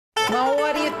Now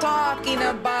what are you talking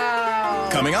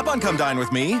about? Coming up on Come Dine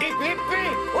With Me,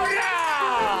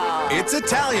 it's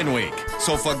Italian week,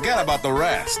 so forget about the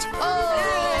rest.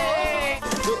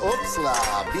 Oops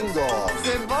la, bingo.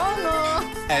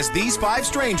 As these 5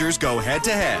 strangers go head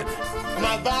to head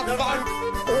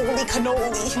Holy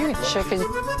cannoli. You're chicken.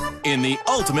 in the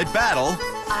ultimate battle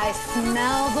I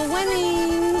smell the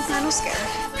winnings. I'm scared.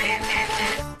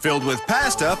 filled with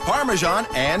pasta, parmesan,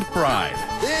 and pride.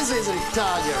 This is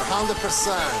Italian,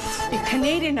 100%. You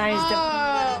Canadianized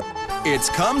it. It's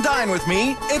Come Dine With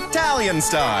Me, Italian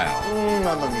style.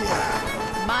 Mamma mia.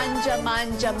 Mangia,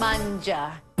 mangia,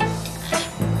 mangia.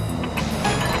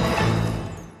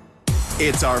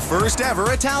 It's our first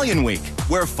ever Italian week,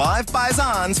 where 5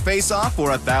 paisans face off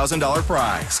for a $1,000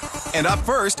 prize. And up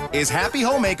first is happy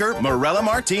homemaker Mirella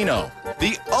Martino,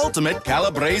 the ultimate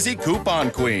Calabrese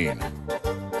coupon queen.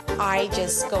 I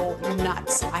just go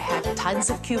nuts. I have tons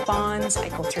of coupons. I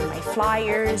go through my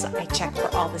flyers. I check for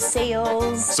all the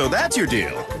sales. So that's your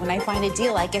deal. When I find a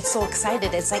deal, I get so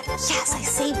excited. It's like, yes, I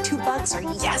saved $2, or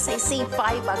yes, I saved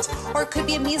 $5, or it could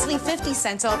be a measly 50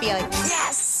 cents. I'll be like,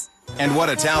 yes. And what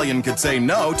Italian could say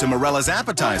no to Mirella's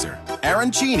appetizer,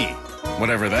 arancini,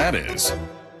 whatever that is.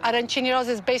 Arancini rolls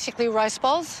is basically rice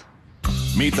balls.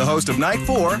 Meet the host of Night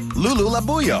 4, Lulu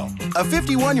Lubuglio, a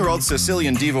 51-year-old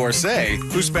Sicilian divorcee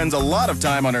who spends a lot of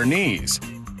time on her knees.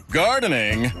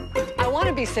 Gardening. I want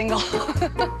to be single.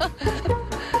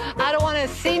 I don't want to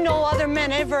see no other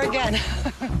men ever again.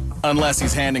 Unless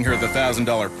he's handing her the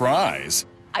 $1,000 prize.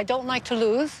 I don't like to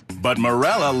lose. But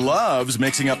Mirella loves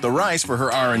mixing up the rice for her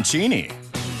arancini.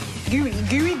 Gooey,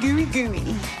 gooey, gooey, gooey.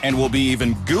 And will be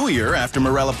even gooier after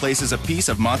Mirella places a piece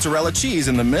of mozzarella cheese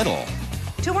in the middle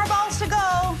 2 more balls to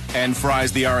go. and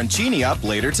fries the arancini up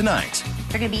later tonight.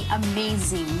 They're gonna be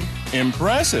amazing.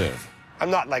 Impressive. I'm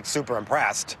not, like, super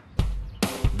impressed.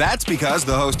 That's because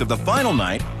the host of the final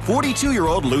night,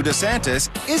 42-year-old Lou Desantis,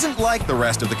 isn't like the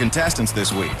rest of the contestants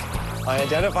this week. I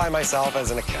identify myself as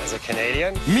a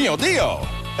Canadian. Mio Dio!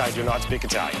 I do not speak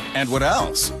Italian. And what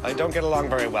else? I don't get along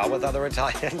very well with other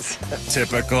Italians.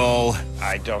 Typical.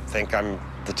 I don't think I'm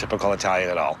the typical Italian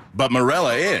at all. But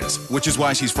Mirella is, which is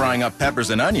why she's frying up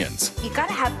peppers and onions. You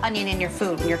gotta have onion in your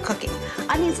food when you're cooking.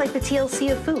 Onion's like the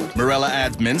TLC of food. Mirella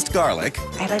adds minced garlic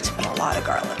I like to put a lot of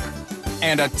garlic.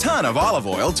 and a ton of olive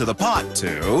oil to the pot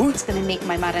too. It's gonna make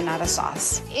my marinara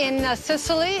sauce. In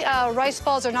Sicily, rice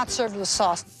balls are not served with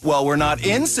sauce. Well, we're not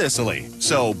in Sicily,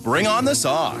 so bring on the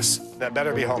sauce. That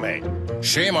better be homemade.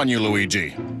 Shame on you,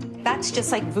 Luigi. That's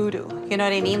just like voodoo. You know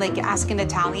what I mean? Like asking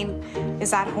Italian,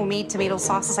 is that homemade tomato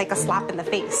sauce? It's like a slap in the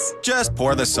face. Just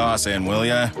pour the sauce in, will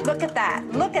ya? Look at that.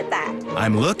 Look at that.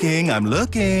 I'm looking.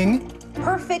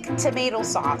 Perfect tomato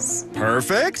sauce.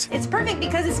 Perfect? It's perfect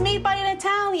because it's made by an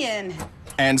Italian.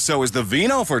 And so is the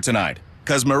vino for tonight,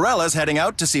 because Mirella's heading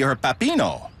out to see her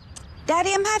papino.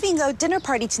 Daddy, I'm having a dinner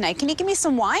party tonight. Can you give me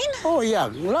some wine? Oh yeah,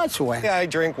 lots of wine. Yeah, I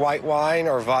drink white wine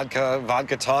or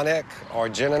vodka tonic or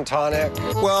gin and tonic.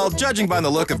 Well, judging by the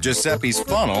look of Giuseppe's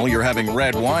funnel, you're having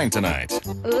red wine tonight.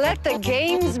 Let the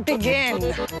games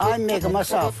begin. I make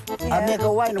myself. I make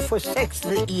a wine for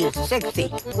 60 years.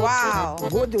 60. Wow.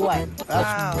 Good wine.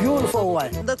 That's beautiful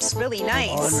wine. Looks really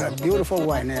nice. Oh, that's beautiful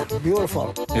wine. Yeah.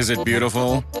 Beautiful. Is it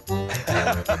beautiful?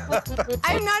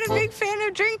 I'm not a big fan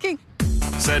of drinking.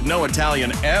 Said no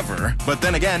Italian ever, but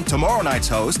then again, tomorrow night's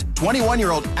host,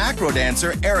 21-year-old acro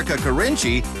dancer Erica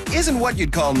Carinci, isn't what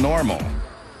you'd call normal.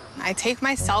 I take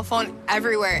my cell phone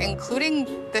everywhere, including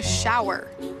the shower.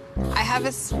 I have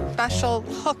a special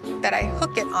hook that I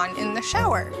hook it on in the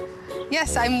shower.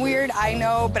 Yes, I'm weird, I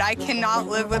know, but I cannot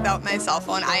live without my cell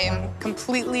phone. I am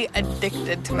completely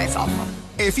addicted to my cell phone.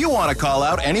 If you want to call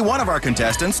out any one of our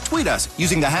contestants, tweet us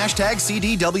using the hashtag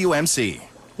CDWMC.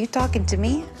 You talking to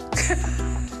me?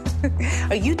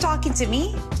 Are you talking to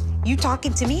me? You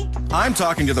talking to me? I'm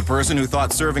talking to the person who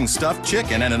thought serving stuffed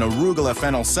chicken and an arugula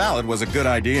fennel salad was a good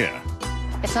idea.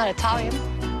 It's not Italian.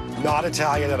 Not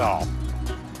Italian at all.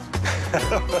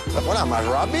 What am I,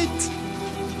 rabbit?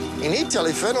 In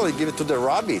Italy, finally give it to the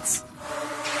rabbits.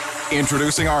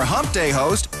 Introducing our hump day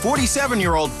host,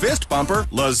 47-year-old fist bumper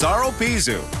Lazzaro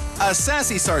Pisu, a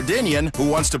sassy Sardinian who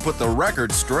wants to put the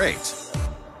record straight.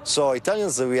 So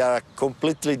Italians, we are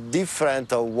completely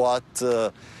different of what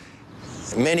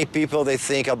many people they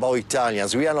think about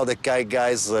Italians. We are not the kind of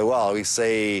guys, well, we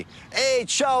say, hey,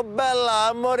 ciao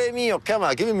bella, amore mio, come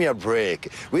on, give me a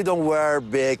break. We don't wear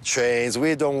big chains,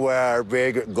 we don't wear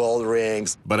big gold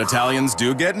rings. But Italians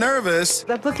do get nervous.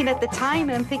 I'm looking at the time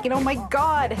and I'm thinking, oh my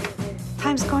God,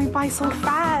 time's going by so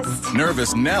fast.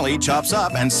 Nervous Nellie chops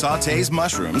up and sautés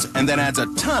mushrooms and then adds a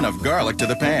ton of garlic to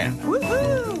the pan.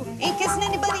 Woohoo! Ain't kissing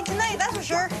anybody tonight, that's for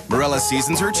sure. Mirella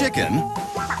seasons her chicken,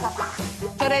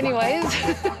 But anyways.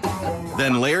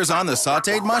 then layers on the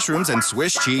sautéed mushrooms and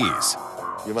Swiss cheese.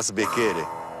 You must be kidding.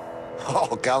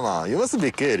 Oh, come on. You must be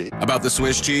kidding. About the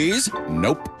Swiss cheese?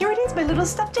 Nope. Here it is, my little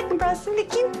stuffed chicken breast. Isn't it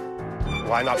cute?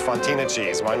 Why not Fontina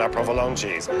cheese? Why not provolone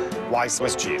cheese? Why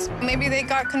Swiss cheese? Maybe they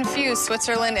got confused.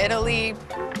 Switzerland, Italy,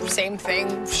 same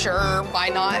thing. Sure, why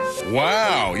not?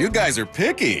 Wow, you guys are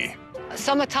picky.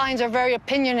 Some Italians are very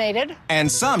opinionated. And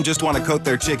some just want to coat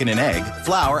their chicken in egg,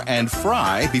 flour, and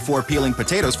fry before peeling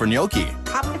potatoes for gnocchi.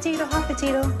 Hot potato, hot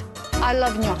potato. I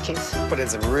love gnocchis. But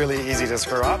it's really easy to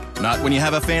screw up. Not when you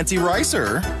have a fancy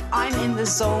ricer. I'm in the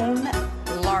zone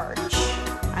large.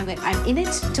 I'm in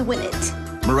it to win it.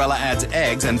 Mirella adds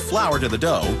eggs and flour to the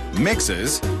dough,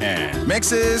 mixes, and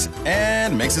mixes,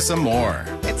 and mixes some more.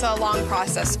 It's a long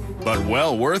process. But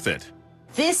well worth it.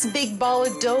 This big ball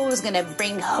of dough is gonna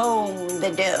bring home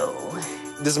the dough.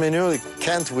 This menu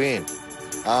can't win.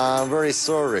 I'm very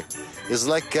sorry. It's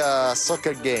like a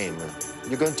soccer game.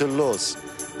 You're going to lose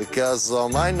because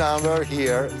my number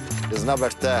here is number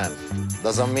 10.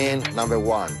 Doesn't mean number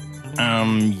 1.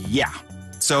 Yeah.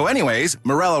 So anyways,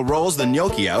 Mirella rolls the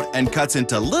gnocchi out and cuts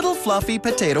into little fluffy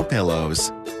potato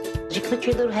pillows. Did you put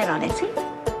your little head on it, see?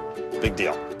 Big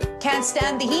deal. Can't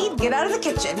stand the heat? Get out of the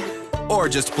kitchen. Or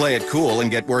just play it cool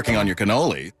and get working on your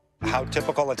cannoli. How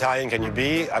typical Italian can you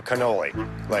be? A cannoli.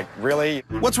 Like, really?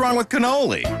 What's wrong with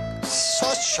cannoli?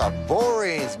 Such a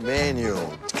boring menu.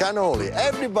 Cannoli.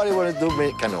 Everybody want to do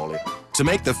cannoli. To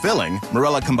make the filling,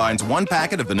 Mirella combines 1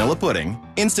 packet of vanilla pudding,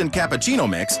 instant cappuccino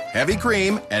mix, heavy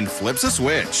cream, and flips a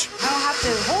switch. I don't have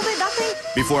to hold it, nothing?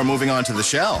 Before moving on to the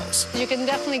shells. You can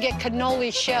definitely get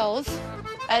cannoli shells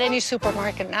at any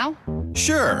supermarket now.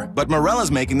 Sure, but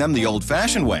Mirella's making them the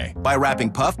old-fashioned way by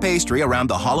wrapping puff pastry around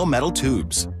the hollow metal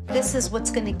tubes. This is what's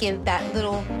gonna give that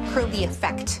little curly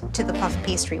effect to the puff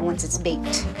pastry once it's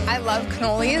baked. I love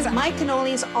cannolis. My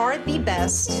cannolis are the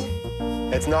best.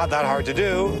 It's not that hard to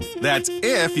do. That's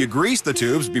if you grease the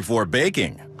tubes before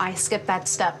baking. I skip that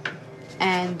step,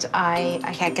 and I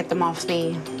can't get them off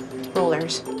the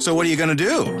rollers. So what are you gonna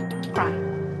do? Cry.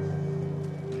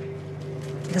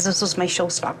 Because this was my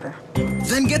showstopper.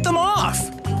 Then get them off.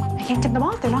 I can't get them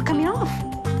off. They're not coming off.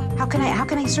 How can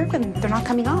I serve them? They're not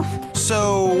coming off.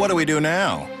 So what do we do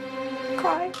now?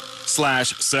 Cry.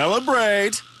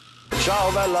 /celebrate.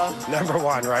 Ciao, Bella. Number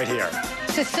 1 right here.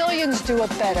 Sicilians do it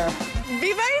better.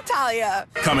 Viva Italia!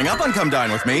 Coming up on Come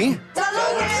Dine With Me.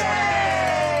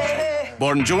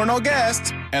 Buongiorno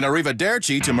guests, and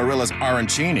arrivederci to Marilla's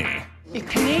arancini. You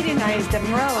Canadianized them,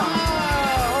 Mirella.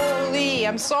 Oh, Holy,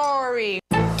 I'm sorry.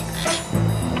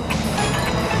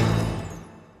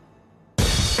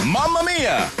 Mamma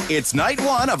mia! It's night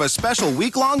 1 of a special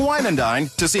week-long wine and dine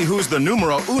to see who's the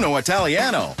numero uno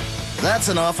Italiano. That's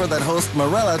an offer that host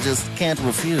Mirella just can't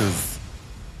refuse.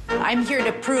 I'm here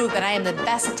to prove that I am the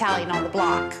best Italian on the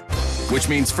block. Which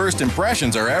means first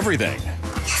impressions are everything.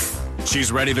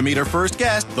 She's ready to meet her first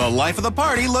guest, the life of the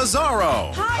party,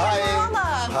 Lazzaro. Hi, I'm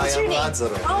Mirella. What's your I'm name?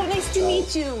 Lazzaro. Oh, nice to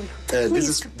meet you.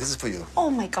 This is for you. Oh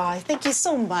my God, thank you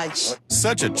so much.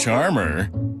 Such a charmer.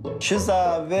 She's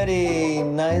a very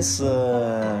nice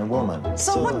woman.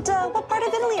 So what part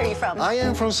of Italy are you from? I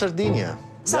am from Sardinia.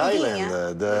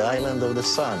 Sardinia? The island of the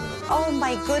sun. Oh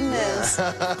my goodness.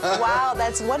 Wow,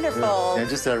 that's wonderful. I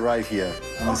just arrived here.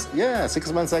 Yeah,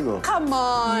 6 months ago. Come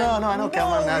on. No, I know.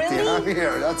 Come on, Natty. Really? I'm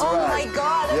here. That's Oh right. my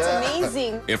God, that's Yeah.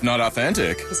 amazing. If not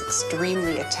authentic. He's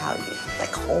extremely Italian.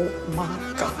 Like, oh my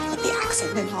God, with the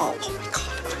accent and all. Oh my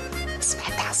God, it's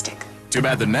fantastic. Too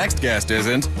bad the next guest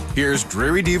isn't. Here's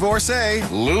dreary divorcee,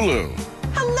 Lulu.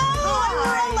 Hello,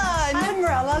 I'm Mirella. I'm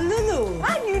Mirella. Lulu.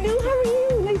 Hi, Lulu. How are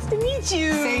you? Nice to meet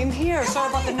you. Same here. Sorry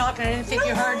about the knocking. I didn't think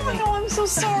you heard me. No, I'm so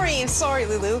sorry. Sorry,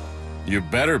 Lulu. You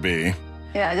better be.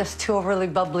 Yeah, just too overly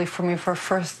bubbly for me for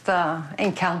first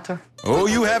encounter. Oh,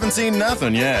 you haven't seen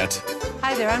nothing yet.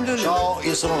 Hi there, I'm Lulu. Ciao,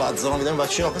 io sono Lazzaro, mi dai un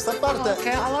bacino a questa parte?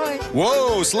 Okay, all right.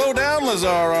 Whoa, slow down,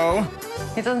 Lazzaro.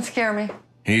 It doesn't scare me.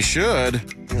 He should.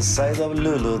 Inside of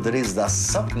Lulu, there is the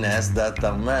softness that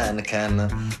a man can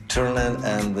turn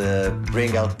and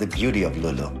bring out the beauty of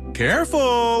Lulu.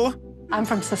 Careful. I'm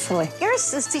from Sicily. You're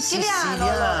Siciliano.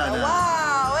 Siciliana.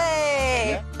 Wow,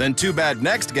 hey. Then too bad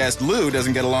next guest, Lou,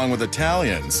 doesn't get along with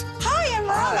Italians. Hi, I'm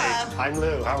Mirella. I'm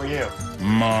Lou. How are you?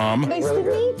 Mom. Nice to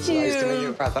meet you. Nice to meet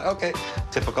you, Pratha. Okay.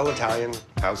 Typical Italian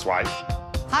housewife.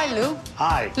 Hi, Lou.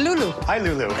 Hi. Lulu. Hi,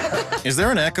 Lulu. Is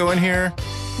there an echo in here?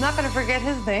 Not gonna forget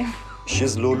his name.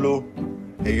 She's Lulu,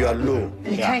 and you are Lou.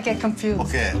 You can't get confused.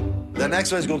 Okay. The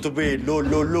next one is going to be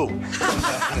Lulu.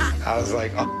 I was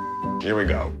like, oh, here we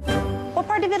go. What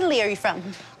part of Italy are you from?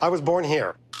 I was born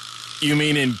here. You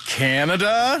mean in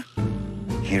Canada?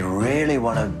 He really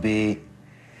want to be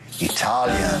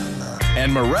Italian.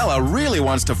 And Mirella really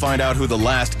wants to find out who the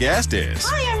last guest is.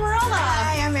 Hi, I'm Mirella.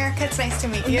 Hi, I'm Erica. It's nice to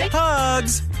meet you.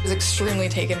 Hugs! I was extremely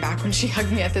taken back when she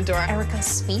hugged me at the door. Erica's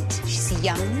sweet. She's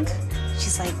young.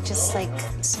 She's just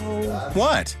so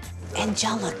What?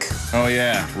 angelic. Oh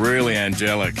yeah, really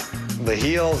angelic. The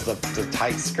heels, the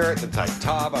tight skirt, the tight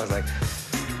top. I was like,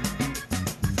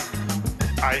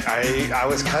 I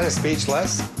was kind of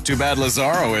speechless. Too bad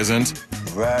Lazzaro isn't.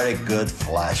 Very good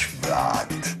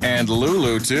flashback. And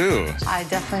Lulu, too. I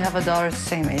definitely have a daughter the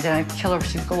same age, and I'd kill her if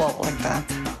she'd go out like that.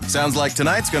 Sounds like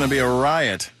tonight's gonna be a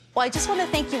riot. Well, I just want to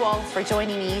thank you all for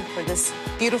joining me for this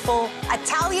beautiful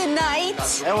Italian night.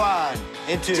 And one,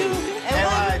 and two,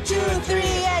 and 1, 2, 3,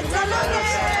 and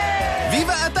salute!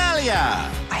 Viva Italia!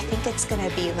 I think it's going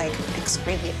to be like an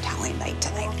extremely Italian night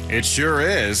tonight. It sure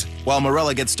is. While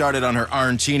Mirella gets started on her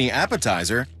arancini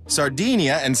appetizer,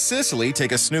 Sardinia and Sicily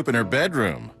take a snoop in her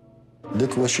bedroom.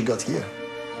 look what she got here.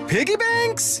 Piggy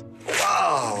banks?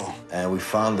 Wow! And we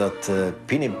found that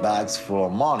penny bags full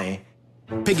of money.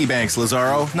 Piggy banks,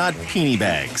 Lazzaro, not peony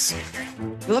bags.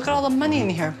 Look at all the money in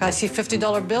here. I see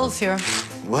 $50 bills here.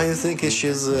 Why do you think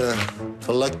she's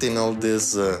collecting all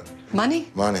this Money?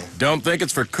 money? Don't think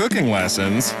it's for cooking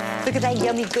lessons. Look at that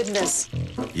yummy goodness.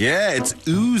 Yeah, it's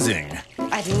oozing.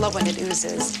 I love when it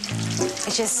oozes.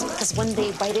 It's just because when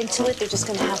they bite into it, they're just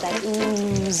going to have that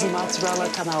oozy mozzarella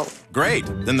come out. Great,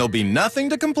 then there'll be nothing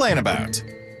to complain about.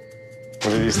 What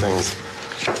are these things?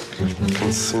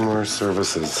 Consumer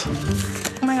services.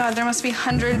 Oh my God, there must be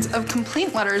hundreds of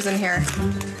complaint letters in here.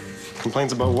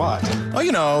 Complaints about what? Oh,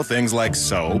 you know, things like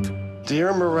soap.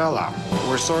 Dear Mirella,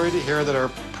 we're sorry to hear that our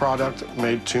product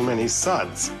made too many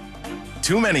suds.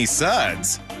 Too many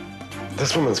suds.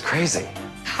 This woman's crazy.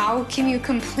 How can you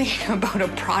complain about a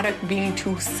product being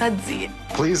too sudsy?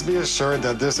 Please be assured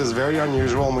that this is very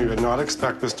unusual and we would not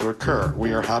expect this to occur.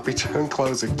 We are happy to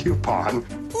enclose a coupon.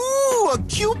 Ooh, a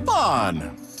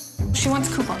coupon! She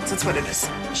wants coupons, that's what it is.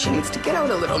 She needs to get out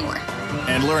a little more.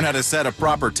 And learn how to set a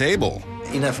proper table.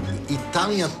 In an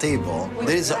Italian table,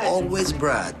 there is always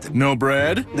bread. No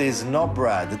bread? There is no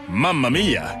bread. Mamma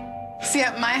mia. See,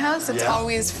 at my house, it's Yeah.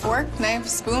 always fork, knife,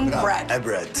 spoon, bread.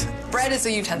 Bread. Bread is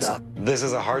a utensil. This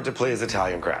is a hard-to-please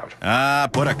Italian crowd. Ah,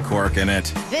 put a cork in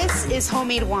it. This is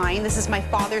homemade wine. This is my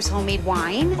father's homemade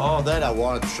wine. Oh, that I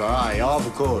want to try, of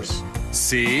course.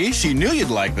 See, she knew you'd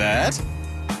like that.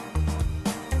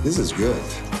 This is good.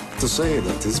 To say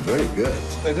that it's very good.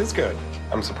 It is good.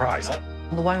 I'm surprised.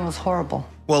 The wine was horrible.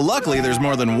 Well, luckily, there's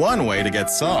more than one way to get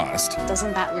sauced.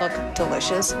 Doesn't that look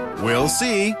delicious? We'll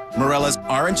see. Mirella's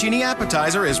arancini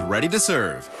appetizer is ready to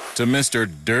serve. To Mr.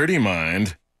 Dirty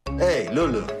Mind. Hey,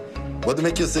 Lulu, what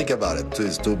make you think about it to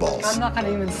his two balls? I'm not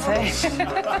gonna even say.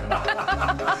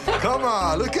 Come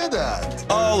on, look at that.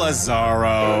 Oh,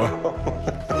 Lazzaro.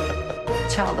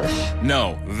 Childish.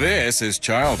 No, this is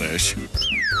childish.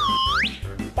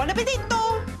 Buon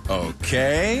appetito!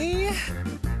 Okay.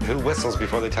 Who whistles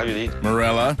before they tell you to eat?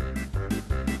 Mirella.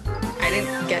 I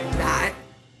didn't get that.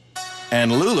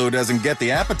 And Lulu doesn't get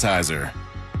the appetizer.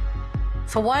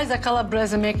 So why is a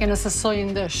calabrese making a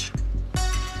Sicilian dish?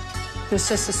 This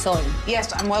is Sicilian.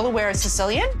 Yes, I'm well aware of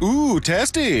Sicilian, Ooh,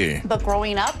 testy. but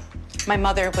growing up, my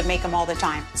mother would make them all the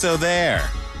time. So there.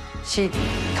 She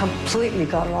completely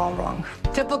got it all wrong.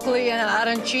 Typically, an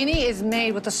arancini is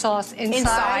made with the sauce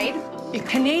inside. You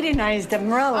Canadianized it,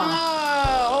 Mirella.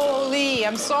 Oh, Oli,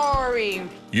 I'm sorry.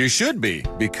 You should be,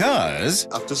 because...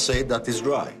 I have to say that is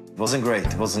dry. It wasn't great.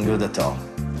 It wasn't good at all.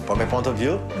 From my point of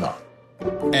view, no.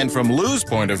 And from Lou's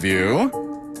point of view...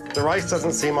 The rice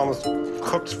doesn't seem almost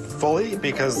cooked fully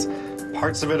because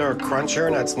parts of it are crunchier,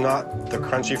 and it's not the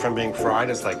crunchy from being fried.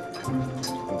 It's like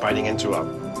biting into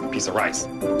a piece of rice.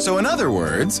 So in other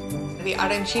words... The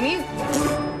arancini?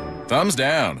 Thumbs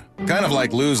down. Kind of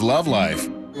like Lou's love life.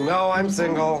 No, I'm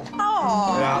single.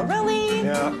 Oh, Yeah. really?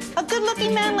 Yeah. A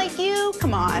good-looking man like you?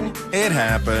 Come on. It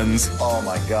happens. Oh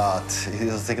my God.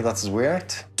 You think that's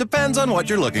weird? Depends on what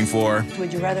you're looking for.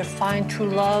 Would you rather find true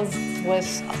love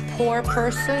with a poor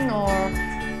person or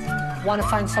want to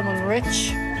find someone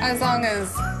rich? As long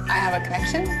as I have a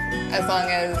connection, as long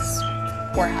as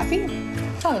we're happy,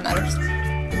 that's all that matters.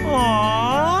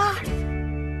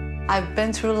 Aww. I've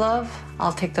been through love.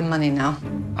 I'll take the money now.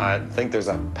 I think there's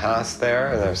a past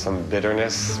there, and there's some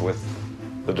bitterness with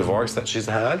the divorce that she's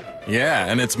had. Yeah,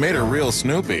 and it's made her real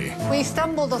snoopy. We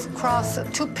stumbled across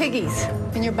 2 piggies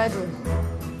in your bedroom.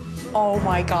 Oh,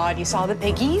 my God, you saw the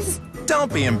piggies?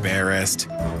 Don't be embarrassed.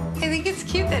 I think it's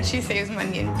cute that she saves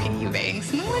money in piggy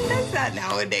banks. No one does that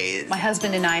nowadays. My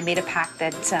husband and I made a pact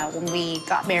that when we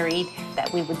got married,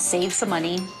 that we would save some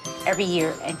money every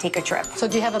year and take a trip. So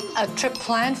do you have a trip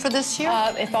planned for this year?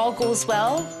 If all goes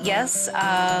well, yes,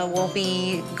 we'll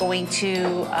be going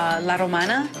to La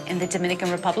Romana in the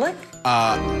Dominican Republic.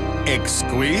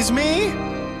 Excuse me?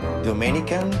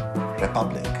 Dominican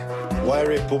Republic. Why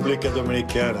Repubblica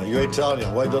Dominicana? You're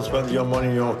Italian. Why don't spend your money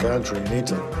in your country, in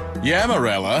Italy? Yeah,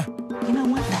 Mirella. You know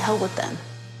what? The hell with them.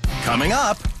 Coming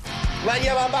up,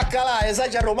 Mangiava baccalà,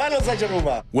 esagera romano, esagera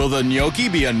Roma. will the gnocchi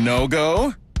be a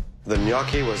no-go? The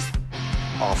gnocchi was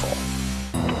awful.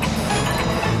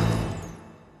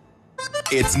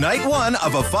 It's night one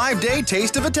of a 5-day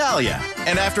Taste of Italia.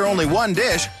 And after only one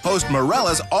dish, host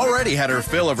Mirella's already had her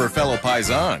fill of her fellow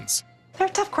paisans. They're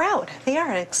a tough crowd. They are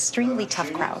an extremely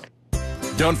tough crowd.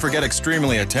 Don't forget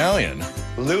extremely Italian.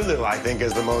 Lulu, I think,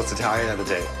 is the most Italian at the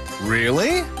table.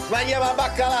 Really? Mangiava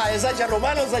baccalà, esagera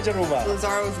romano, esagera Roma.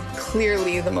 Lazzaro is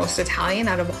clearly the most Italian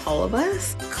out of all of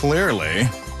us. Clearly.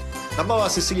 How about a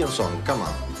Sicilian song? Come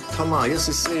on. Come on, you're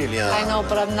Sicilian. I know,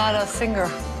 but I'm not a singer.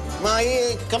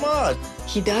 Come on.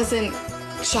 He doesn't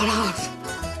shut up.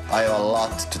 I have a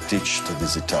lot to teach to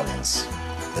these Italians.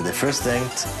 And the first thing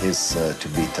is to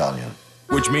be Italian.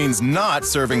 Which means not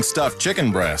serving stuffed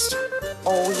chicken breast.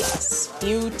 Oh, yes.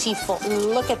 Beautiful.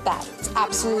 Look at that. It's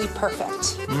absolutely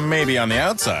perfect. Maybe on the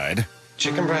outside.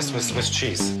 Chicken breast with Swiss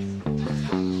cheese.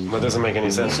 That doesn't make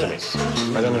any sense to me.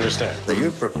 I don't understand. That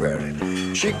you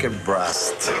preparing chicken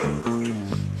breast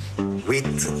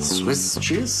with Swiss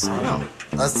cheese? No,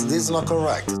 this is not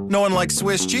correct. No one likes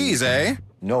Swiss cheese, eh?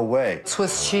 No way.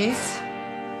 Swiss cheese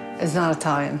is not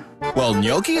Italian. Well,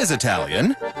 gnocchi is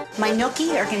Italian. My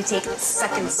gnocchi are going to take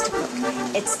seconds to cook.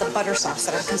 It's the butter sauce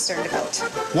that I'm concerned about.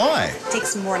 Why? It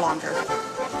takes more longer.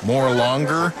 More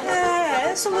longer?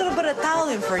 Yeah, it's a little bit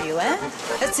Italian for you, eh?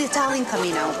 It's the Italian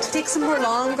coming out. Takes some more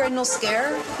longer and no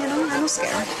scare, you know, no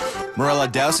scare. Mirella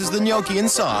douses the gnocchi in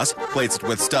sauce, plates it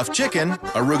with stuffed chicken,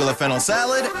 arugula fennel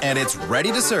salad, and it's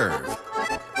ready to serve.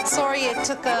 Sorry it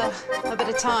took a bit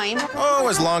of time. Oh,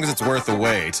 as long as it's worth the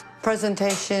wait.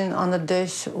 Presentation on the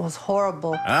dish was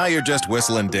horrible. Ah, you're just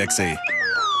whistling Dixie.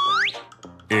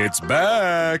 It's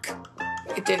back.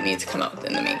 It didn't need to come out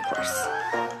in the main course.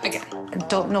 Again. I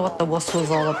don't know what the whistle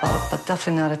was all about, but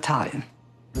definitely not Italian.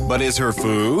 But is her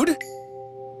food?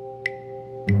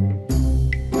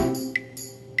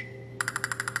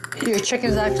 Your chicken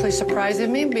is actually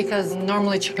surprising me because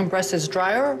normally chicken breast is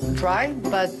dry,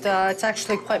 but it's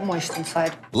actually quite moist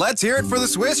inside. Let's hear it for the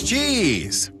Swiss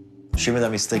cheese. She made a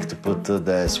mistake to put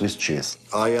the Swiss cheese.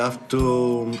 I have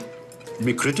to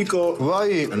be critical.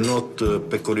 Why not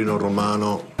pecorino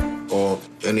romano or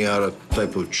any other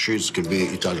type of cheese can be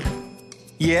Italian?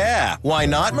 Yeah, why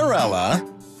not, Mirella?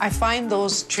 I find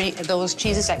those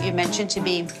cheeses that you mentioned to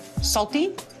be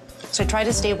salty, so try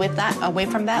to stay with that, away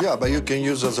from that. Yeah, but you can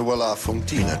use as well a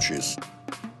fontina cheese.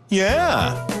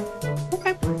 Yeah.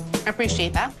 Okay, I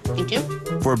appreciate that. Thank you.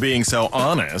 For being so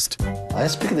honest. I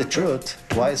speak the truth.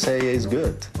 Why say it's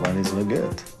good when it's not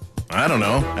good? I don't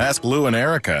know. Ask Lou and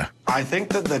Erica. I think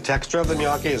that the texture of the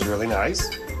gnocchi is really nice.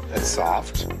 It's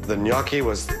soft. The gnocchi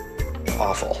was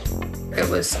awful. It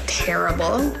was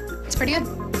terrible. It's pretty good.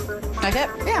 Like it?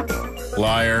 Yeah.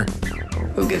 Liar.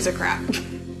 Who gives a crap?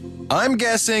 I'm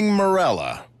guessing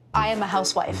Mirella. I am a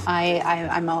housewife.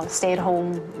 I'm a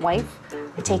stay-at-home wife.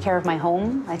 I take care of my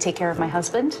home. I take care of my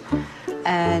husband.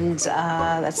 And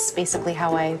that's basically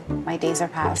how my days are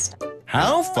passed.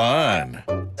 How fun.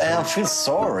 And I feel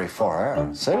sorry for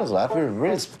her. Seriously, I feel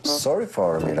really sorry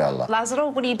for her, Mirella.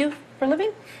 Lazzaro, what do you do for a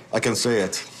living? I can say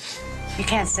it. You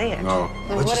can't say it. No.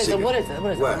 What is it? What is it?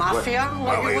 What is it? Mafia?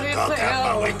 What are you saying?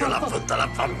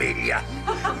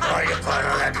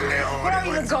 What are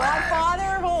you, the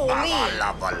Godfather?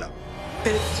 Holy.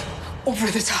 Bit over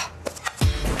the top.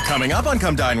 Coming up on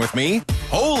Come Dine With Me,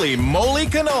 holy moly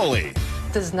cannoli.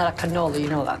 This is not a cannoli, you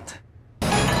know that.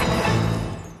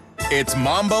 It's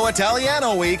Mambo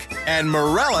Italiano week, and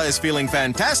Mirella is feeling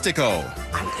fantastico.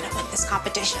 I'm gonna win this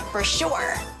competition for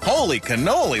sure. Holy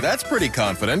cannoli, that's pretty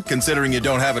confident, considering you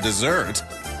don't have a dessert.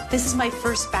 This is my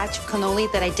first batch of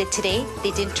cannoli that I did today.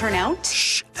 They didn't turn out.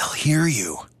 Shh, they'll hear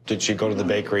you. Did she go to the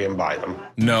bakery and buy them?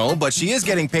 No, but she is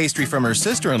getting pastry from her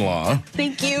sister-in-law.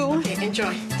 Thank you. Okay,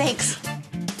 enjoy. Thanks.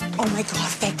 Oh my God,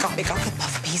 thank God we got the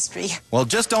puff pastry. Well,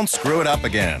 just don't screw it up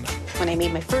again. When I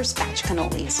made my first batch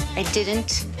cannolis, I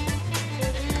didn't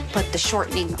put the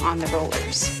shortening on the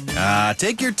rollers.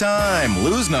 Take your time.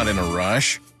 Lou's not in a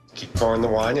rush. Keep pouring the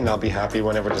wine, and I'll be happy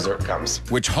whenever dessert comes.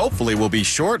 Which hopefully will be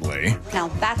shortly. Now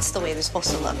that's the way they're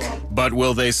supposed to look. But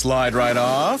will they slide right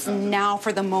off? Now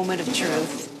for the moment of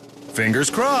truth. Fingers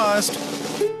crossed.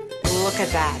 Look at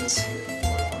that.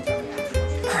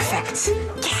 Perfect.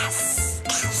 Yes,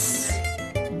 yes.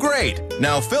 Great!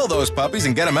 Now fill those puppies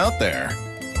and get them out there.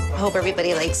 I hope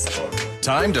everybody likes it.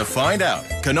 Time to find out.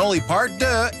 Cannoli part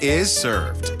 2 is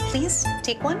served. Please,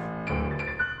 take one.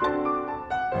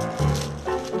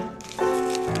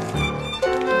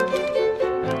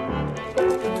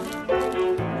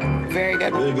 Very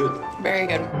good. Very good. Very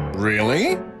good.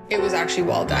 Really? It was actually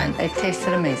well done. It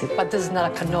tasted amazing, but this is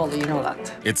not a cannoli, you know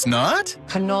that. It's not?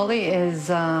 Cannoli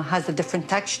has a different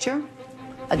texture,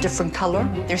 a different color.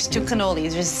 There's two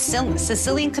cannolis. There's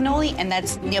Sicilian cannoli, and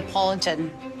that's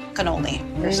Neapolitan cannoli.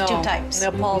 There's two types.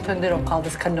 Neapolitan, they don't call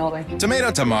this cannoli.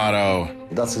 Tomato.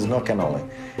 That is not cannoli.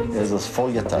 It's a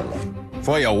sfogliatella.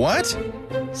 For you what?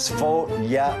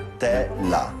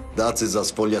 Sfogliatella. That is a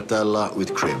sfogliatella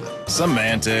with cream.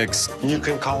 Semantics. You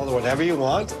can call it whatever you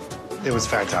want. It was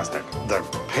fantastic. The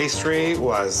pastry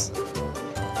was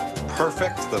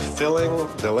perfect, the filling,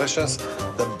 delicious,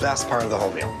 the best part of the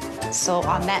whole meal. So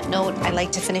on that note, I'd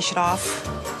like to finish it off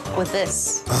with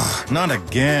this. Not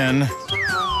again.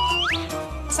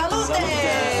 Salute!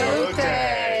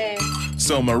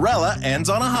 So Mirella ends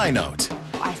on a high note.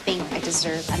 I think I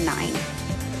deserve a 9.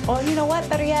 Or you know what,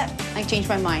 better yet, I changed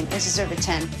my mind. I deserve a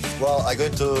 10. Well, I'm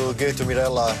going to give to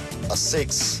Mirella a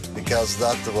 6 because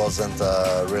that wasn't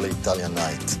a really Italian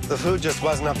night. The food just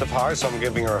wasn't up to par, so I'm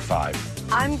giving her a 5.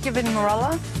 I'm giving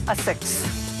Mirella a 6.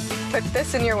 Put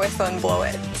this in your whistle and blow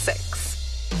it.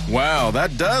 6. Wow,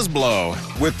 that does blow.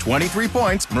 With 23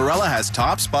 points, Mirella has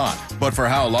top spot. But for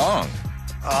how long?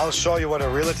 I'll show you what a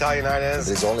real Italian night is.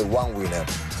 There's only one winner,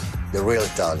 the real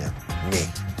Italian, me.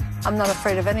 I'm not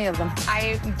afraid of any of them.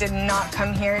 I did not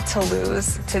come here to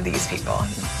lose to these people.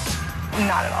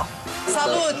 Not at all.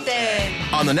 Salute!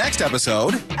 On the next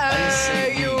episode,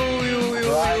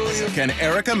 can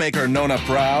Erica make her Nona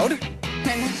proud?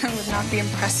 My Nana would not be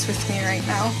impressed with me right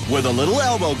now. With a little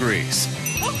elbow grease.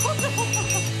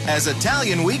 As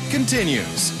Italian Week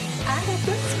continues. I got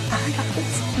this. I got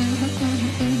this.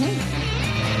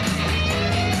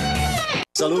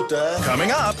 Salute!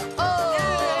 Coming up,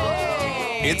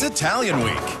 it's Italian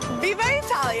Week. Viva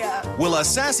Italia! Will a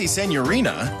sassy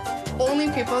senorina Only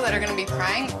people that are going to be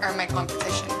crying are my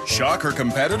competition. shock her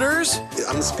competitors?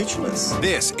 I'm speechless.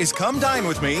 This is Come Dine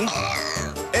With Me,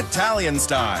 Italian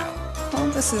style. Oh,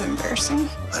 this is embarrassing.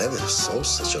 I never saw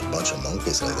such a bunch of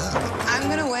monkeys like that. I'm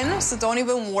going to win, so don't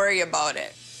even worry about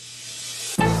it.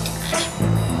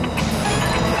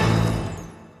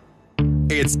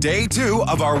 It's day 2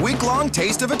 of our week-long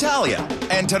Taste of Italia.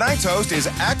 And tonight's host is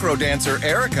acro dancer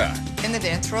Erica. In the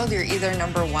dance world, you're either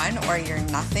number 1 or you're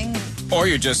nothing. Or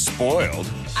you're just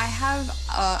spoiled. I have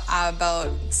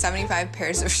about 75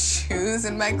 pairs of shoes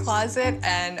in my closet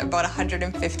and about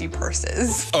 150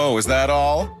 purses. Oh, is that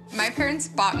all? My parents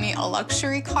bought me a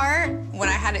luxury car. When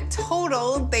I had it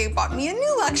totaled, they bought me a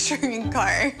new luxury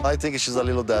car. I think she's a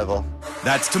little devil.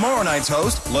 That's tomorrow night's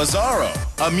host, Lazzaro,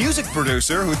 a music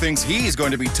producer who thinks he's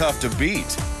going to be tough to beat.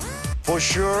 For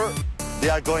sure, they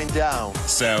are going down.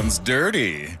 Sounds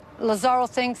dirty. Lazzaro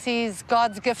thinks he's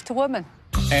God's gift to women.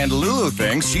 And Lulu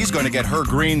thinks she's going to get her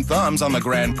green thumbs on the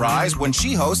grand prize when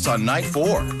she hosts on night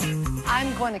 4.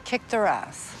 I'm going to kick their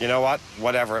ass. You know what?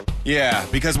 Whatever. Yeah,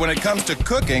 because when it comes to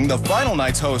cooking, the final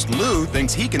night's host, Lou,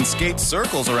 thinks he can skate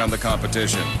circles around the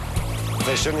competition. If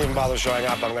they shouldn't even bother showing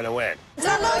up, I'm going to win.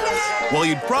 Well,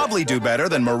 you'd probably do better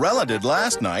than Mirella did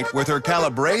last night with her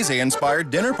Calabrese-inspired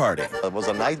dinner party. It was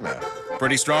a nightmare.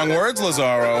 Pretty strong words,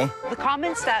 Lazzaro. The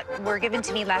comments that were given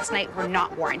to me last night were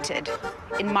not warranted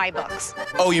in my books.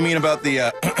 Oh, you mean about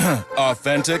the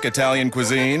authentic Italian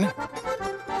cuisine?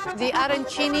 The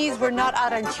arancinis were not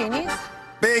arancinis.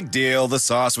 Big deal, the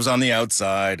sauce was on the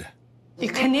outside. You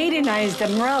Canadianized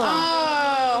them, Mirella.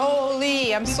 Oh,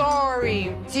 holy, I'm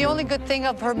sorry. The only good thing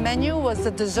of her menu was the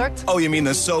dessert. Oh, you mean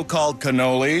the so-called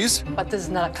cannolis? But this is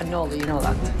not a cannoli, you know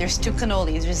that. There's two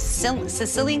cannolis. There's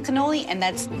Sicilian cannoli, and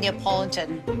that's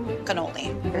Neapolitan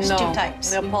cannoli. There's two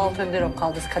types. Neapolitan, they don't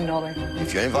call this cannoli.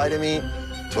 If you invited me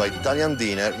to an Italian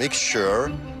dinner, make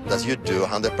sure that you do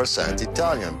 100%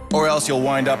 Italian. Or else you'll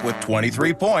wind up with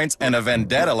 23 points and a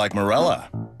vendetta like Mirella.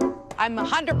 I'm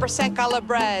 100%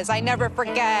 Calabrese. I never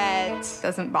forget.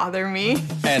 Doesn't bother me.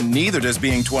 And neither does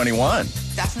being 21.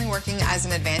 Definitely working as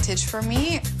an advantage for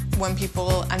me when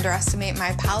people underestimate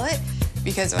my palate,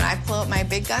 because when I pull out my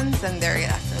big guns, then they're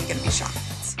definitely going to be shocked.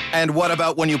 And what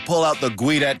about when you pull out the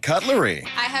Guidette cutlery?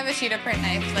 I have a cheetah print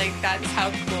knife. Like, that's how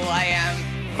cool I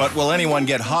am. But will anyone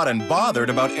get hot and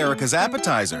bothered about Erica's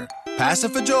appetizer, pasta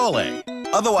fagioli,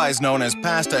 otherwise known as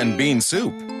pasta and bean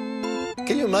soup?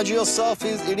 Can you imagine yourself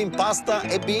eating pasta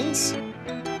and beans?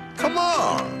 Come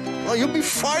on. Well, you'll be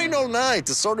fighting all night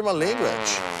to sort my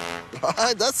language.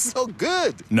 That's so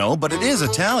good. No, but it is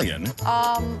Italian.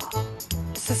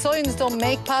 Sicilians don't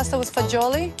make pasta with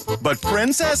fagioli. But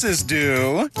princesses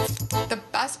do. The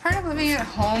best part of living at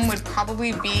home would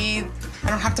probably be I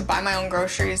don't have to buy my own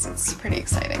groceries. It's pretty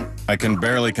exciting. I can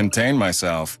barely contain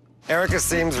myself. Erica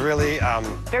seems really,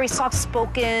 Very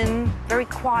soft-spoken, very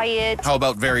quiet. How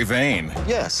about very vain?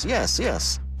 Yes, yes,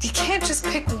 yes. You can't just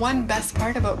pick one best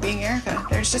part about being Erica.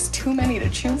 There's just too many to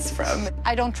choose from.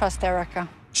 I don't trust Erica.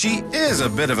 She is a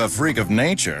bit of a freak of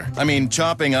nature. I mean,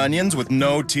 chopping onions with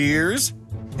no tears?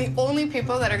 The only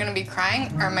people that are going to be crying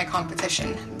are my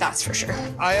competition, that's for sure.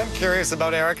 I am curious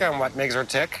about Erica and what makes her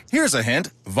tick. Here's a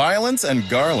hint, violence and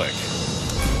garlic.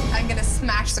 I'm going to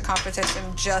smash the competition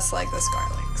just like this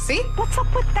garlic. See? What's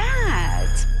up with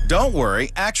that? Don't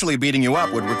worry, actually beating you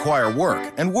up would require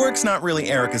work, and work's not really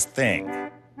Erica's thing.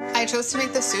 I chose to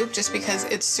make the soup just because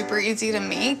it's super easy to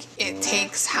make. It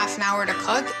takes half an hour to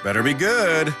cook. Better be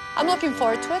good. I'm looking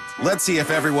forward to it. Let's see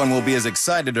if everyone will be as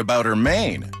excited about her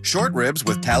main, short ribs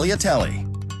with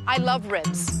tagliatelle. I love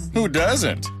ribs. Who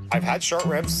doesn't? I've had short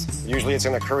ribs. Usually it's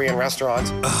in a Korean restaurant.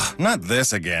 Ugh, not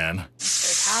this again.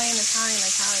 Italian, Italian,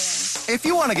 Italian. If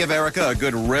you want to give Erica a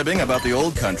good ribbing about the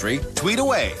old country, tweet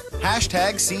away.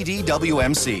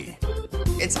 #CDWMC.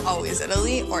 It's always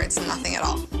Italy or it's nothing at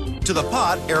all. To the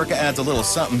pot, Erica adds a little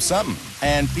something something.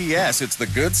 And P.S. it's the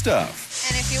good stuff.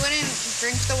 And if you wouldn't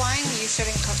drink the wine, you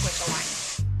shouldn't cook with the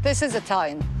wine. This is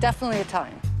Italian, definitely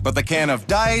Italian. But the can of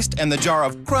diced and the jar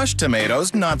of crushed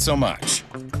tomatoes, not so much.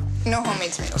 No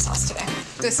homemade tomato sauce today.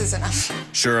 This is enough.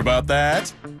 Sure about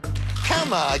that?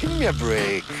 Come on, give me a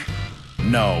break.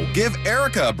 No, give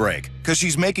Erica a break, because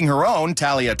she's making her own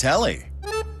tagliatelle.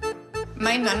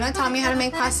 My nonna taught me how to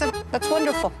make pasta. That's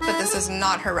wonderful. But this is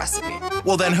not her recipe.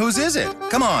 Well, then whose is it?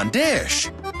 Come on, dish.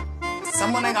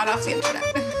 Someone I got off the internet.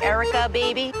 Erica,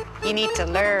 baby, you need to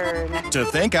learn. To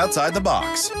think outside the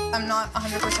box. I'm not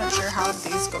 100% sure how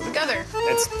these go together.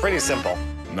 It's pretty simple.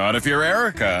 Not if you're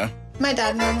Erica. My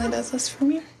dad normally does this for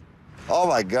me. Oh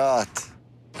my God.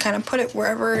 Kind of put it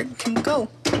wherever it can go.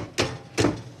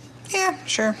 Yeah,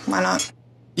 sure, why not?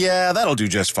 Yeah, that'll do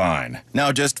just fine.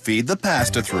 Now just feed the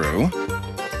pasta through.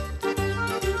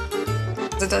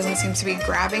 It doesn't seem to be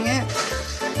grabbing it.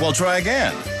 We'll try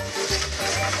again.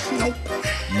 Nope.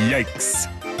 Yikes.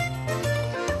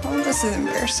 Oh, this is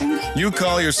embarrassing. You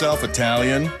call yourself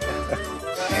Italian?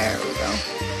 There we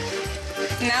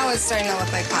go. Now it's starting to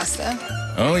look like pasta.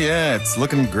 Oh yeah, it's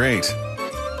looking great.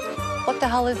 What the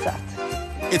hell is that?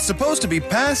 It's supposed to be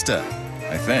pasta,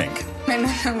 I think. My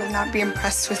nonna would not be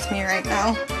impressed with me right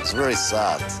now. It's very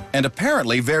sad. And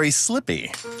apparently very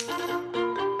slippy.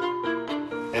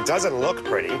 It doesn't look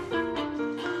pretty.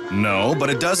 No, but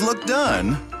it does look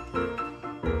done.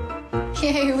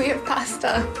 Yay, we have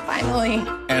pasta, finally.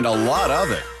 And a lot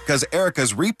of it, because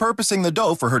Erica's repurposing the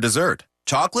dough for her dessert.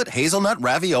 Chocolate hazelnut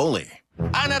ravioli.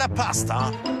 Another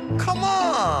pasta? Come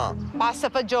on! Pasta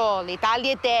fagioli,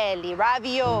 tagliatelle,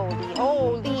 ravioli,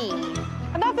 holy.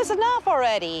 Enough is enough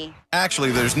already.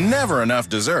 Actually, there's never enough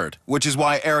dessert, which is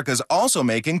why Erica's also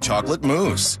making chocolate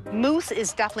mousse. Mousse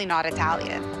is definitely not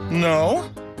Italian. No?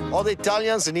 All the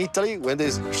Italians in Italy, when they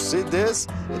see this,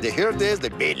 when they hear this, they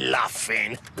be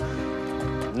laughing.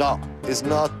 No, it's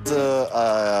not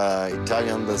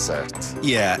Italian dessert.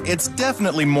 Yeah, it's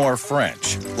definitely more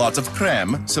French. Lots of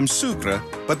creme, some sucre,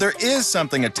 but there is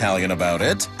something Italian about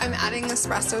it. I'm adding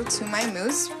espresso to my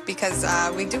mousse because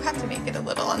we do have to make it a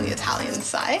little on the Italian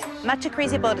side. Not too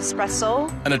crazy about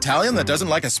espresso. An Italian that doesn't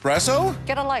like espresso?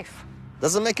 Get a life.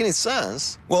 Doesn't make any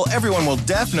sense. Well, everyone will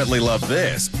definitely love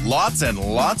this. Lots and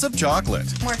lots of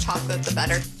chocolate. More chocolate, the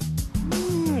better.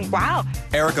 Wow.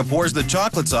 Erica pours the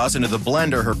chocolate sauce into the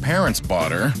blender her parents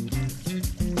bought her,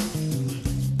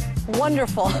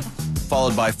 Wonderful.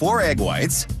 followed by 4 egg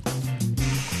whites.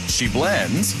 She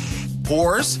blends,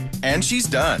 pours, and she's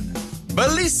done.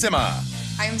 Bellissima!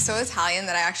 I am so Italian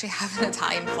that I actually have an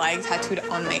Italian flag tattooed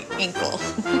on my ankle.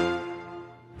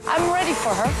 I'm ready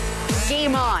for her.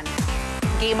 Game on.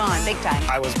 Game on, big time.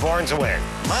 I was born to win.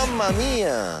 Mamma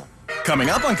mia! Coming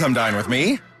up on Come Dine With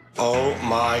Me, Oh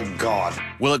my God.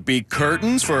 will it be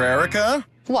curtains for Erica?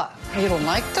 What, you don't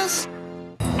like this?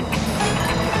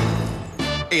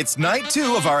 It's night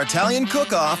 2 of our Italian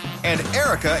cook-off, and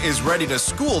Erica is ready to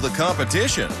school the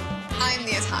competition. I'm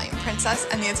the Italian princess,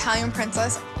 and the Italian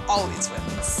princess always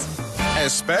wins.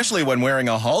 Especially when wearing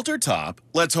a halter top.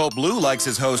 Let's hope Lou likes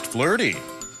his host flirty.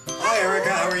 Hi,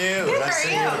 Erica. How are you? Good, Nice how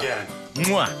seeing are you you? again.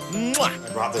 Mwah, mwah.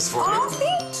 I brought this for Oh, you.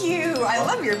 thank you. I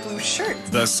love your blue shirt.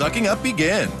 The sucking up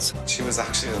begins. She was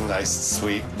actually a nice,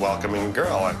 sweet, welcoming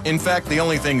girl. In fact, the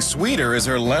only thing sweeter is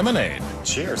her lemonade.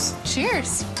 Cheers.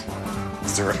 Cheers.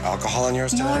 Is there alcohol in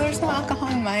yours today? No, there's no alcohol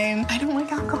in mine. I don't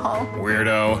like alcohol.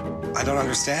 Weirdo. I don't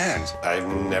understand. I've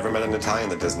never met an Italian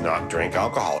that does not drink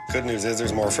alcohol. Good news is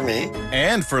there's more for me.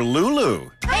 And for Lulu.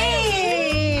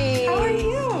 Hey! How are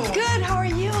you? Good, how are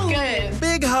you? Good.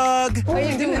 Big hug. Oh my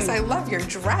goodness, I love your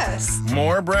dress.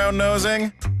 More brown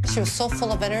nosing? She was so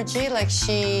full of energy, like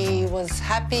she was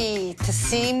happy to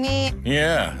see me.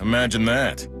 Yeah, imagine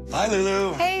that. Hi,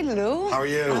 Lulu. Hey, Lou. How are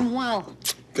you? I'm well.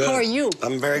 Good. How are you?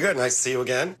 I'm very good. Nice to see you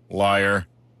again. Liar.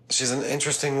 She's an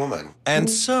interesting woman. And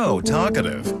so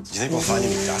talkative. Do you think we'll find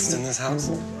any dust in this house?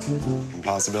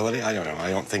 Impossibility? I don't know. I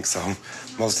don't think so.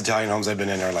 Most Italian homes I've been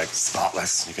in are like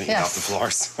spotless. You can eat off the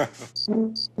floors.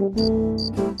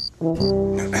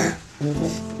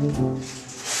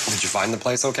 Did you find the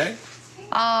place okay?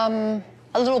 A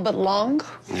little bit long.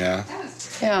 Yeah.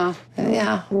 Yeah.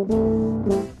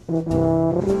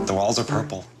 The walls are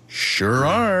purple. Sure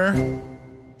are.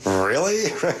 Really?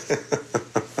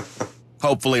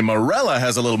 Hopefully Mirella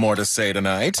has a little more to say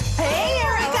tonight. Hey,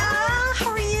 Erica. How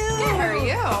are you? Good, how are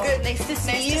you? Good. Nice to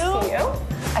see you.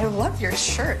 I love your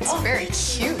shirt. It's very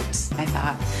cute. I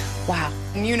thought, wow.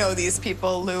 And you know these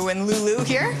people, Lou and Lulu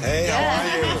here. Hey, how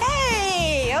are you?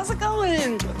 Hey, how's it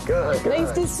going? Good.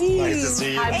 Nice to see you. Nice to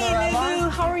see you. Hi, Hey, Mirella. Lulu,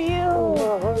 how are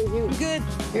you? Good.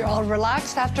 You're all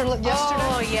relaxed after yesterday?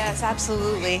 Oh, yes,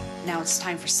 absolutely. Now it's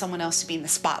time for someone else to be in the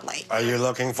spotlight. Are you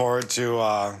looking forward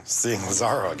to seeing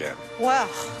Lazzaro again? Well,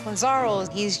 Lazzaro,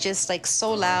 he's just like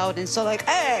so loud and so like,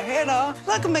 hey, you know,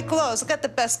 look at my clothes. I got the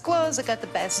best clothes. I got the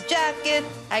best jacket.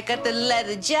 I got the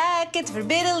leather jacket from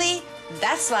Italy.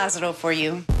 That's Lazzaro for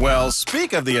you. Well,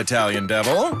 speak of the Italian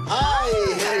devil. Hi,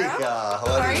 Erika.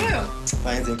 How are you?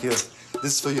 Fine, thank you.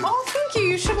 This is for you. Oh, thank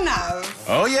you. You shouldn't have.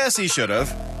 Oh, yes, he should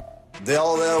have. They're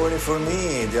all there waiting for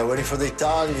me. They're waiting for the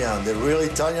Italian. The real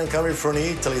Italian coming from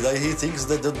Italy. That he thinks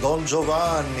that the Don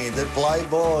Giovanni, the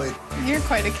playboy. You're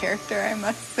quite a character, I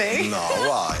must say. No,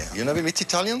 why? You never meet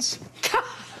Italians?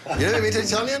 You never meet an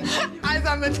Italian? As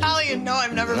I'm Italian, no,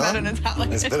 I've never met an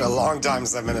Italian. It's been a long time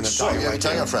since I've been in So Italian. you have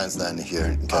Italian friends then here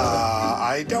in Canada?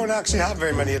 I don't actually have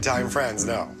very many Italian friends,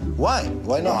 no. Why?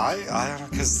 Why not? Why? I don't know,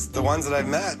 because the ones that I've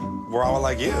met were all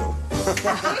like you.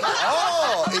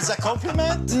 Oh, it's a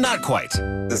compliment? Not quite.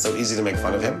 It's so easy to make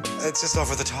fun of him. It's just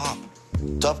over the top.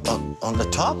 Top on the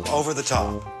top? Over the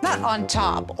top. Not on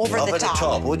top, over Over the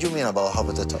top. What do you mean about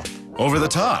over the top? Over the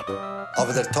top.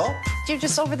 Over the top? You're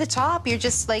just over the top. You're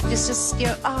just like, just you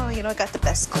know, oh, you know, I got the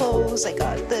best clothes. I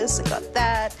got this, I got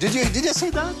that. Did you say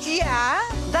that? Yeah.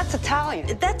 That's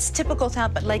Italian. That's typical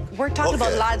town, but like, we're talking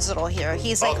about Okay. Lazzaro here.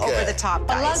 He's like over the top,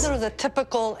 But guys. Lazzaro's a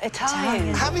typical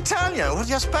Italian. I'm Italian. What do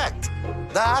you expect?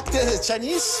 The actor is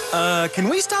Chinese? Can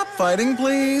we stop fighting,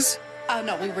 please? Oh,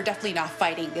 no, we were definitely not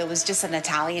fighting. It was just an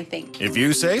Italian thing. If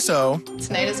you say so.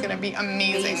 Tonight is going to be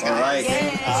amazing, All right.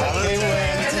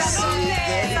 guys.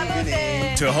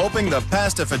 To hoping the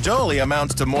pasta fagioli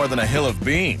amounts to more than a hill of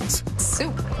beans.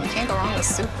 Soup. You can't go wrong with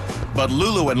soup. But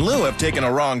Lulu and Lou have taken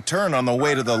a wrong turn on the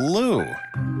way to the Lou.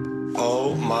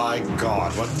 Oh my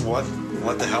God!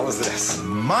 What the hell is this?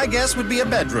 My guess would be a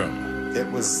bedroom. It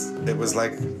was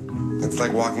like, it's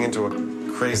like walking into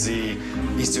a crazy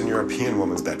Eastern European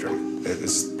woman's bedroom.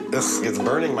 It's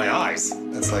burning my eyes.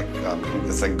 It's like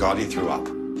Gaudi threw up.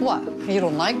 What? You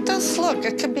don't like this? Look,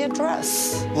 it could be a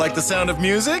dress. Like the sound of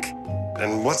music?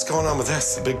 And what's going on with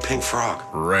this? A big pink frog.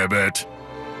 Ribbit.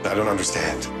 I don't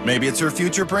understand. Maybe it's her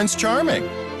future Prince Charming.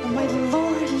 Oh my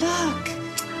Lord, look.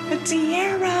 A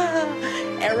tiara.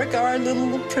 Erica, our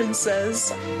little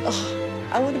princess. Oh,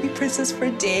 I want to be princess for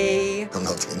a day. I'm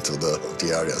not into the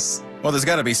tiaras. Well, there's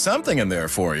got to be something in there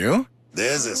for you.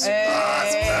 This is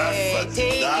Hey, perfect.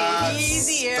 take it That's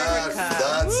easy, Erica. perfect.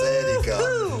 That's Erika.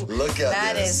 Woo-hoo. Look at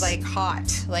That this. is like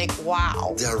hot. Like,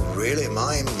 wow. They're really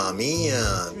mamma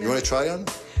mia. You want to try on?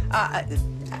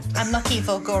 I'm lucky if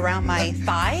they'll go around my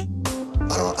thigh.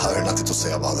 I have nothing to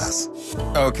say about this.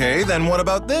 Okay, then what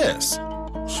about this?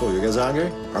 So, you guys hungry?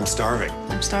 I'm starving.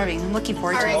 I'm starving. I'm looking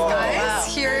forward All to right, it.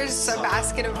 guys, here's a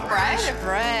basket of bread.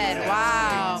 Bread,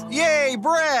 wow. Yay,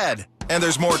 bread! And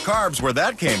there's more carbs where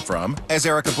that came from, as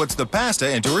Erica puts the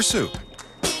pasta into her soup.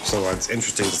 So it's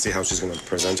interesting to see how she's going to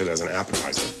present it as an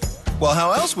appetizer. Well,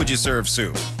 how else would you serve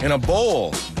soup? In a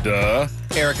bowl. Duh.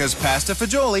 Erica's pasta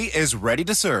fagioli is ready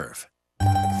to serve.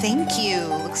 Thank you.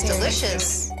 Looks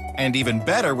delicious. And even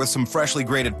better with some freshly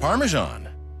grated Parmesan.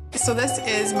 So this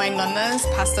is my nonna's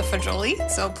pasta fagioli,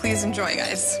 so please enjoy,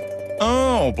 guys.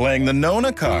 Oh, playing the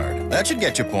Nona card. That should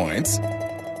get you points.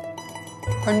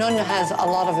 Her nonna has a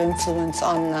lot of influence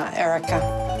on Erica,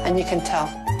 and you can tell.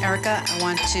 Erica, I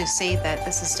want to say that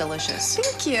this is delicious.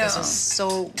 Thank you. This is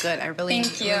so good. I really,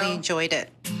 Thank you. really enjoyed it.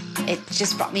 It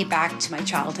just brought me back to my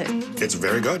childhood. It's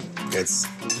very good. It's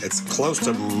close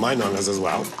to my nonnas as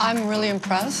well. I'm really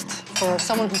impressed. For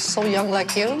someone who's so young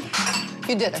like you,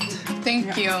 you did it.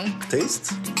 Thank you.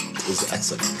 Taste is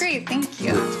excellent. Great, thank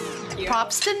you.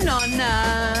 Props to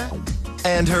Nonna.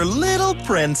 And her little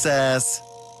princess.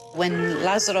 When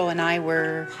Lazzaro and I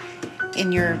were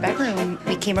in your bedroom,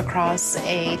 we came across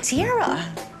a tiara.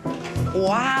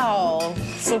 Wow.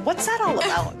 So what's that all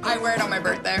about? I wear it on my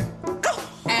birthday.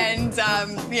 And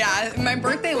yeah, my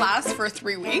birthday lasts for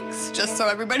 3 weeks, just so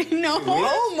everybody knows.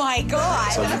 Oh my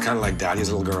God. So you're kind of like daddy's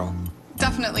little girl.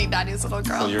 Definitely daddy's little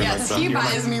girl. So you're Yes, like he you're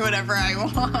buys me whatever I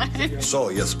want. So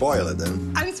you spoil it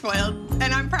then? I'm spoiled,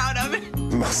 and I'm proud of it.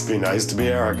 Must be nice to be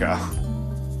Erica.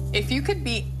 If you could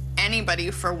be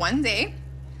anybody for one day,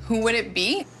 who would it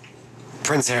be?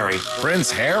 Prince Harry.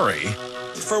 Prince Harry?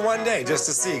 For one day, just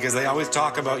to see, because they always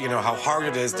talk about, you know, how hard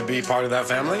it is to be part of that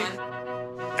family.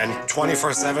 And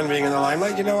 24/7 being in the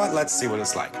limelight, you know what? Let's see what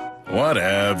it's like.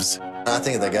 Whatevs. I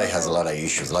think the guy has a lot of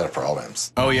issues, a lot of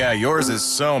problems. Oh yeah, yours is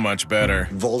so much better.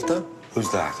 Volta? Who's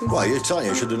that? Well, you're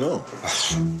Italian, you should know.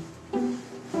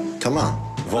 Come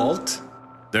on, Volt?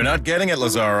 They're not getting it,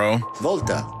 Lazzaro.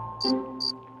 Volta.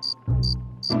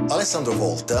 Alessandro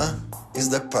Volta is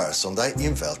the person that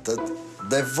invented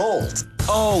the Volt.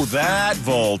 Oh, that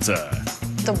Volta.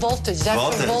 The voltage,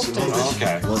 that's the voltage.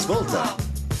 Okay. What's Volta?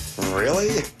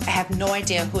 Really? I have no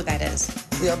idea who that is.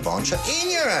 You're a bunch of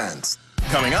ignorants.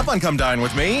 Coming up on Come Dine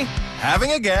With Me,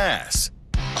 having a gas.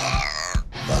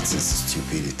 That's his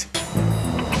stupidity.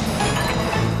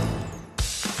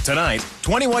 Tonight,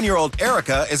 21-year-old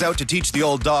Erica is out to teach the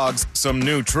old dogs some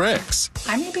new tricks.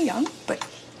 I may be young, but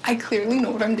I clearly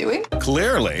know what I'm doing.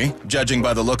 Clearly, judging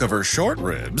by the look of her short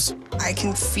ribs, I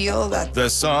can feel that. the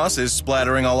sauce is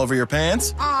splattering all over your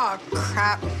pants. Oh,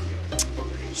 crap.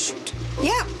 Shoot.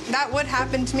 Yeah, that would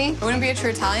happen to me. I wouldn't be a true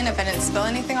Italian if I didn't spill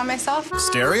anything on myself.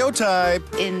 Stereotype.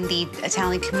 In the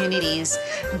Italian communities,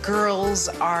 girls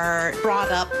are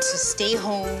brought up to stay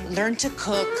home, learn to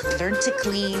cook, learn to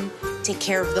clean, take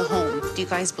care of the home. Do you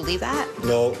guys believe that?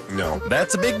 No. No.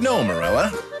 That's a big no,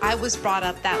 Mirella. I was brought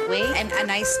up that way,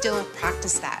 and I still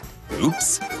practice that.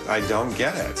 Oops. I don't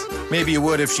get it. Maybe you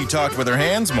would if she talked with her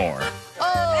hands more.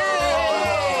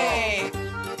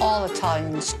 All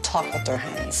Italians talk with their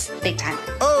hands. Big time.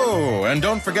 Oh, and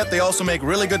don't forget they also make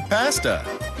really good pasta.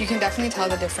 You can definitely tell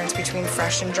the difference between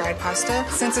fresh and dried pasta.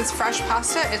 Since it's fresh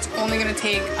pasta, it's only gonna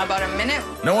take about a minute.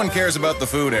 No one cares about the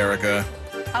food, Erica.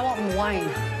 I want wine.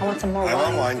 I want some more wine. I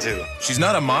want wine too. She's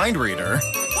not a mind reader.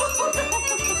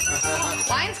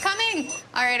 Wine's coming.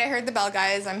 All right, I heard the bell,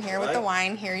 guys. I'm here with the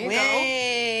wine. Here you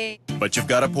go. But you've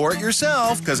got to pour it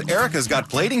yourself, because Erica's got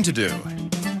plating to do.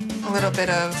 A little bit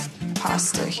of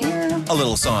pasta here. A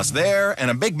little sauce there,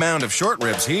 and a big mound of short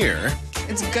ribs here.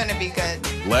 It's gonna be good.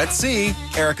 Let's see.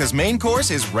 Erica's main course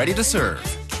is ready to serve.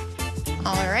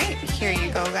 All right, here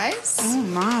you go, guys. Oh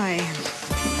my.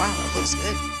 Wow, that looks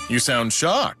good. You sound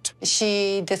shocked.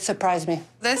 She did surprise me.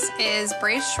 This is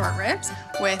braised short ribs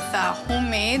with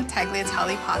homemade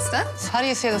tagliatelle pasta. How do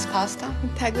you say this pasta?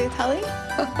 Tagliatelle?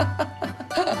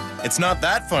 It's not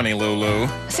that funny, Lulu.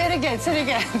 Say it again, say it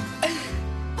again.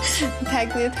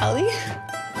 Tagliatelle?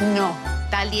 No.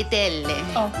 Tagliatelle.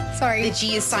 Oh, sorry. The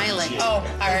G is silent. Oh,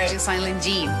 all right. It's a silent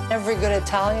G. Every good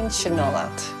Italian should know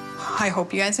that. I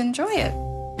hope you guys enjoy it.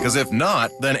 Because if not,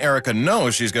 then Erica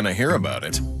knows she's going to hear about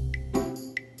it.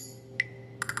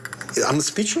 I'm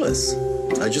speechless.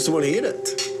 I just want to eat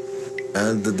it.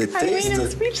 And the taste. I made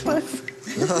it speechless.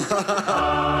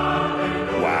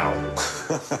 Wow.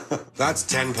 That's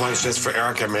 10 points just for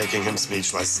Erica making him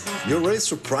speechless. You really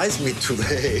surprised me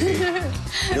today.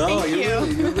 No, you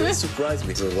really surprised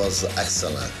me. It was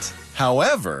excellent.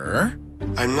 However,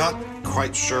 I'm not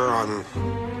quite sure on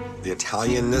the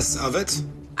Italianness of it.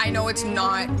 I know it's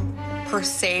not per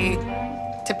se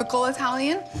typical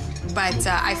Italian, but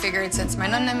I figured since my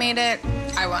nonna made it,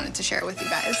 I wanted to share it with you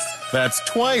guys. that's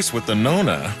twice with the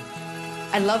Nona.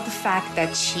 I love the fact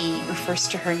that she refers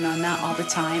to her nonna all the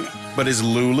time. But is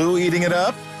Lulu eating it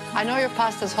up? I know your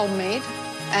pasta's homemade,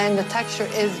 and the texture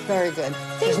is very good.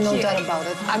 There's no doubt about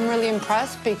it. I'm really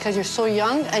impressed because you're so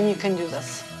young and you can do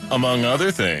this. Among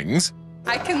other things,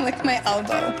 I can lick my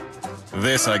elbow.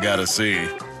 this I gotta see.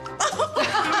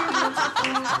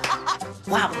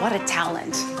 Wow, what a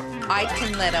talent. I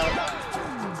can let out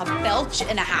a belch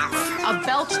and a half. A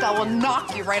belch that will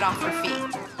knock you right off your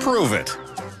feet. Prove it.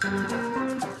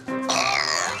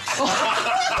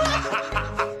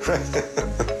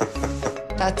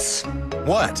 That's...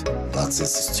 What? That's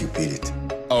his stupidity.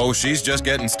 Oh, she's just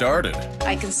getting started.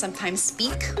 I can sometimes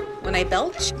speak when I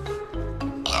belch.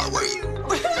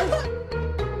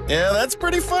 Yeah, that's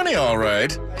pretty funny, all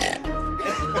right. I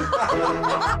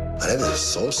never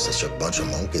saw such a bunch of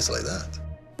monkeys like that.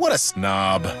 What a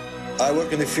snob. I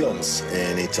work in the films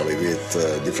in Italy with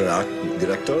different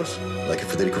directors, like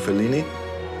Federico Fellini.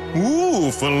 Ooh,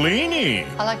 Fellini.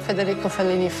 I like Federico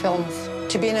Fellini films.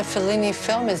 To be in a Fellini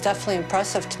film is definitely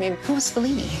impressive to me. Who's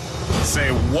Fellini?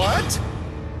 Say what?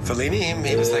 Fellini,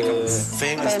 he was like a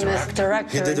famous director.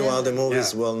 He did one of the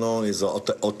movies well known is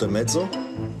Otto e Mezzo,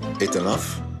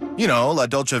 8.5. You know, La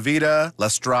Dolce Vita, La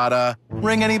Strada.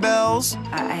 Ring any bells?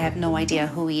 I have no idea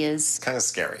who he is. Kind of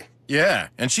scary. Yeah,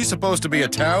 and she's supposed to be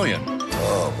Italian.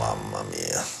 Oh, mamma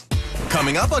mia.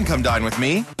 Coming up on Come Dine With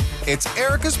Me, it's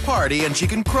Erica's party and she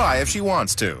can cry if she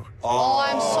wants to. Oh,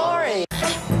 I'm sorry.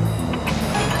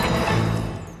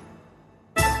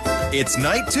 It's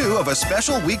night 2 of a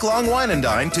special week-long wine and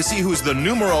dine to see who's the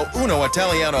numero uno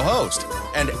Italiano host.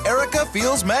 And Erica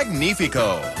feels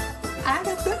magnifico. I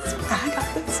got this. I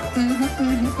got this.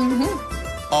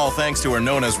 All thanks to her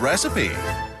Nona's recipe.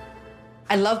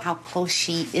 I love how close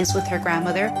she is with her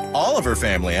grandmother. All of her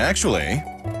family, actually.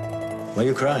 Why are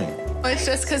you crying? Well, it's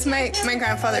just because my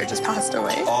grandfather just passed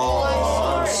away.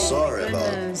 Oh, sorry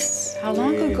about Goodness. How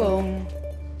long ago?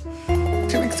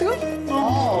 2 weeks ago.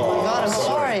 Oh, my God, I'm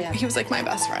sorry. He was like my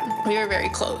best friend. We were very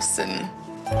close, and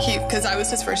because I was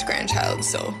his first grandchild,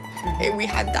 so we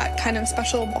had that kind of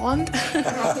special bond.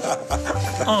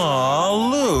 Aw,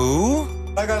 Lou.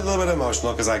 I got a little bit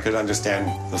emotional because I could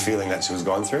understand the feeling that she was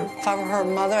going through. If I were her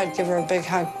mother, I'd give her a big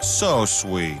hug. So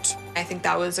sweet. I think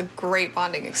that was a great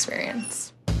bonding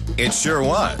experience. It sure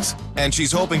was. And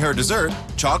she's hoping her dessert,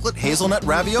 chocolate hazelnut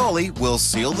ravioli, will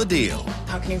seal the deal.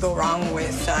 How can you go wrong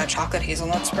with chocolate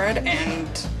hazelnut spread and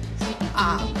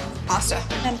pasta?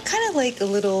 I'm kind of like a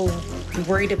little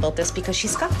worried about this because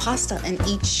she's got pasta in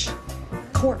each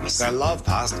course. I love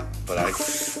pasta, but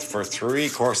for 3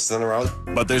 courses in a row.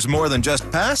 But there's more than just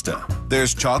pasta.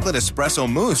 There's chocolate espresso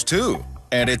mousse, too.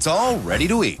 And it's all ready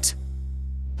to eat.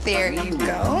 There you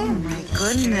go. Oh, my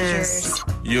goodness.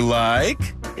 You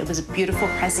like? It was a beautiful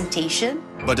presentation.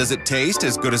 But does it taste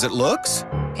as good as it looks?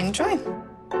 Enjoy.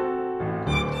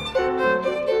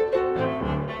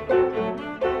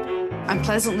 I'm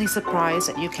pleasantly surprised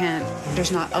that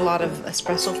there's not a lot of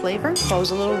espresso flavor. So I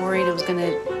was a little worried it was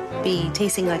gonna be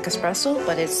tasting like espresso,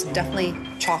 but it's definitely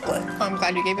chocolate. Well, I'm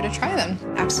glad you gave it a try then.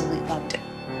 Absolutely loved it.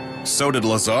 So did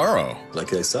Lazzaro.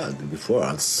 Like I said before,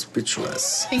 I'm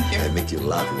speechless. Thank you. I make you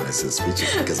laugh when I say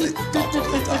speechless because I talk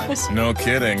all the time. No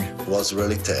kidding. It was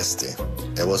really tasty.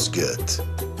 It was good.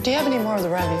 Do you have any more of the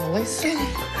raviolis?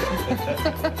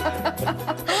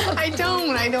 I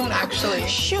don't actually.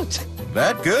 Shoot.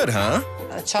 That good, huh?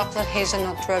 The chocolate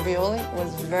hazelnut ravioli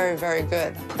was very, very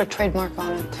good. Put a trademark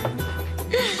on it.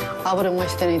 I wouldn't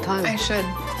waste any time. I should.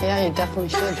 Yeah, you definitely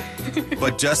should.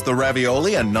 But just the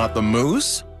ravioli and not the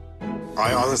mousse?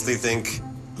 I honestly think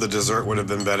the dessert would have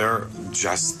been better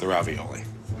just the ravioli,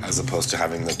 as opposed to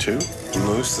having the 2.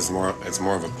 Mousse is more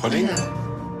of a pudding.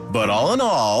 But all in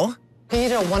all... You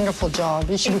did a wonderful job.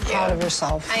 You should be proud of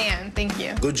yourself. I am. Thank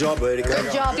you. Good job, Erica.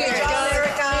 Good job, Erica.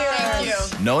 Thank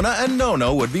you. Nona and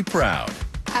Nono would be proud.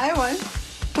 I won.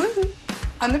 Woohoo.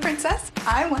 I'm the princess.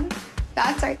 I won.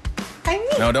 That's right. I'm me.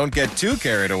 Now don't get too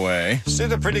carried away. She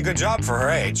did a pretty good job for her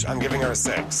age. I'm giving her a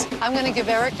 6. I'm going to give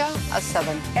Erica a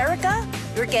 7. Erica,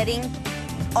 you're getting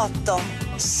 8.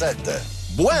 7.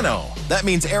 Bueno. That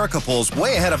means Erica pulls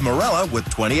way ahead of Mirella with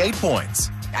 28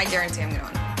 points. I guarantee I'm going to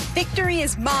win. Victory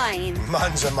is mine.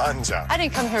 Manja, manja. I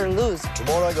didn't come here to lose.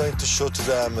 Tomorrow I'm going to show to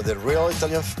them the real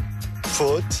Italian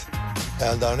food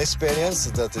and an experience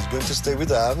that is going to stay with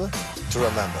them to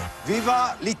remember.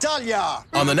 Viva l'Italia!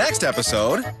 On the next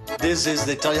episode... This is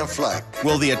the Italian flag.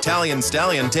 Will the Italian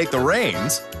stallion take the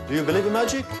reins? Do you believe in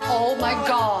magic? Oh, my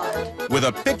God. With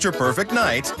a picture-perfect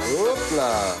night?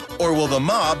 Hoopla. Or will the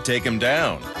mob take him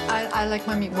down? I like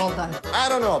my meat well done. I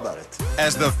don't know about it.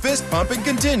 As the fist pumping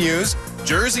continues,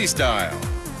 Jersey style.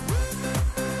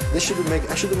 I should make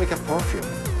a perfume,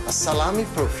 a salami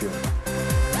perfume.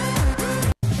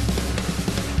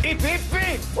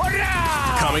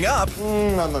 Coming up,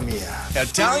 Mamma mia.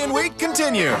 Italian Week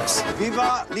continues.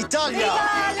 Viva l'Italia!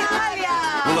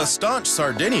 Will a staunch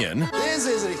Sardinian This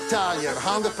is Italian,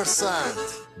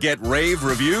 100%. get rave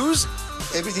reviews?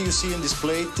 Everything you see in this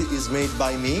plate is made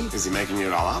by me. Is he making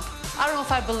it all up? I don't know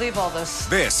if I believe all this.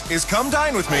 This is Come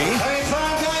Dine With Me, Having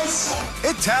fun, guys?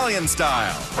 Italian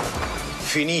style.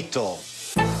 Finito.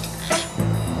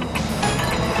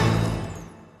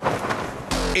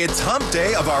 It's hump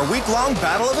day of our week-long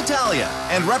Battle of Italia,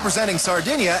 and representing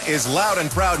Sardinia is loud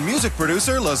and proud music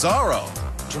producer Lazzaro.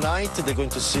 Tonight, they're going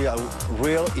to see a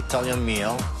real Italian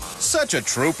meal. Such a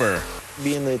trooper.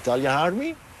 Being in the Italian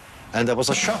army, and I was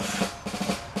a chef.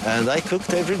 And I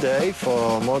cooked every day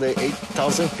for more than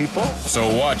 8,000 people. So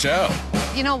watch out.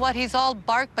 You know what? He's all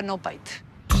bark but no bite.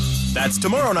 That's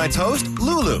tomorrow night's host,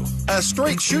 Lulu, a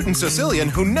straight-shooting Sicilian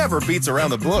who never beats around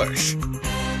the bush.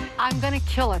 I'm gonna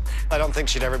kill it. I don't think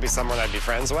she'd ever be someone I'd be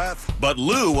friends with. But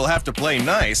Lou will have to play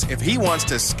nice if he wants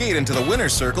to skate into the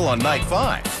winner's circle on night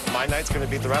 5. My night's gonna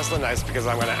beat the rest of the nights because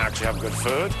I'm gonna actually have good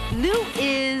food. Lou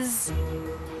is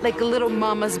like a little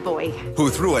mama's boy. Who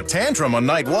threw a tantrum on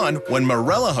night 1 when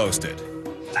Mirella hosted.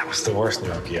 That was the worst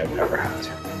gnocchi I've ever had.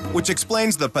 Which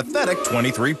explains the pathetic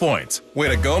 23 points. Way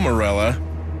to go, Mirella.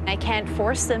 I can't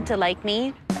force them to like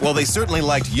me. Well, they certainly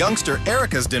liked youngster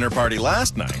Erica's dinner party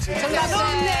last night.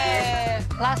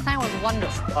 Last night was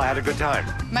wonderful. I had a good time.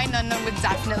 My nonna would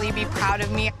definitely be proud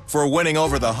of me. For winning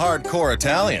over the hardcore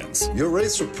Italians. You really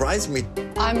surprised me.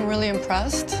 I'm really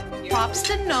impressed. Props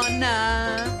to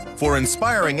Nonna. For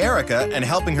inspiring Erica and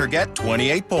helping her get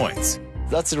 28 points.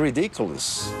 That's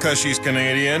ridiculous. 'Cause she's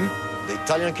Canadian? The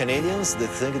Italian Canadians, they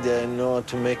think they know how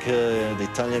to make the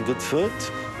Italian good food.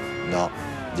 No,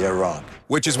 they're wrong.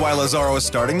 Which is why Lazzaro is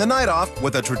starting the night off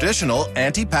with a traditional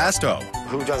antipasto.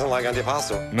 Who doesn't like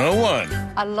antipasto? No one.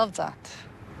 I love that.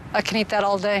 I can eat that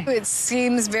all day. It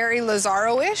seems very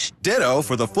Lazzaro-ish. Ditto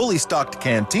for the fully stocked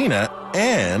cantina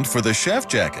and for the chef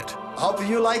jacket. Hope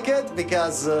you like it,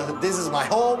 because this is my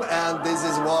home and this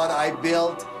is what I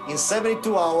built in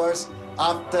 72 hours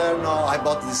after I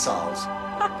bought this house.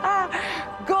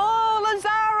 Go,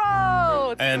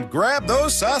 Lazzaro! And grab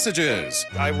those sausages.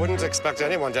 I wouldn't expect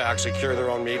anyone to actually cure their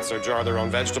own meats or jar their own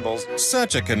vegetables.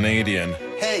 Such a Canadian.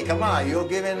 Hey, come on, you're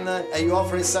giving, you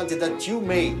offering something that you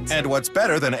made. And what's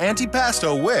better than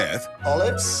antipasto with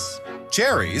Olives,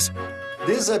 cherries,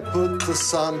 this I put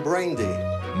some brandy,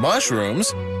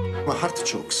 mushrooms, my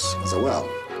artichokes as well.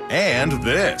 And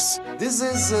this. This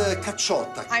is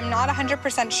cacciota. I'm not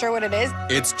 100% sure what it is.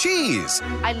 It's cheese.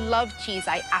 I love cheese.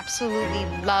 I absolutely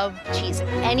love cheese.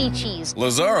 Any cheese.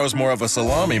 Lazzaro's more of a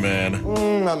salami man.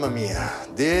 Mamma mia.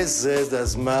 This is the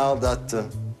smell that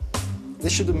I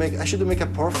should make a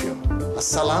perfume. A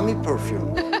salami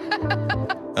perfume.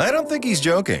 I don't think he's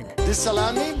joking. This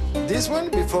salami, this one,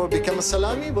 before it became a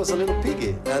salami, was a little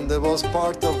piggy. And it was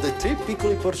part of the 3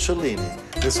 piccoli porcellini.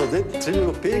 And so the 3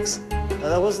 little pigs. And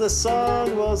that was the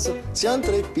song, was Siamo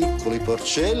 3 piccoli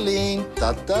porcellini,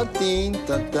 ta-ta-tin,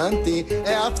 ta-ta-tin. And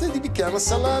after it became a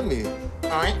salami.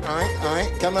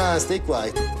 Come on, stay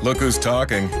quiet. Look who's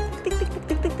talking.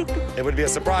 It would be a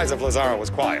surprise if Lazzaro was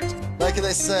quiet. Like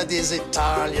they said, these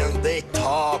Italians, they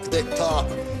talk.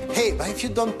 Hey, but if you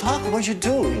don't talk, what you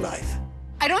do in life?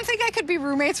 I don't think I could be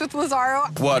roommates with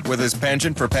Lazzaro. What, with his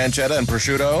penchant for pancetta and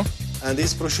prosciutto? And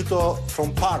this prosciutto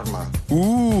from Parma.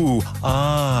 Ooh,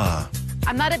 ah.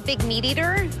 I'm not a big meat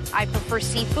eater. I prefer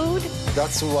seafood.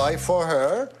 That's why for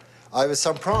her, I have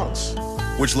some prawns.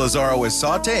 Which Lazzaro is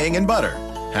sautéing in butter.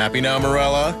 Happy now,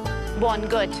 Mirella? One,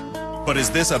 good. But is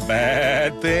this a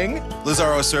bad thing?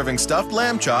 Lazzaro is serving stuffed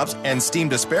lamb chops and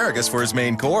steamed asparagus for his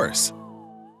main course.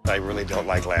 I really don't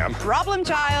like lamb. Problem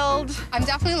child. I'm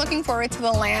definitely looking forward to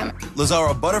the lamb.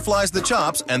 Lazzaro butterflies the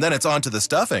chops, and then it's on to the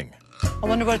stuffing. I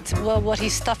wonder what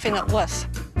he's stuffing it with.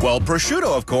 Well,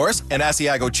 prosciutto, of course, and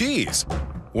Asiago cheese.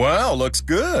 Wow, looks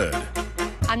good.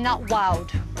 I'm not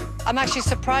wowed. I'm actually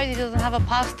surprised he doesn't have a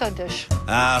pasta dish.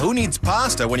 Who needs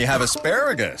pasta when you have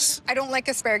asparagus? I don't like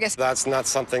asparagus. That's not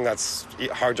something that's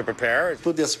hard to prepare.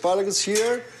 Put the asparagus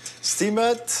here, steam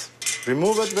it,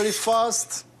 remove it very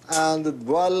fast, and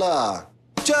voila.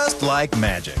 Just like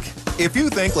magic. If you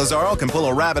think Lazzaro can pull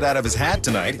a rabbit out of his hat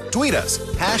tonight, tweet us,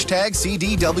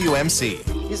 #CDWMC.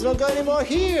 He's not going anymore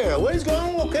here. Where is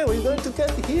going? Okay, we're going to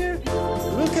get here.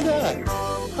 Look at that.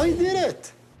 How he did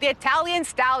it. The Italian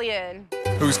stallion.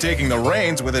 Who's taking the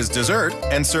reins with his dessert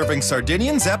and serving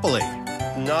Sardinian zeppoli.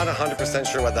 Not 100%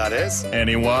 sure what that is.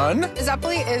 Anyone?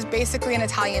 Zeppoli is basically an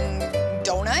Italian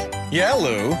donut. Yeah,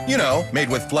 Lou. You know, made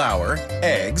with flour,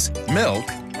 eggs, milk.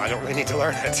 I don't really need to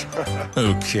learn it.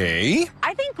 Okay.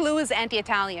 I think Lou is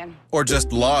anti-Italian. Or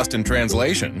just lost in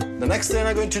translation. The next thing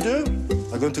I'm going to do,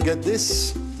 I'm going to get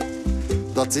this.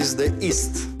 That is the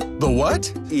yeast. The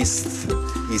what? Yeast.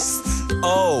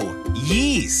 Oh,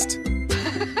 yeast.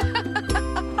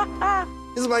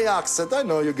 It's my accent. I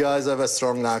know you guys have a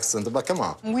strong accent, but come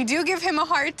on. We do give him a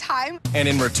hard time. And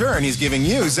in return, he's giving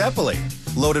you zeppoli,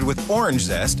 loaded with orange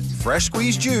zest, fresh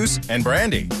squeezed juice, and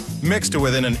brandy, mixed to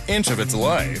within an inch of its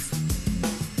life.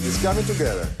 It's coming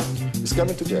together. It's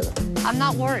coming together. I'm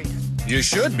not worried. You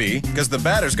should be, because the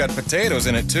batter's got potatoes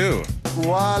in it, too.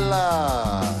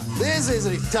 Voila! This is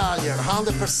Italian,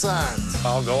 100%.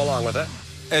 I'll go along with it.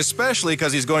 Especially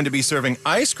because he's going to be serving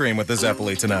ice cream with the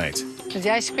zeppoli tonight. Is the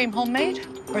ice cream homemade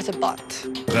or is it bought?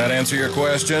 That answer your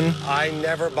question? I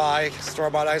never buy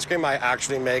store-bought ice cream. I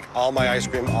actually make all my ice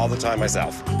cream all the time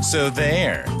myself. So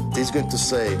there. He's going to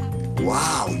say,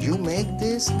 wow, you make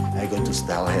this? I'm going to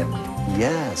tell him,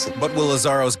 yes. But will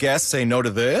Lazzaro's guests say no to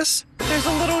this? There's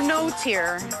a little note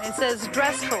here. It says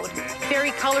dress code.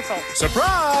 Very colorful.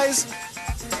 Surprise!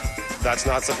 That's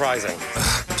not surprising.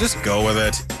 Just go with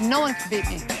it. No one can beat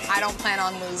me. I don't plan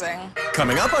on losing.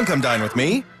 Coming up on Come Dine With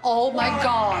Me, Oh my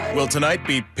God. will tonight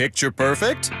be picture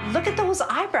perfect? Look at those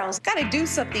eyebrows. Gotta do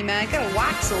something, man. Gotta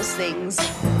wax those things.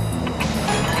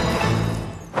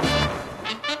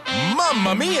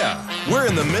 Mamma mia! We're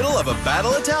in the middle of a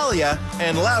battle Italia,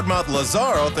 and loudmouth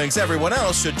Lazzaro thinks everyone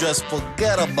else should just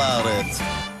forget about it.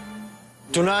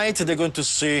 Tonight, they're going to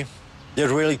see the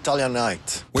real Italian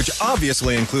night. Which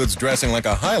obviously includes dressing like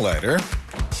a highlighter,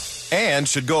 and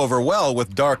should go over well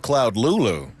with dark cloud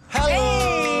Lulu.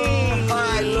 Hello!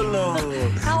 Hi, Lulu.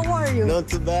 How are you? Not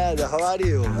too bad. How are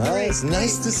you? Nice.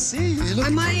 Nice to see you. Look,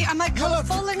 Am I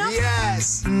colorful enough?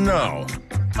 yes. No.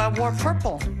 I wore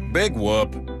purple. Big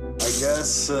whoop. I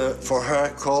guess for her,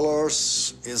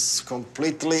 colors is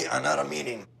completely another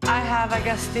meaning. I have, I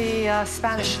guess, the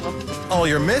Spanish look. All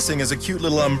you're missing is a cute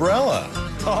little umbrella.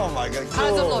 Oh my God, cool. How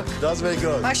does it look? That's very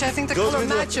good. Actually, I think the Goes color with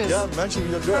your- matches. yeah, matching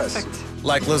your dress. Perfect.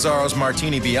 Like Lazzaro's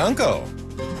Martini Bianco.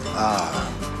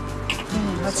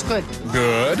 That's good.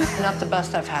 Good. Not the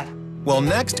best I've had. Well,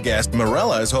 next guest,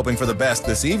 Mirella, is hoping for the best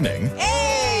this evening.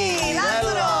 Hey,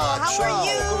 Lazzaro, how are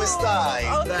you? Come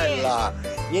stai? Okay. Bella.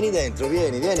 Vieni dentro,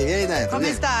 vieni dentro. Come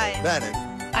vieni. stai? Bene.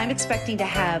 I'm expecting to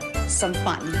have some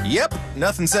fun. Yep,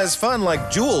 nothing says fun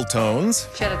like jewel tones.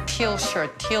 She had a teal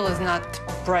shirt. Teal is not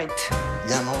bright.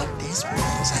 Yeah, not like these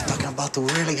ones. I'm talking about the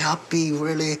really happy,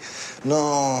 really,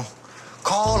 no,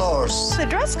 colors. The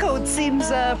dress code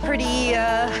seems pretty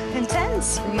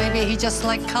intense. Maybe he just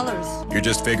liked colors. You're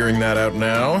just figuring that out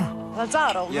now?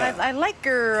 Lazzaro, Yeah. I like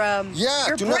your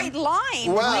Yeah, bright line.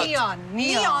 Well,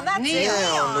 Neon, that's it.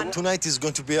 Neon. Tonight is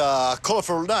going to be a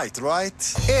colorful night, right?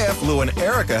 If Lou and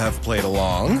Erica have played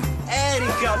along,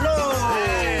 Erica, no!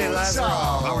 Hey,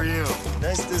 Lazzaro. How are you?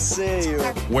 Nice to see you.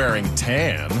 wearing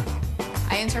tan.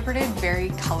 I interpreted very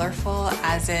colorful,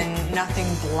 as in nothing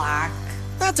black.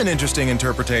 That's an interesting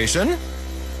interpretation.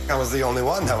 I was the only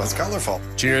one that was colorful.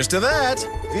 Cheers to that.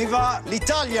 Viva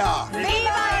l'Italia!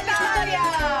 Viva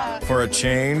Italia! For a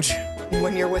change,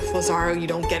 When you're with Lazzaro, you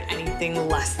don't get anything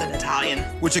less than Italian.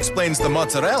 which explains the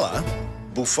mozzarella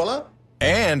Bufala?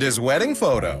 and his wedding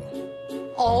photo.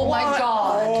 Oh my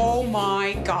God. Oh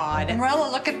my God. Mirella,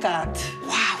 look at that.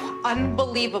 Wow,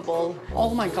 unbelievable.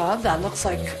 Oh my God, that looks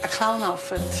like a clown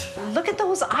outfit. Look at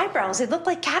those eyebrows. They look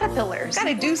like caterpillars.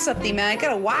 Gotta do something, man.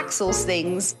 Gotta wax those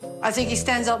things. I think he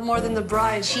stands out more than the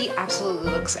bride. She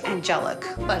absolutely looks angelic.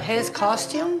 But his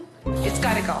costume, It's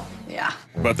gotta go. yeah.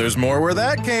 But there's more where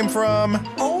that came from.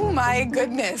 Oh my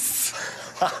goodness.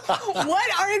 What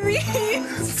are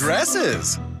these?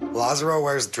 Dresses. Lazzaro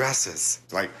wears dresses.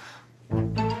 Like,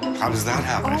 how does that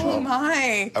happen? Oh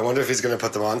my. I wonder if he's going to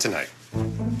put them on tonight.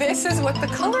 This is what the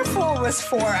colorful was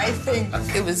for, I think.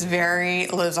 It was very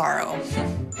Lazzaro.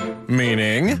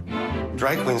 Meaning,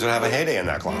 Drag queens would have a heyday in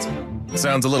that closet.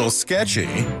 sounds a little sketchy.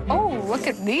 Oh, look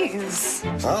at these.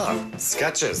 Ah,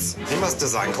 sketches. He must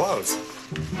design clothes.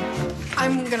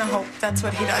 I'm gonna hope that's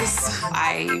what he does.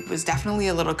 I was definitely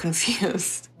a little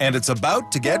confused. And it's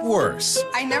about to get worse.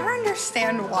 I never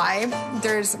understand why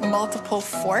there's multiple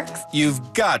forks.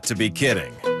 You've got to be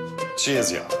kidding. She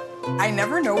is young. I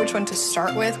never know which one to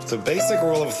start with. The basic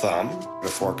rule of thumb, a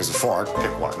fork is a fork,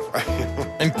 pick one, right?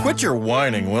 And quit your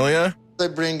whining, will ya? They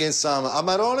bring in some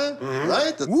amarone,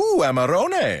 right? Ooh,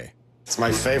 amarone. It's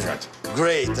my favorite.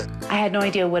 Great. I had no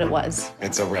idea what it was.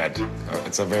 It's a red.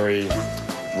 It's a very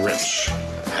rich,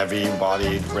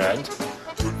 heavy-bodied red.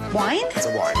 Wine? It's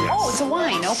a wine, yes. Oh, it's a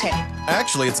wine. Okay.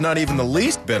 Actually, it's not even the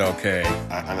least bit okay.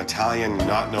 An Italian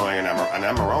not knowing an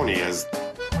Amarone is...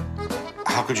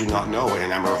 How could you not know what an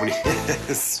Amarone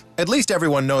is? At least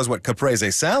everyone knows what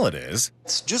caprese salad is.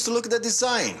 Just look at the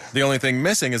design. The only thing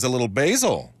missing is a little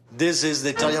basil. This is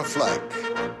the Italian flag.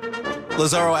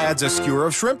 Lazzaro adds a skewer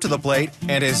of shrimp to the plate,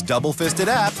 and his double-fisted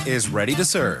app is ready to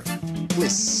serve.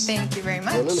 Please. Thank you very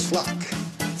much. A little flag.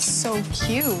 So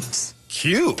cute.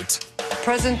 Cute.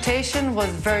 Presentation was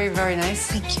very, very nice.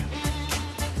 Thank you.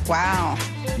 Wow.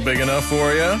 Big enough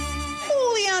for you?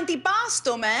 Holy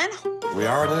antipasto, man. We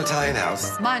are in an Italian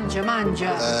house. Manja,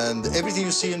 manja. And everything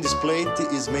you see on this plate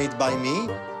is made by me.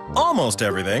 Almost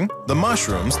everything. The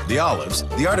mushrooms, the olives,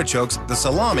 the artichokes, the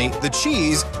salami, the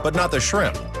cheese, but not the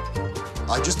shrimp.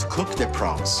 I just cook the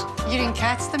prawns. You didn't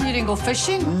catch them? You didn't go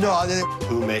fishing? No, I didn't.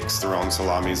 Who makes their own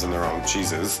salamis and their own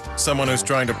cheeses? Someone who's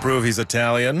trying to prove he's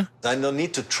Italian. I don't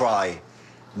need to try.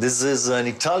 This is an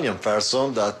Italian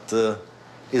person that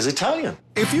is Italian.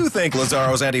 If you think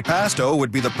Lazzaro's antipasto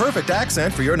would be the perfect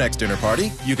accent for your next dinner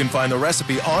party, you can find the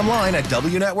recipe online at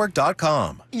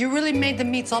WNetwork.com. You really made the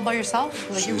meats all by yourself?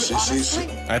 Like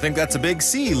honestly? I think that's a big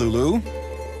C, Lulu.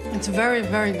 It's very,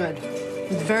 very good.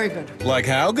 It's very good. Like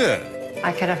how good?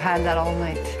 I could have had that all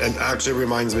night. It actually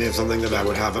reminds me of something that I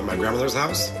would have at my grandmother's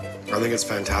house. I think it's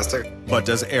fantastic. But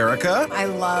does Erica? I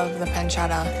love the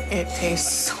pancetta. It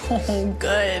tastes so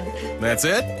good. That's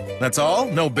it? That's all?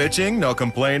 No bitching, no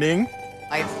complaining?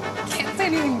 I can't say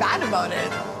anything bad about it.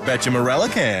 Bet you Mirella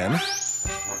can.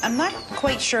 I'm not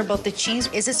quite sure about the cheese.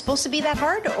 Is it supposed to be that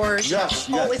hard or? Yes.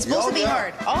 Oh, it's supposed to be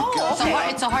hard. Oh, okay.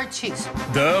 It's a hard cheese.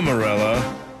 Duh, Mirella.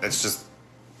 It's just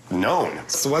known.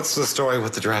 So what's the story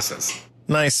with the dresses?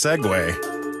 Nice segue.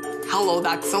 Hello,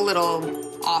 that's a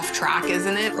little off track,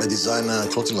 isn't it? I design a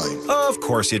clothing line. Of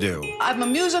course you do. I'm a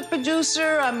music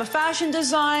producer, I'm a fashion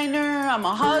designer, I'm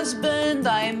a husband,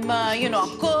 I'm,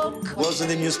 a cook. Was in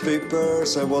the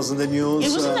newspapers, I was in the news.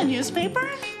 It was in the newspaper?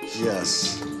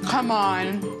 Yes. Come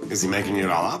on. Is he making it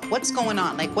all up? What's going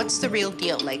on? Like, what's the real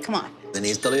deal? Like, come on. In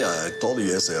Italy, I told you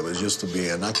yesterday, I was used to be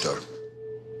an actor.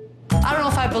 I don't know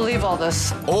if I believe all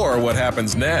this. Or what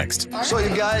happens next. So you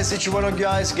guys, each one of you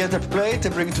guys get a plate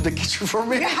and bring it to the kitchen for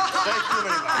me. Thank you very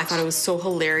much. I thought it was so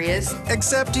hilarious.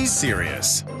 Except he's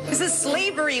serious. This is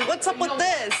slavery. What's up with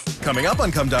this? Coming up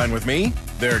on Come Dine With Me,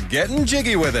 they're getting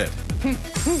jiggy with it.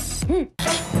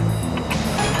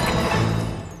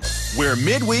 We're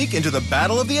midweek into the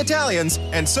Battle of the Italians,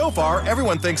 and so far,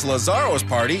 everyone thinks Lazzaro's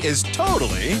party is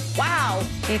totally... Wow.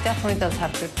 He definitely does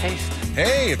have good taste.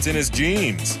 Hey, it's in his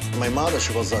genes. My mother,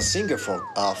 she was a singer,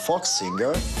 a folk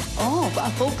singer. Oh, a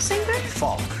folk singer?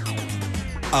 Folk.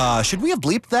 Should we have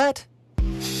bleeped that?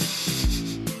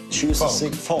 She used to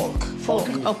sing folk. Folk,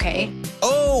 okay.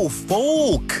 Oh,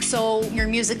 folk. So you're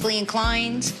musically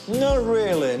inclined? Not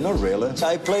really, not really.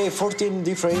 I play 14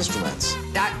 different instruments.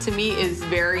 That, to me, is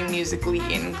very musically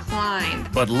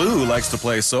inclined. But Lou likes to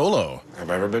play solo. Have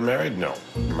I ever been married? No.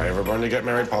 Am I ever going to get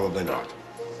married? Probably not.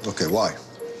 Okay, why?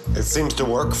 It seems to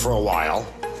work for a while,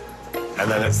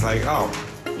 and then it's like, oh,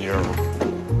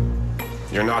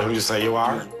 you're not who you say you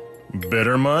are.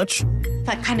 Bitter much?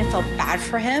 I kind of felt bad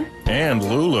for him. And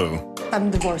Lulu. I'm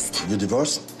divorced. You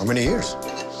divorced? How many years?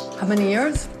 How many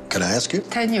years? Can I ask you?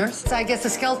 10 years. So I guess the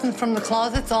skeleton from the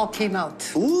closets all came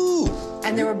out. Ooh.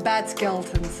 And they were bad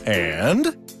skeletons.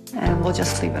 And we'll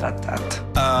just leave it at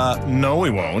that. No we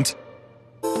won't.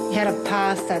 He had a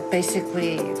past that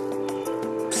basically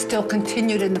still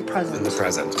continued in the present. In the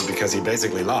present, because he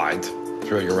basically lied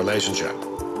through your relationship.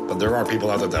 But there are people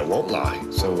out there that won't lie.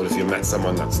 So what if you met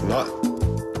someone that's not?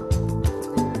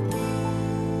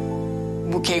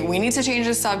 Okay, we need to change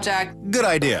the subject. Good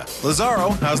idea.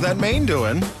 Lazzaro, how's that main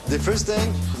doing? The first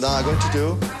thing that I'm going to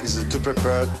do is to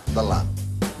prepare the lamb.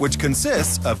 Which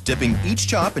consists of dipping each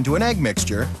chop into an egg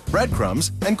mixture,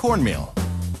 breadcrumbs, and cornmeal.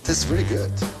 This is really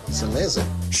good. It's amazing.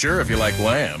 Sure, if you like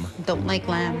lamb. Don't like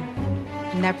lamb.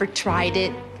 Never tried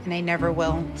it, and I never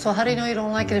will. So how do you know you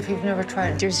don't like it if you've never tried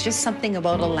it? There's just something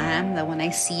about a lamb that when I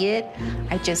see it,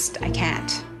 I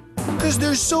can't. Because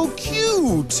they're so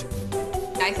cute.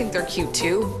 I think they're cute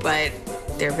too, but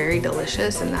they're very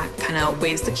delicious, and that kind of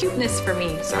outweighs the cuteness for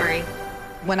me. Sorry.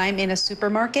 When I'm in a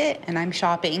supermarket and I'm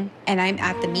shopping and I'm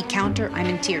at the meat counter, I'm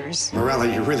in tears.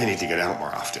 Mirella, you really need to get out more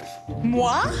often.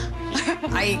 Moi?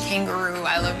 I eat kangaroo.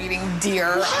 I love eating deer.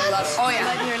 I love, oh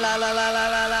yeah. La, la, la, la,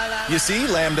 la, la, la. You see,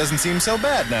 lamb doesn't seem so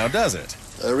bad now, does it?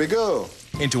 There we go.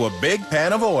 Into a big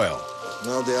pan of oil.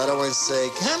 Now the other one say,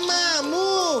 come on,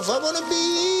 move, I want to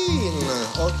be in.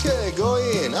 Okay, go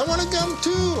in, I want to come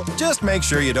too. Just make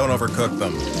sure you don't overcook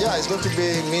them. Yeah, it's going to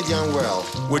be medium well.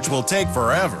 Which will take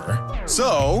forever.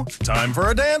 So, time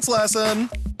for a dance lesson.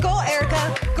 Go,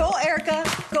 Erica. Go, Erica.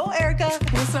 Go, Erica.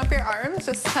 Loosen up your arms,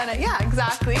 just kind of, yeah,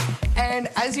 exactly. And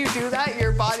as you do that,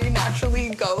 your body naturally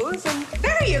goes, and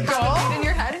there you go. Have a beat in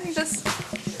your head, and you just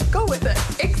go with it.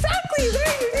 Exactly,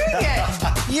 there, you're doing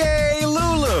it. Yay,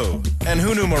 Lulu! And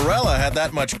who knew Mirella had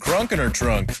that much crunk in her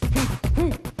trunk?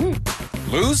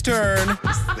 Lou's turn.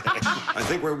 I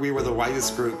think we were the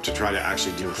whitest group to try to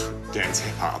actually do dance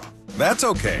hip-hop. That's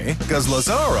okay, because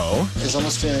Lazzaro... It's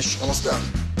almost finished, almost done.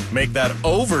 Make that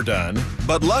overdone,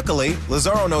 but luckily,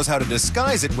 Lazzaro knows how to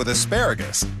disguise it with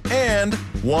asparagus and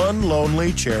one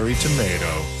lonely cherry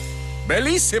tomato.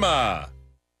 Bellissima!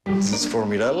 This is for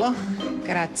Mirella.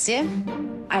 Grazie.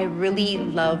 I really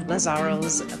love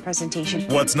Lazzaro's presentation.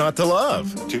 What's not to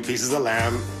love? 2 pieces of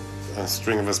lamb, a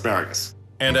string of asparagus.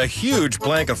 And a huge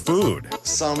plank of food.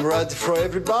 Some bread for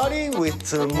everybody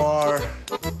with more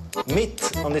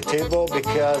meat on the table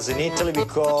because in Italy we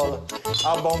call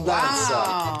abbondanza.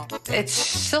 Wow. It's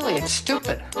silly, it's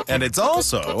stupid. And it's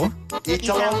also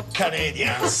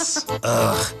Italo-Canadians.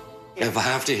 Ugh. If I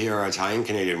have to hear Italian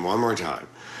Canadian one more time,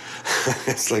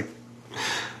 it's like,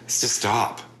 let's just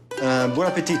stop. Buon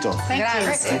appetito.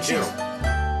 Thank you.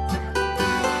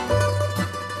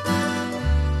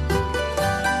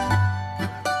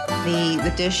 The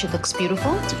dish, it looks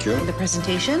beautiful. Thank you. The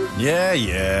presentation. Yeah.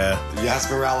 Yes,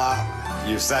 Mirella,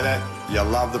 you said it. You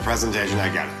love the presentation, I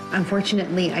get it.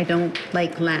 Unfortunately, I don't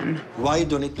like lamb. Why you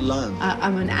don't eat lamb?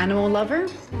 I'm an animal lover.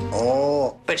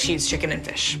 Oh. But she eats chicken and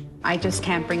fish. I just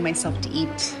can't bring myself to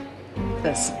eat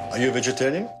this. Are you a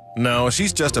vegetarian? No,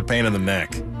 she's just a pain in the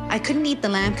neck. I couldn't eat the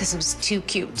lamb because it was too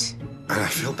cute. And I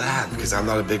feel bad because I'm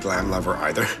not a big lamb lover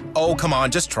either. Oh, come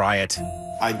on, just try it.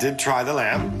 I did try the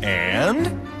lamb.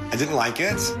 And? I didn't like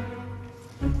it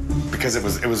because it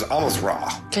was almost raw.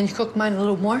 Can you cook mine a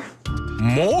little more?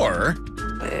 More?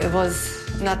 It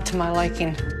was not to my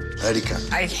liking. Erika.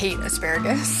 I hate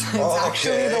asparagus. It's Oh,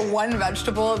 actually okay. the one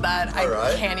vegetable that I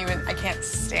right. can't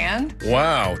stand.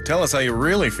 Wow, tell us how you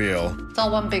really feel. It's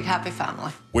all one big happy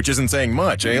family. Which isn't saying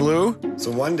much, eh, Lou?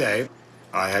 So one day,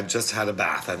 I had just had a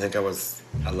bath. I think I was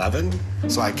 11.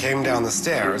 So I came down the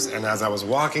stairs, and as I was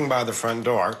walking by the front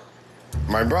door,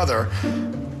 my brother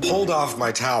pulled off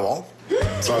my towel,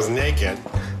 so I was naked,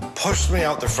 pushed me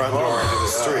out the front door into the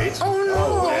street. Oh,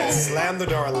 no. And slammed the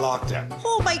door and locked it.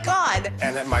 Oh, my God.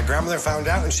 And then my grandmother found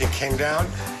out, and she came down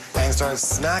and started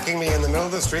smacking me in the middle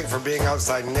of the street for being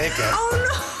outside naked.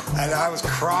 Oh, no. And I was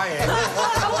crying.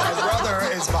 My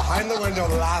brother is behind the window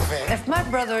laughing. If my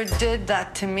brother did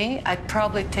that to me, I'd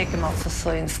probably take him out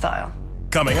Sicilian style.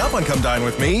 Coming up on Come Dine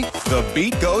With Me, the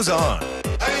beat goes on.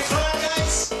 Hey,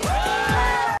 guys!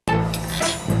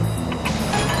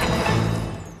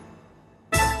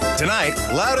 Tonight,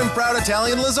 loud and proud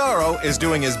Italian Lazzaro is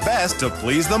doing his best to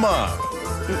please the mob.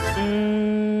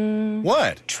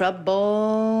 What?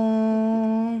 Trouble.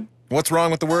 What's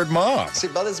wrong with the word mob? See,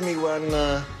 it bothers me when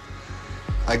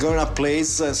I go in a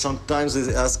place, sometimes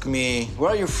they ask me,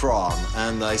 where are you from?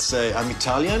 And I say, I'm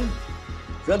Italian.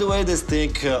 The other way they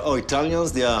think, oh,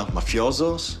 Italians, they are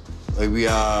mafiosos. We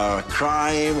are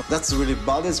crime. That's really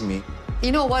bothers me.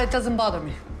 You know what? It doesn't bother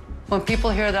me. When people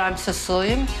hear that I'm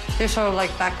Sicilian, they sort of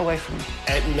like back away from me.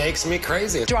 It makes me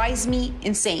crazy. Drives me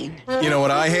insane. You know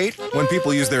what I hate? When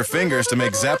people use their fingers to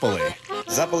make zeppoli.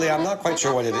 Zeppoli, I'm not quite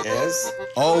sure what it is.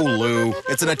 Oh, Lou,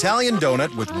 it's an Italian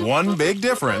donut with one big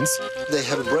difference. They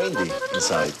have brandy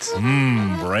inside.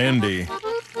 Brandy.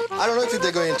 I don't know if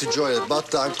they're going to enjoy it,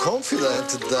 but I'm confident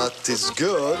that it's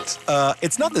good.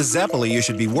 It's not the zeppoli you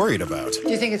should be worried about. Do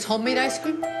you think it's homemade ice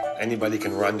cream? Anybody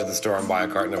can run to the store and buy a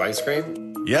carton of ice cream.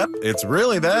 Yep, it's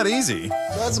really that easy.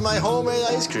 That's my homemade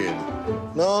ice cream.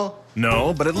 No?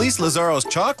 No, but at least Lazzaro's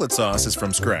chocolate sauce is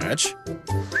from scratch.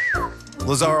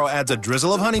 Lazzaro adds a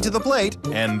drizzle of honey to the plate,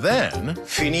 and then...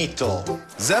 Finito.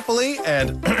 Zeppoli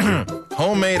and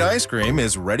homemade ice cream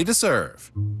is ready to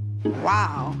serve.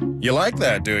 Wow. You like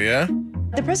that, do ya?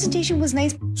 The presentation was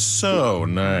nice. So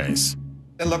nice.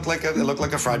 It looked like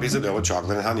a fried piece of dough with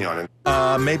chocolate and honey on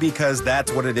it. Maybe because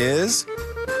that's what it is?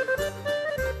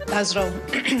 Lazzaro,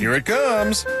 Here it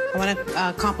comes. I want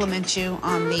to compliment you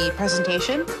on the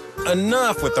presentation.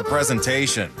 Enough with the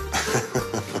presentation.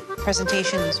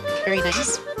 Presentation is very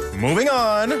nice. Moving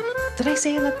on. Did I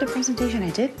say I loved the presentation?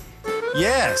 I did.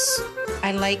 Yes.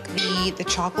 I like the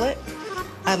chocolate.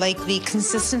 I like the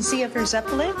consistency of your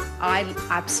zeppole. I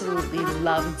absolutely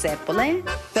love zeppole.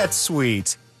 That's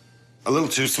sweet. A little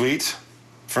too sweet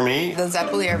for me. The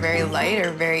zeppoli are very light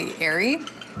or very airy.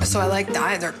 So I like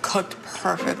that. They're cooked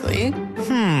perfectly.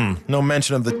 No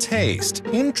mention of the taste.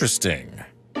 Interesting.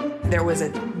 There was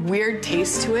a weird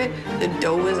taste to it. The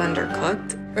dough was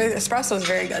undercooked. The espresso is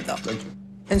very good, though.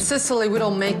 In Sicily, we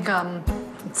don't make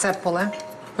zeppole.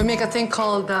 We make a thing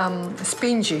called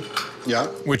spingi. Yeah?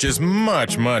 Which is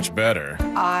much, much better.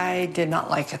 I did not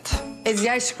like it. Is the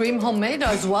ice cream homemade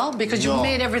as well? Because you No.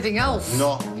 made everything else.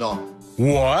 No.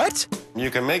 What?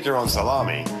 You can make your own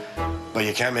salami, but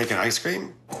you can't make an ice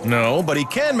cream? No, but he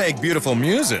can make beautiful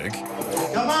music.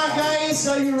 Come on, guys,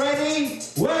 are you ready?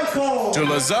 Welcome! To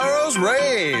Lazzaro's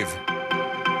rave.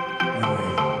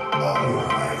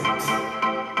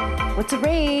 What's a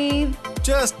rave?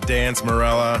 Just dance,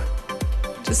 Mirella.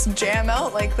 Just jam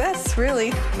out like this,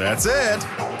 really. That's it.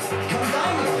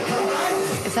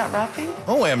 Is that rapping?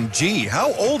 OMG,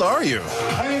 how old are you?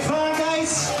 Having fun,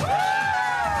 guys?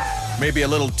 Maybe a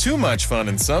little too much fun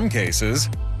in some cases.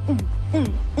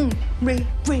 Rave,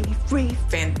 rave, rave.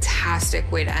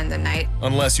 Fantastic way to end the night.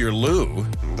 Unless you're Lou.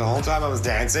 The whole time I was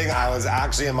dancing, I was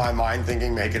actually in my mind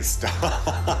thinking, make it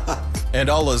stop. And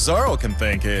all Lazzaro can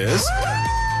think is...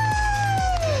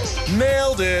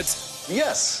 Nailed it!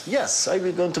 Yes,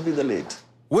 I'm going to be the lead.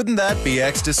 Wouldn't that be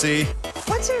ecstasy?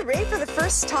 What's your rave for the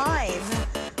first time?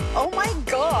 Oh my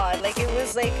God, like it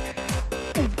was like...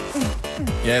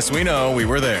 Yes, we know, we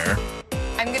were there.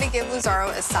 I'm gonna give Lazzaro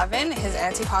a 7. His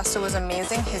antipasta was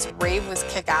amazing. His rave was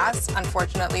kick-ass.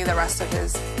 Unfortunately, the rest of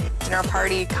his dinner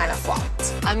party kind of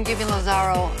flopped. I'm giving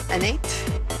Lazzaro an 8.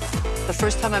 The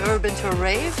first time I've ever been to a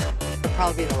rave, but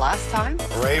probably the last time.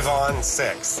 Rave on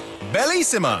 6.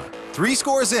 Bellissima! 3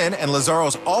 scores in, and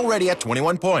Lazzaro's already at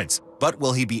 21 points. But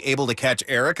will he be able to catch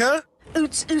Erica?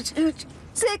 Ooch, ooch, ooch.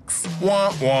 6.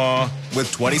 Wah, wah.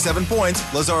 With 27 points,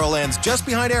 Lazzaro lands just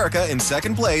behind Erica in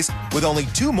second place with only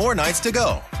 2 more nights to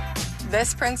go.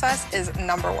 This princess is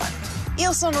number 1.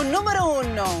 Io sono numero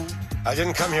uno. I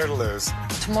didn't come here to lose.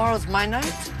 Tomorrow's my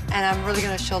night, and I'm really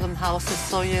gonna show them how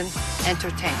Sicilian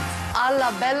entertains.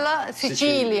 Alla bella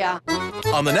Sicilia.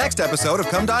 On the next episode of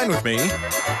Come Dine With Me,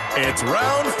 it's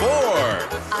round 4.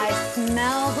 I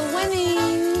smell the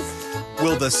winnings.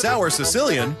 Will the sour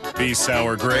Sicilian be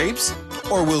sour grapes?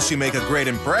 Or will she make a great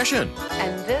impression?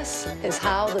 And this is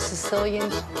how the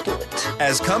Sicilians do it.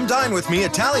 As Come Dine With Me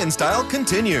Italian style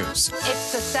continues.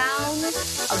 It's the sound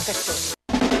of victory.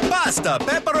 Pasta,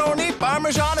 pepperoni,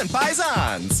 parmesan, and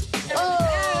paisans.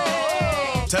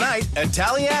 Tonight,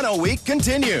 Italiano Week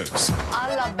continues.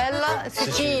 Alla bella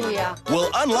Sicilia. Will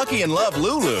Unlucky in Love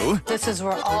Lulu This is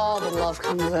where all the love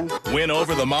comes in. win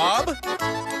over the mob?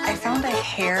 I found a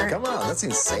hair. Come on, that's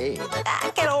insane.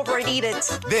 Get over it, eat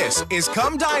it. This is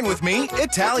Come Dine With Me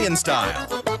Italian style.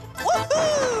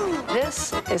 Woohoo!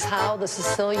 This is how the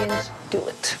Sicilians do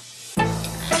it.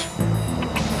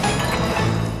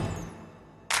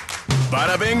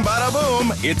 Bada bing, bada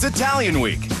boom, it's Italian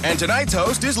Week. And tonight's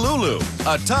host is Lulu,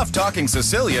 a tough-talking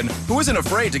Sicilian who isn't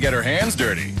afraid to get her hands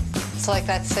dirty. It's like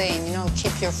that saying, you know,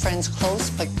 keep your friends close,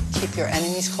 but keep your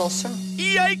enemies closer.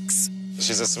 Yikes!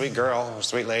 She's a sweet girl, a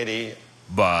sweet lady.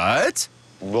 But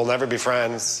We'll never be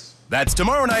friends. that's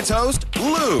tomorrow night's host,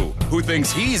 Lou, who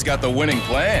thinks he's got the winning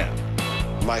plan.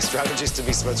 My strategy is to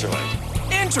be Switzerland.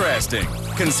 Interesting,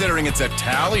 considering it's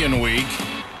Italian Week.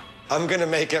 I'm gonna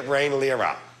make it rain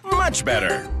Lira. Much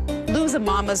better. Lou's a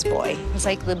mama's boy. He's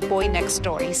like the boy next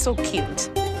door. He's so cute.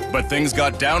 But things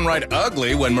got downright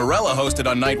ugly when Mirella hosted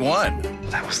on night 1.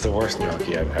 That was the worst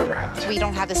gnocchi I've ever had. We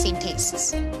don't have the same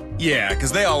tastes. Yeah,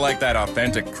 because they all like that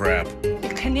authentic crap. You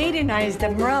Canadianized the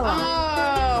Mirella.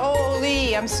 Oh,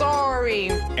 holy, I'm sorry.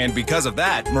 And because of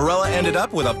that, Mirella ended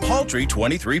up with a paltry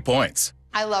 23 points.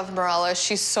 I love Mirella.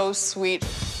 She's so sweet.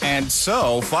 And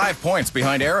so, 5 points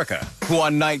behind Erica, who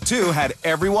on night 2 had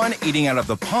everyone eating out of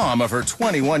the palm of her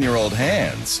 21-year-old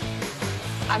hands.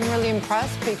 I'm really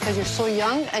impressed because you're so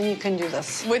young and you can do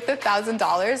this. With the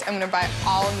 $1,000, I'm gonna buy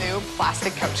all new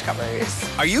plastic couch covers.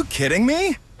 Are you kidding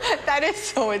me? That is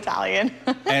so Italian.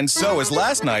 And so is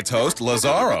last night's host,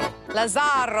 Lazzaro.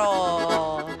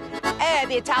 Lazzaro.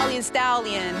 The Italian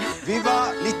stallion.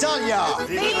 Viva l'Italia!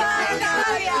 Viva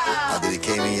Italia! I didn't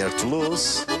came here to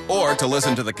lose. Or to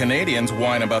listen to the Canadians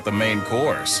whine about the main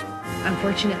course.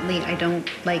 Unfortunately, I don't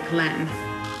like lamb.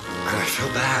 And I feel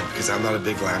bad because I'm not a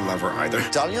big lamb lover either.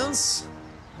 Italians,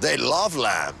 they love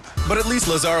lamb. But at least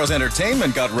Lazzaro's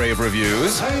entertainment got rave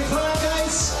reviews.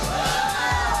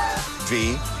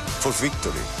 V for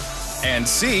victory. And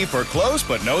C for close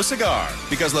but no cigar,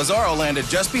 because Lazzaro landed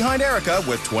just behind Erica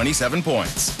with 27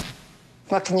 points.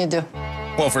 What can you do?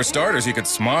 Well, for starters, you could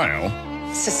smile.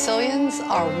 Sicilians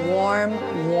are warm,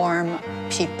 warm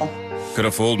people. Could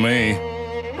have fooled me.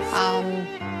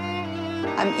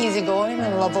 I'm easygoing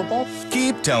and lovable.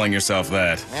 Keep telling yourself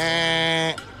that.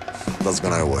 That's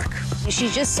gonna work.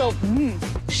 She's just so,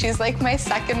 She's like my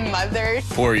second mother.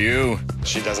 Poor you.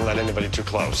 She doesn't let anybody too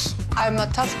close. I'm a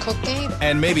tough cookie.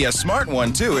 And maybe a smart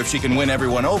one, too, if she can win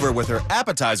everyone over with her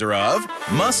appetizer of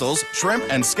mussels, shrimp,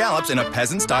 and scallops in a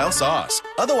peasant-style sauce,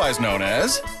 otherwise known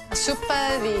as...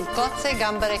 Suppa di cozze,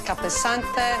 gambere,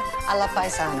 capesante alla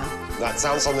paesana. That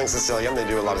sounds something Sicilian. They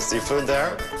do a lot of seafood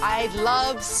there. I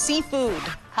love seafood.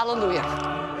 Hallelujah.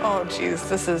 Oh, geez,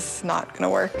 this is not gonna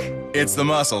work. It's the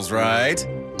mussels, right?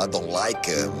 I don't like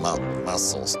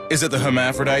mussels. Is it the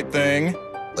hermaphrodite thing?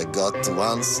 They got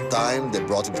once time, they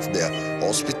brought me to the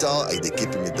hospital, and they keep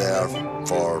me there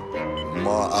for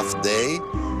more half day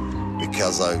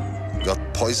because I got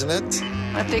poisoned.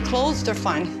 If they close, they're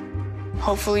fine.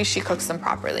 hopefully she cooks them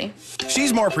properly.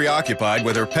 She's more preoccupied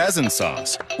with her peasant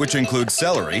sauce, which includes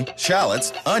celery,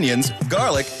 shallots, onions,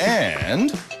 garlic, and...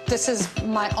 This is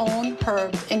my own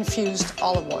herb-infused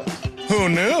olive oil. Who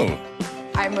knew?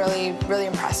 I'm really, really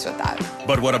impressed with that.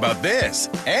 But what about this?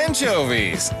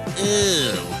 Anchovies!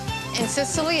 Ew. In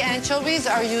Sicily, anchovies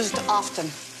are used often.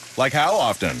 Like how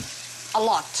often? A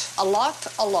lot, a lot,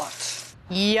 a lot.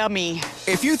 Yummy.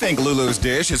 If you think Lulu's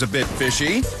dish is a bit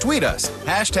fishy, tweet us,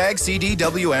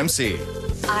 #CDWMC.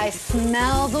 I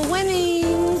smell the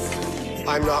winnings.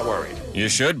 I'm not worried. You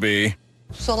should be.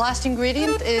 So last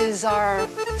ingredient is our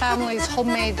family's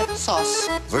homemade sauce.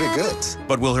 Very good.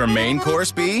 But will her main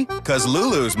course be? 'Cause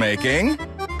Lulu's making...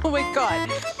 Oh my God.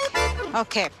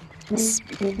 Okay.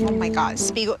 Oh my God.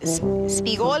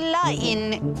 Spigola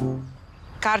in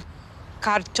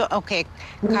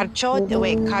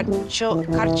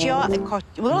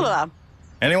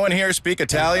Anyone here speak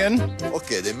Italian?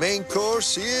 Okay, the main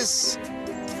course is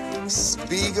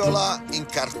spigola in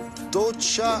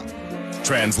cartoccia.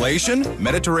 Translation,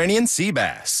 Mediterranean sea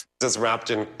bass. It's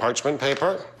wrapped in parchment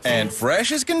paper. And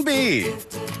fresh as can be.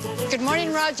 Good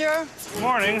morning, Roger. Good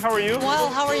morning, how are you? Well,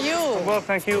 how are you? Well,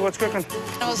 thank you. What's cooking?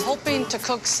 I was hoping to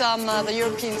cook some the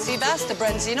European sea bass, the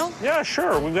branzino. Yeah,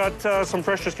 sure. We've got some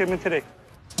fresh just came in today.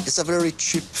 It's a very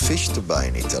cheap fish to buy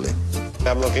in Italy.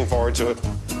 I'm looking forward to it.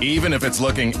 Even if it's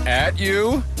looking at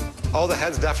you? Oh, the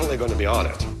head's definitely going to be on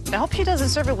it. I hope she doesn't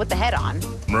serve it with the head on.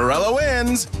 Mirella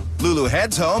wins. Lulu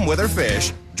heads home with her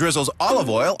fish, drizzles olive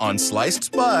oil on sliced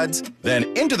spuds. Then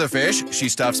into the fish, she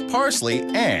stuffs parsley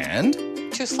and...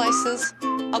 2 slices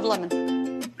of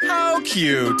lemon. How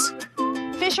cute.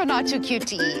 Fish are not too cute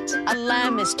to eat. A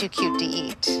lamb is too cute to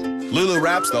eat. Lulu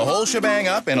wraps the whole shebang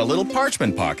up in a little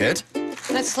parchment pocket.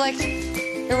 It's like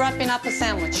you're wrapping up a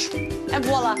sandwich. And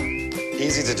voila.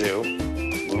 Easy to do.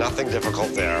 Nothing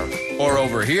difficult there. Or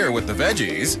over here with the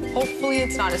veggies. Hopefully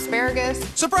it's not asparagus.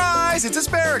 Surprise, it's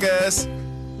asparagus.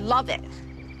 Love it.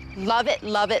 Love it,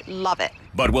 love it, love it.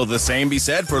 But will the same be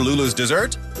said for Lulu's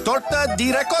dessert? Torta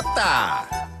di ricotta.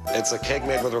 It's a cake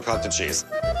made with ricotta cheese.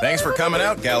 Thanks for coming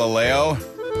out, Galileo.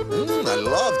 I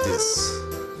love this.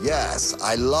 Yes,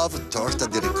 I love torta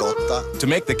di ricotta. To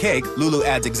make the cake, Lulu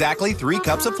adds exactly 3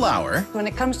 cups of flour. When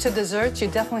it comes to desserts, you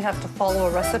definitely have to follow a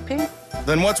recipe.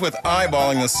 Then what's with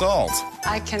eyeballing the salt?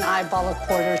 I can eyeball a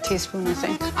 1/4 teaspoon, I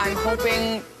think. I'm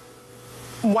hoping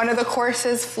one of the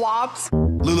courses flops.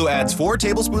 Lulu adds 4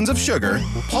 tablespoons of sugar,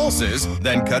 pulses,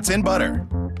 then cuts in butter.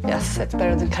 Yes, it's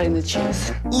better than cutting the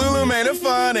cheese. Lulu made it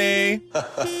funny.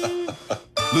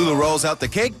 Lulu rolls out the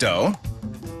cake dough.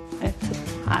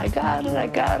 I got it, I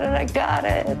got it, I got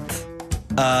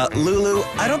it. Lulu,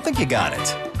 I don't think you got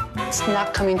it. It's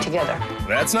not coming together.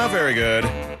 That's not very good.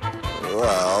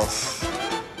 Well,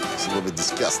 it's a little bit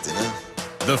disgusting, huh?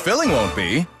 The filling won't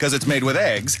be, because it's made with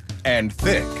eggs and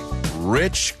thick,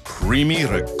 rich, creamy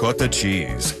ricotta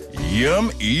cheese.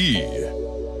 Yum-y.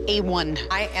 A1.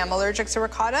 I am allergic to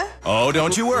ricotta. Oh,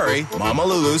 don't you worry. Mama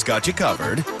Lulu's got you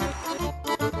covered.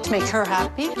 To make her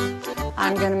happy,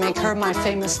 I'm gonna make her my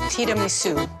famous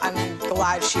tiramisu. I'm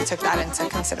glad she took that into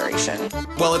consideration.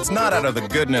 Well, it's not out of the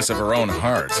goodness of her own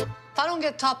heart. If I don't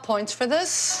get top points for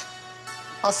this,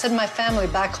 I'll send my family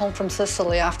back home from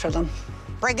Sicily after them.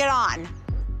 Bring it on.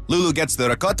 Lulu gets the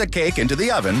ricotta cake into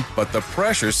the oven, but the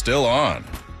pressure's still on.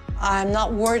 I'm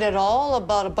not worried at all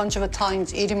about a bunch of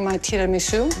Italians eating my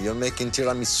tiramisu. You're making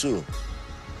tiramisu.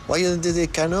 Why you did the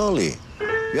cannoli?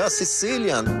 You're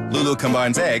Sicilian. Lulu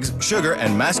combines eggs, sugar,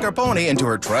 and mascarpone into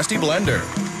her trusty blender.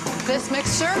 This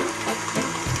mixture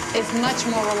is much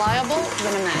more reliable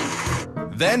than a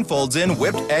man. Then folds in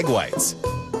whipped egg whites.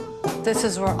 This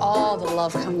is where all the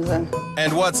love comes in.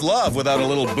 And what's love without a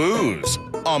little booze?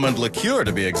 Almond liqueur,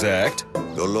 to be exact.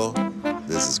 Lulu,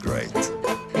 this is great.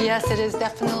 Yes, it is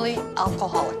definitely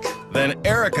alcoholic. Then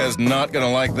Erica's not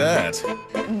gonna like that.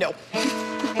 No.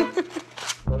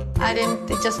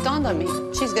 It just dawned on me.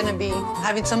 She's gonna be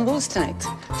having some booze tonight,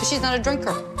 because she's not a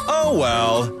drinker. Oh,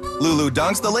 well. Lulu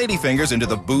dunks the ladyfingers into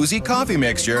the boozy coffee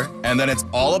mixture, and then it's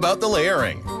all about the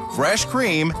layering. Fresh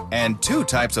cream and 2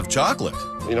 types of chocolate.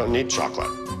 You don't need chocolate.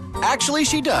 Actually,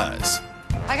 she does.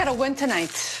 I gotta win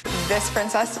tonight. This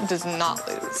princess does not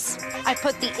lose. I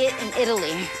put the it in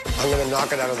Italy. I'm going to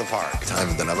knock it out of the park.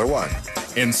 I'm the number 1.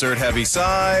 Insert heavy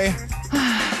sigh.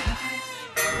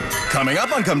 Coming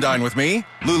up on Come Dine With Me,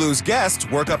 Lulu's guests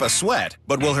work up a sweat,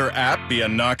 but will her app be a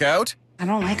knockout? I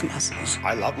don't like mussels.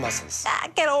 I love mussels.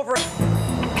 Get over it.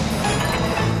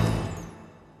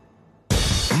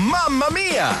 Mamma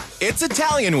mia! It's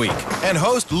Italian week, and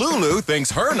host Lulu thinks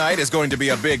her night is going to be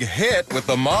a big hit with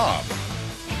the mob.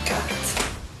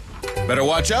 Better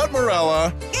watch out,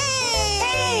 Mirella.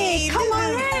 Hey, Come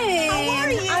on in. How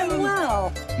are you? I'm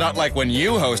well. Not like when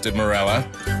you hosted Mirella.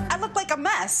 I look like a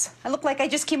mess. I look like I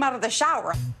just came out of the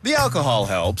shower. The alcohol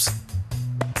helps.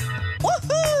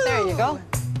 Woohoo! There you go.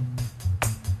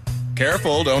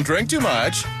 Careful, don't drink too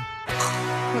much.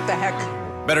 What the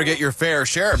heck? Better get your fair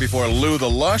share before Lou the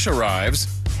Lush arrives.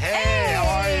 Hey, how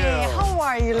are you? How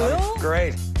are you, Lou?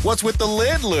 Great. What's with the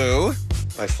lid, Lou?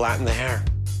 I flattened the hair.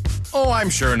 Oh, I'm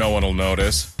sure no one will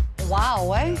notice.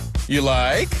 Wow, eh? You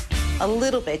like? A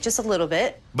little bit, just a little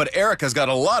bit. But Erica's got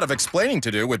a lot of explaining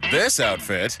to do with this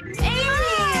outfit.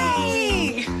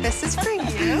 Hey! This is for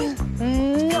you.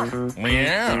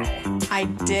 Meow. I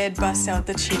did bust out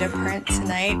the cheetah print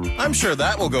tonight. I'm sure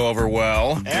that will go over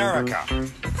well. Erica.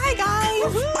 Hi,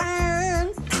 guys.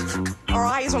 Our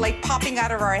eyes are like popping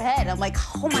out of our head. I'm like,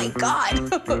 oh my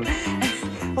God.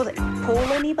 Will it pull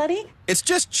anybody? It's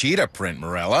just cheetah print,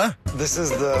 Mirella. This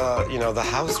is the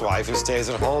housewife who stays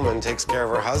at home and takes care of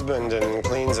her husband and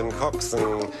cleans and cooks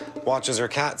and watches her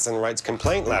cats and writes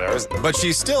complaint letters. But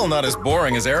she's still not as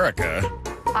boring as Erica.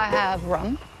 I have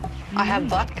rum. I have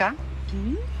vodka.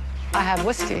 I have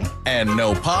whiskey. And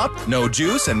no pop, no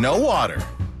juice, and no water.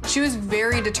 She was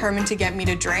very determined to get me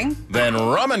to drink. Then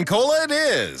rum and cola it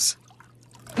is.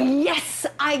 Yes,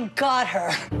 I got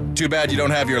her. Too bad you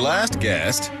don't have your last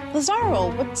guest.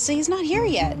 Lazzaro, he's not here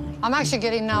yet. I'm actually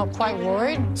getting now quite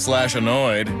worried. /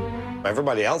 annoyed.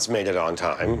 Everybody else made it on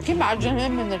time. Can you imagine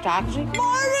him in the taxi?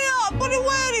 Maria, what are you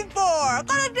waiting for? I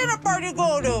got a dinner party to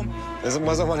go to.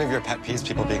 Wasn't one of your pet peeves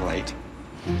people being late?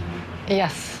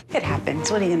 Yes. It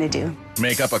happens. What are you gonna do?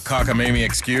 Make up a cockamamie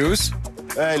excuse?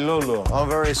 Hey, Lulu, I'm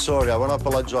very sorry. I want to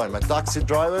apologize. My taxi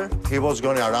driver, he was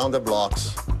going around the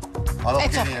blocks.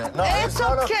 It's okay. No, It's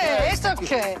not okay. It's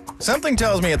okay. Something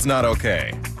tells me it's not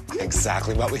okay.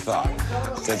 Exactly what we thought.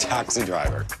 The taxi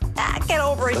driver. Get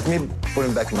over it. Let me put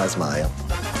him back in my smile.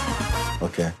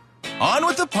 Okay. On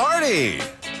with the party!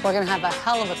 We're gonna have a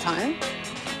hell of a time.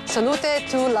 Salute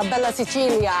to la bella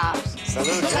Sicilia.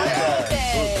 Salute.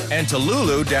 And to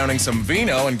Lulu downing some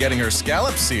vino and getting her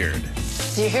scallops seared.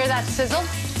 Do you hear that sizzle?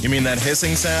 You mean that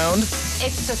hissing sound?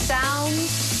 It's the sound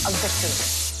of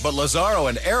victory. But Lazzaro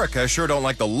and Erica sure don't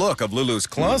like the look of Lulu's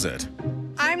closet.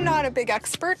 I'm not a big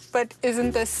expert, but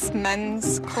isn't this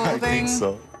men's clothing? I think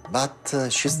so.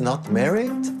 But she's not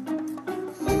married?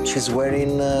 She's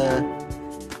wearing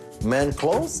men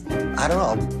clothes? I don't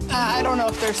know. I don't know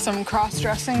if there's some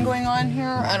cross-dressing going on here.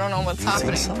 I don't know what's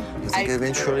happening. You think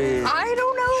eventually I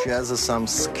don't know. she has some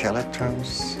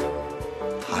skeletons?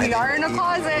 We are in a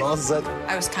closet.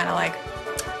 I was kind of like,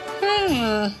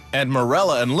 And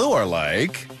Mirella and Lou are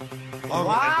like, Oh,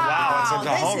 wow, it's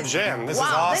a home gym. This is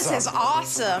awesome. This is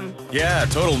awesome. yeah,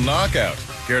 total knockout.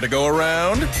 Care to go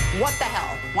around? What the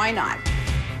hell? Why not?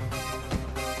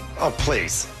 Oh,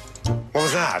 please. What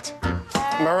was that?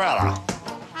 Mirella.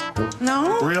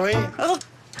 No? Really? I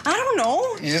don't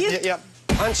know. Yeah,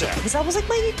 punch it. Is that was like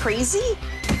maybe crazy?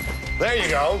 There you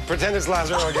go. Pretend it's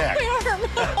Lazzaro again.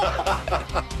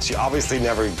 She obviously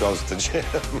never goes to the gym.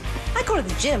 I go to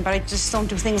the gym, but I just don't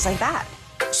do things like that.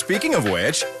 Speaking of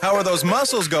which, how are those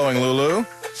muscles going, Lulu?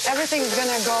 Everything's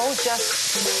gonna go just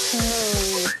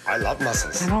smooth. I love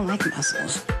muscles. I don't like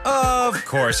muscles. Of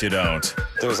course you don't.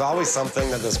 There's always something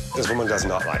that this woman does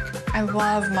not like. I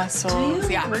love muscles. Do you?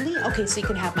 Yeah. Really? Okay, so you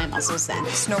can have my muscles then.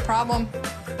 It's no problem.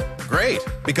 Great,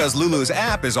 because Lulu's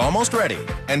app is almost ready,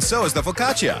 and so is the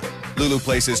focaccia. Lulu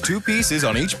places 2 pieces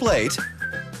on each plate.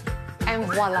 And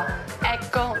voila,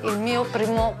 ecco il mio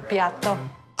primo piatto.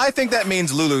 I think that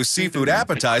means Lulu's seafood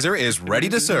appetizer is ready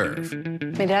to serve.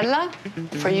 Mirella,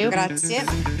 for you. Grazie.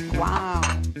 Wow.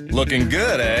 Looking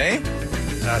good, eh?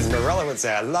 As Mirella would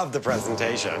say, I love the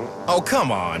presentation. Oh,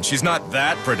 come on, she's not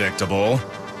that predictable.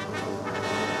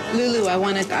 Lulu, I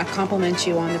want to compliment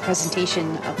you on the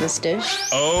presentation of this dish.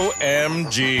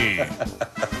 OMG.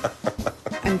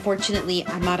 Unfortunately,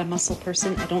 I'm not a mussel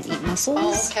person. I don't eat mussels.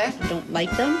 Oh, okay. I don't like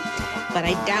them. But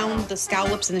I downed the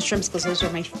scallops and the shrimps because those are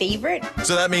my favorite.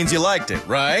 So that means you liked it,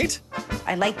 right?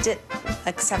 I liked it,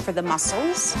 except for the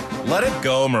mussels. Let it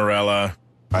go, Mirella.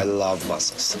 I love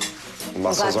mussels.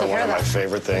 Mussels are one of my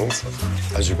favorite things.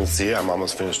 As you can see, I'm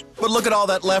almost finished. But look at all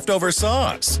that leftover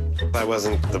sauce. I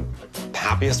wasn't the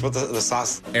happiest with the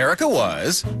sauce. Erica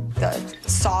was. The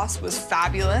sauce was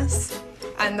fabulous,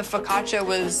 and the focaccia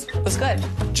was good.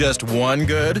 Just one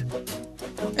good?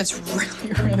 It's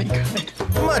really, really good.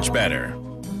 Much better.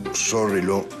 Sorry,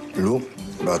 Lou,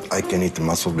 but I can eat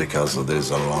mussel because there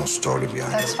is a long story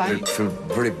behind That's it. fine. I feel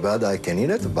very bad I can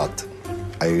eat it, but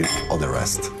I eat all the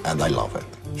rest, and I love it.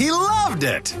 He loved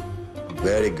it.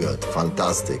 Very good,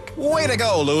 fantastic. Way to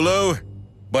go, Lulu.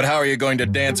 But how are you going to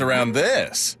dance around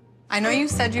this? I know you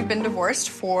said you've been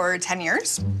divorced for 10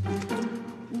 years.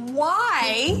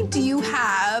 Why do you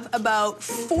have about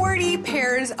 40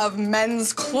 pairs of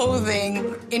men's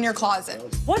clothing in your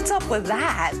closet? What's up with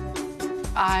that?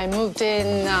 I moved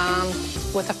in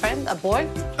with a friend, a boy.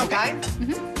 Okay.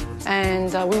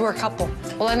 And we were a couple.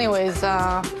 Well, anyways,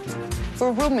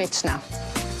 we're roommates now.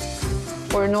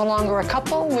 We're no longer a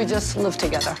couple, we just live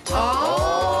together.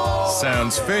 Oh!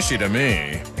 Sounds fishy to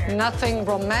me. Nothing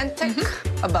romantic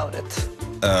about it.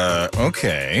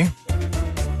 Okay.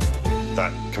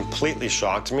 That completely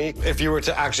shocked me. If you were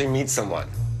to actually meet someone,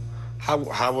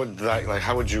 how would that, like,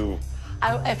 how would you?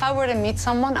 If I were to meet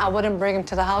someone, I wouldn't bring him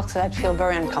to the house because I'd feel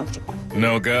very uncomfortable.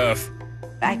 No guff.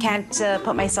 I can't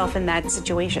put myself in that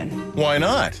situation. Why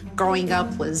not? Growing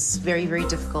up was very, very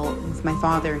difficult with my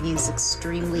father. He was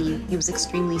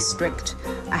extremely strict.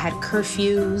 I had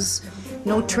curfews,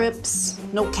 no trips,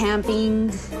 no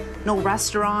camping, no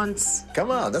restaurants. Come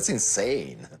on, that's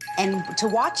insane. And to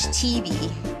watch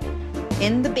TV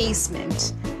in the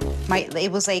basement,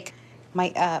 it was like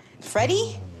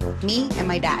Freddie, me, and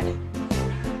my dad.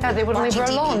 Yeah, they wouldn't leave her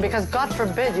Watching alone TV. because God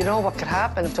forbid, you know what could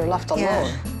happen if they're left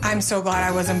alone. I'm so glad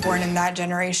I wasn't born in that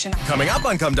generation. Coming up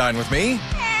on Come Dine With Me,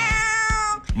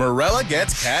 Mirella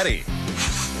gets catty.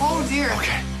 Oh, dear.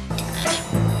 Okay.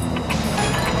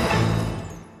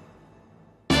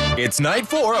 It's night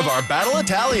 4 of our Battle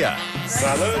Italia.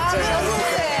 Salute.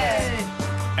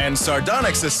 And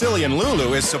sardonic Sicilian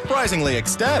Lulu is surprisingly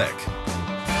ecstatic.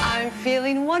 I'm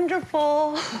feeling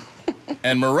wonderful.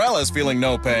 And Mirella's feeling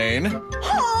no pain.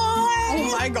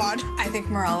 Oh my God. I think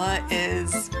Mirella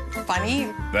is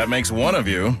funny. That makes one of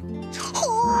you.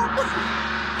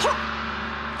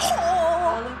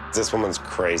 This woman's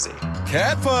crazy.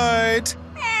 Cat fight.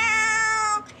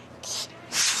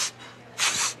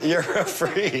 You're a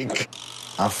freak.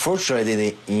 Unfortunately, I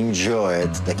didn't enjoy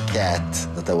the cat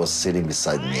that was sitting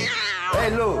beside me. Hey,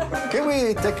 Lou, can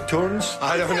we take turns?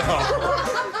 I don't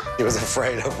know. He was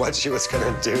afraid of what she was going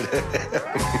to do to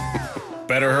him.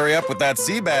 Better hurry up with that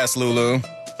sea bass, Lulu.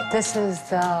 This is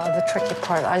the tricky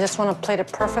part. I just want to plate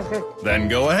it perfectly. Then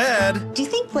go ahead. Do you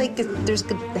think like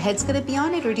the head's gonna be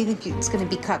on it, or do you think it's gonna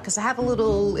be cut? Because I have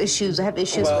issues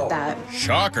with that.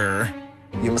 Shocker.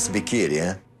 You must be kidding,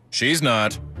 yeah? She's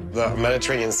not. The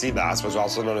Mediterranean sea bass, which is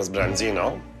also known as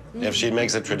branzino, if she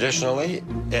makes it traditionally,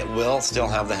 it will still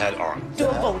have the head on. Do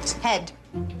a vote, head.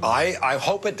 I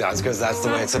hope it does, because that's the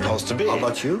way it's supposed to be. How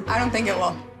about you? I don't think it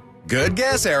will. Good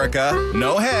guess, Erica.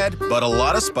 No head, but a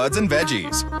lot of spuds and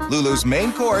veggies. Lulu's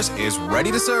main course is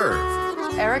ready to serve.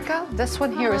 Erica, this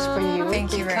one here is for you.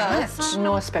 Thank you very much.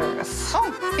 No asparagus.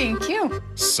 Oh, thank you.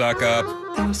 Suck up.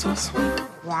 That was so sweet.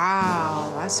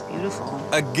 Wow, that's beautiful.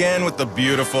 Again with the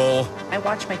beautiful. I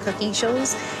watch my cooking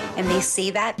shows, and they say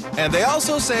that. And they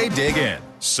also say dig in.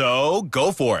 So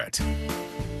go for it.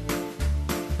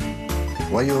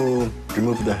 Why you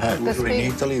remove the head? This In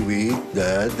beef. Italy, we eat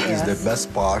the head is the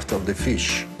best part of the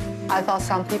fish. I thought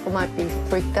some people might be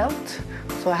freaked out,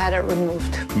 so I had it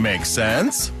removed. Makes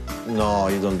sense. No,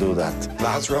 you don't do that.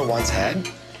 Lazzaro wants head?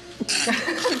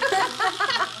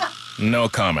 No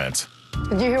comment.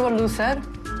 Did you hear what Lou said?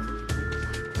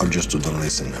 I just don't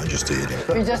listen. I just eat it.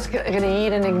 You're just gonna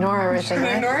eat and ignore everything,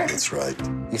 right? Ignore it? That's right.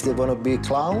 If they want to be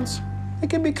clowns, they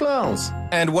can be clowns.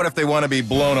 And what if they want to be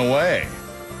blown away?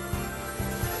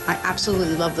 I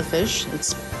absolutely love the fish.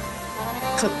 It's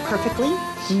cooked perfectly,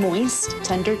 moist,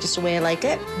 tender, just the way I like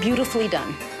it. Beautifully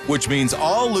done. Which means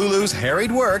all Lulu's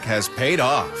harried work has paid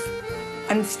off.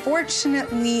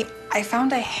 Unfortunately, I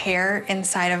found a hair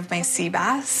inside of my sea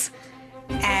bass,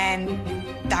 and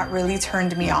that really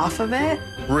turned me off of it.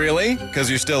 Really? Because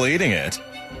you're still eating it.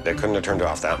 They couldn't have turned it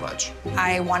off that much.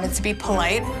 I wanted to be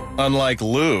polite. Unlike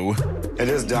Lou. It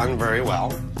is done very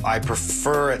well. I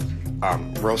prefer it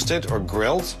roasted or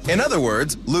grilled. In other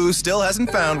words, Lou still hasn't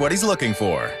found what he's looking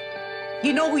for.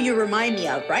 You know who you remind me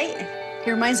of, right? He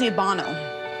reminds me of Bono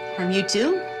from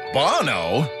U2.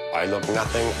 Bono? I look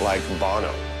nothing like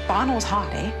Bono. Bono's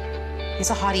hot, eh?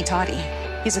 He's a hottie toddy.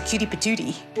 He's a cutie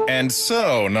patootie. And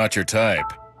so, not your type.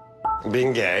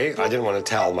 Being gay, I didn't want to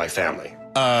tell my family.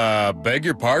 Beg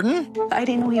your pardon? I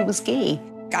didn't know he was gay.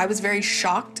 I was very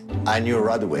shocked. I knew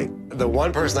right away. The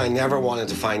one person I never wanted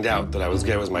to find out that I was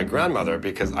gay was my grandmother,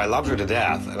 because I loved her to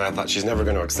death, and I thought she's never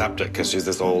going to accept it because she's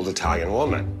this old Italian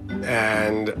woman.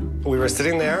 And we were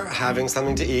sitting there having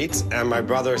something to eat, and my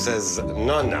brother says,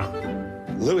 "Nonna,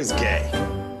 Lou is gay."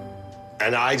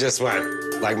 And I just went,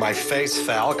 like my face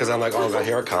fell, because I'm like, oh God,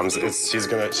 here it comes. She's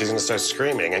gonna start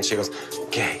screaming, and she goes,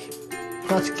 "Gay."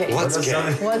 What's gay? What's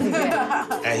gay? What's gay?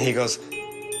 And he goes,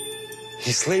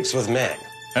 "He sleeps with men."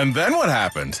 And then what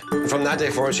happened? From that day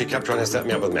forward, she kept trying to set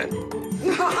me up with men.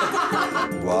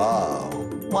 Wow.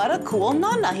 What a cool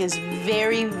nonna. He's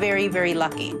very, very, very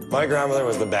lucky. My grandmother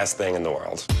was the best thing in the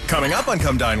world. Coming up on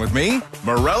Come Dine With Me,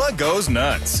 Mirella goes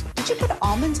nuts. Did you put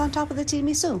almonds on top of the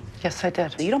tiramisu? Yes, I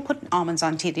did. You don't put almonds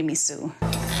on tiramisu.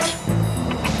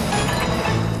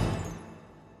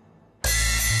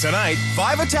 Tonight,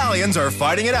 5 Italians are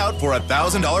fighting it out for a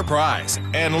 $1,000 prize.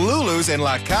 And Lulu's in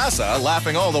La Casa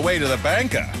laughing all the way to the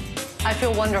banca. I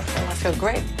feel wonderful. I feel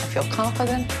great. I feel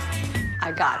confident.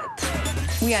 I got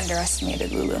it. We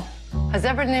underestimated Lulu. Has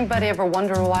anybody ever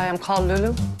wondered why I'm called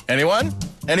Lulu? Anyone?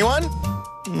 Anyone?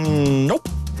 Nope.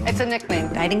 It's a nickname.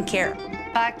 I didn't care.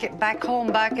 Back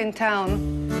home, back in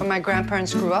town, where my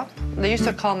grandparents grew up, they used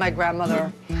to call my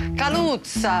grandmother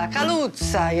Caluzza,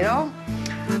 Caluzza, you know?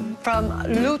 From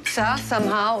Luzza,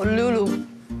 somehow, Lulu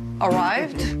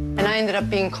arrived, and I ended up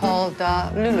being called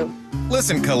Lulu.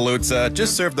 Listen, Caluzza,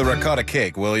 just serve the ricotta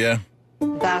cake, will ya?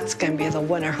 That's gonna be the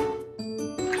winner.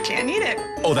 Can't eat it.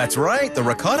 Oh, that's right, the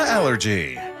ricotta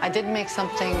allergy. I did make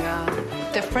something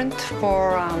different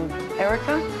for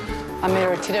Erica. I made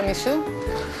her a tiramisu,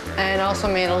 and also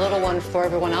made a little one for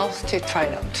everyone else to try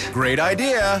it out. Great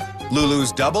idea.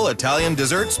 Lulu's double Italian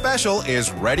dessert special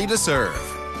is ready to serve.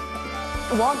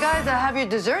 Well, guys, I have your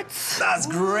desserts. That's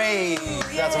great.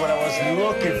 That's what I was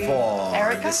looking for.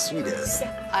 Erica? The sweetest.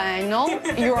 I know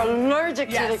you're allergic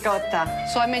to ricotta,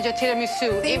 so I made your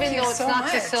tiramisu, even though it's not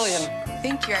Sicilian.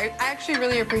 Thank you. I actually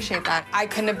really appreciate that. I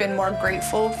couldn't have been more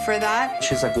grateful for that.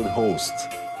 She's a good host.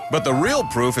 But the real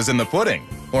proof is in the pudding,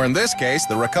 or in this case,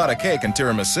 the ricotta cake and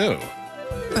tiramisu.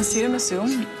 The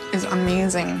tiramisu is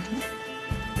amazing.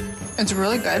 It's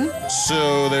really good.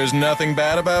 So there's nothing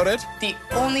bad about it? The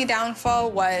only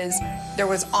downfall was there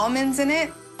was almonds in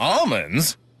it.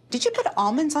 Almonds? Did you put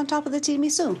almonds on top of the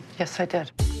tiramisu? Yes, I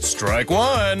did. Strike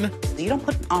one. You don't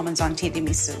put almonds on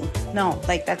tiramisu. No,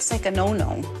 that's like a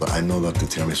no-no. But I know that the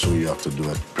tiramisu you have to do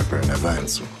it, prepare in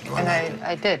advance. So and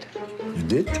I did. You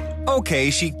did? Okay,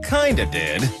 she kinda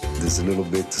did. There's a little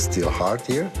bit still hard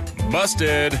here.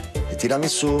 Busted. The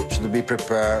tiramisu should be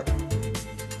prepared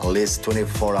at least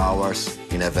 24 hours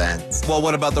in advance. Well,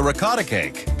 what about the ricotta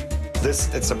cake?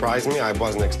 It surprised me. I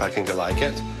wasn't expecting to like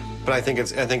it, but I think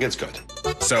it's good.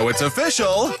 So it's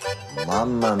official.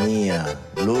 Mamma mia,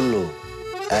 Lulu,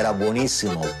 era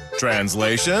buonissimo.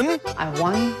 Translation? I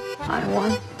won.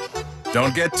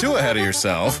 Don't get too ahead of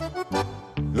yourself.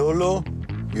 Lulu,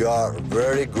 you are a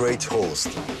very great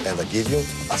host, and I give you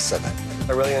a 7.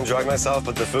 I really enjoyed myself,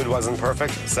 but the food wasn't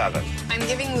perfect. 7. I'm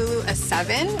giving Lulu a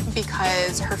 7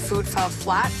 because her food fell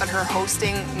flat, but her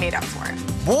hosting made up for it.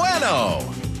 Bueno!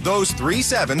 Those 3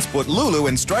 sevens put Lulu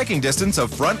in striking distance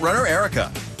of front-runner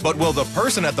Erica. But will the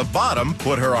person at the bottom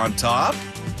put her on top?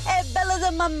 Hey, Bella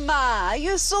de Mama,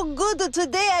 you're so good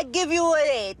today, I give you an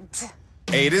 8.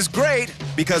 8 is great,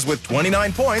 because with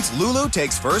 29 points, Lulu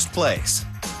takes first place.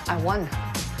 I won.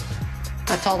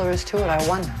 That's all there is to it, I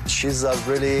won. She's a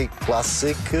really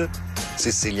classic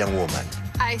Sicilian woman.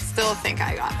 I still think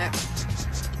I got it.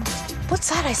 What's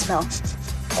that I smell?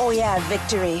 Oh, yeah,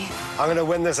 victory. I'm gonna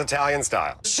win this Italian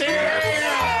style.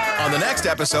 On the next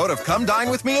episode of Come Dine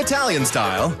With Me Italian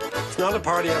Style... It's not a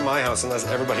party at my house unless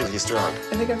everybody's drunk.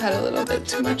 I think I've had a little bit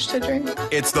too much to drink.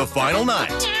 It's the final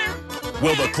night.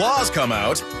 Will the claws come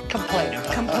out? Complainer.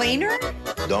 Complainer?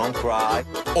 Don't cry.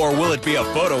 Or will it be a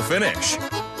photo finish?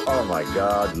 Oh my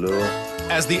God, Lou.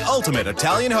 As the ultimate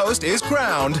Italian host is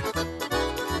crowned...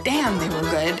 Damn, they were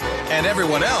good. And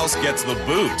everyone else gets the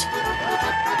boot.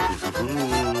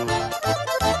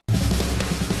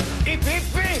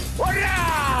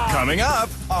 Coming up...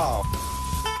 Oh.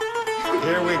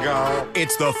 Here we go.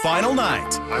 It's the final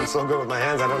night. I'm so good with my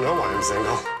hands, I don't know why I'm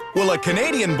single. Will a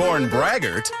Canadian-born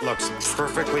braggart... Looks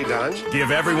perfectly done. ...give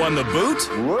everyone the boot?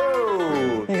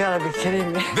 Whoa! You gotta be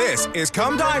kidding me. This is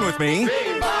Come Dine With Me...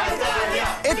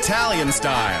 Italian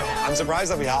Style. I'm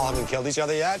surprised that we all haven't killed each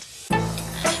other yet.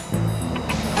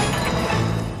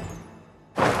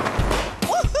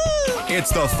 It's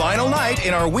the final night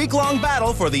in our week-long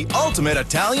battle for the ultimate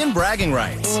Italian bragging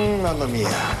rights. Mamma mia.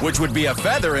 Which would be a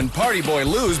feather in Party Boy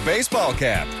Lou's baseball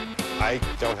cap. I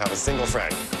don't have a single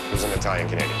friend who's an Italian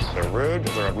Canadian. They're rude,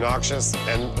 they're obnoxious,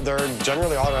 and they're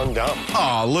generally all around dumb.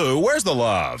 Aw, Lou, where's the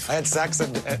love? I had sex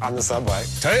on the subway.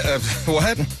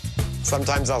 What?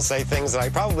 Sometimes I'll say things that I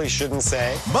probably shouldn't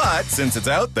say. But since it's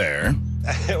out there...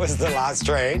 It was the last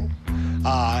train.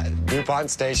 DuPont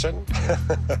Station.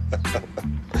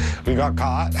 We got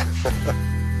caught.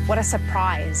 What a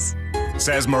surprise.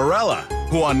 Says Mirella,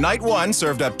 who on night 1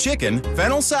 served up chicken,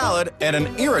 fennel salad, and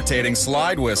an irritating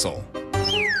slide whistle.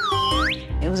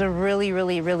 It was a really,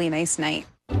 really, really nice night.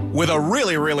 With a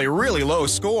really, really, really low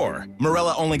score,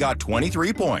 Mirella only got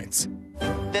 23 points.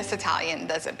 This Italian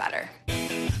does it better.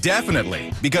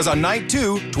 Definitely, because on night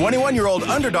 2, 21-year-old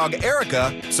underdog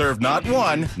Erica served not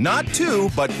 1, not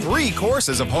 2, but 3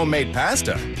 courses of homemade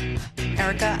pasta.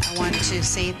 Erica, I want to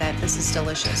say that this is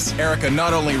delicious. Erica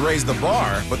not only raised the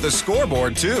bar, but the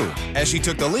scoreboard too, as she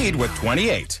took the lead with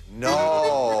 28.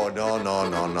 No, no, no,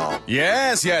 no, no.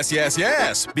 Yes, yes, yes,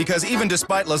 yes, because even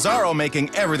despite Lazzaro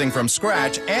making everything from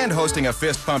scratch and hosting a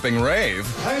fist-pumping rave,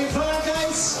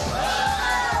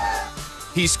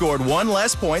 he scored 1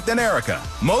 less point than Erica,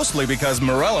 mostly because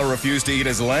Mirella refused to eat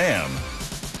his lamb.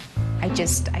 I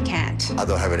can't. I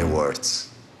don't have any words.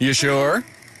 You sure?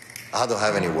 I don't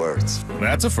have any words.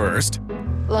 That's a first.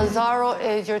 Lazzaro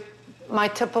is my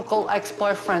typical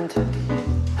ex-boyfriend.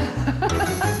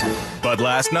 But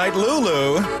last night,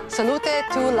 Lulu Salute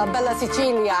to la bella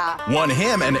Sicilia. won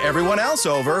him and everyone else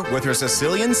over with her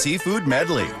Sicilian seafood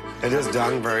medley. It is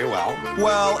done very well.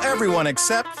 Well, everyone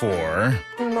except for...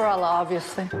 Mirella,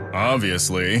 obviously.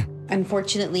 Obviously.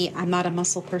 Unfortunately, I'm not a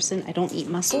mussel person. I don't eat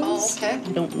mussels. Oh, okay.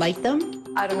 I don't like them.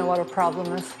 I don't know what her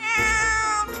problem is.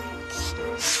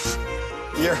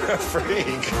 You're a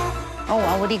freak. Oh,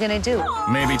 well, what are you gonna do?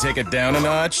 Maybe take it down a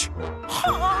notch?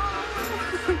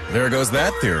 There goes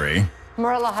that theory.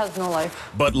 Mirella has no life.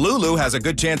 But Lulu has a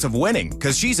good chance of winning,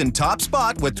 because she's in top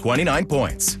spot with 29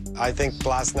 points. I think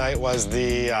last night was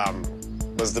the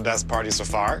best party so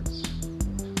far.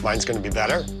 Mine's going to be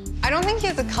better. I don't think he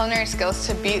has the culinary skills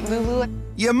to beat Lulu.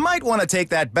 You might want to take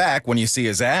that back when you see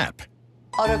his app.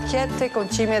 Orecchiette con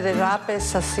cime di rape e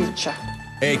salsiccia.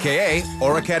 AKA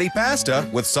orecchiette pasta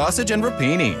with sausage and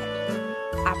rapini.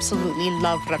 Absolutely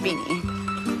love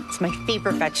rapini. It's my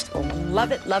favorite vegetable.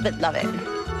 Love it, love it, love it.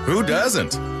 Who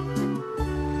doesn't?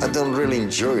 I don't really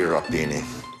enjoy rapini.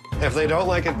 If they don't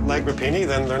like rapini,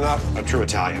 then they're not a true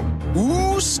Italian.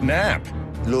 Ooh, snap.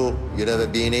 Lou, you never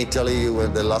been in Italy?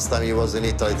 When the last time he was in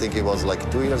Italy, I think he was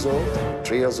like 2 years old,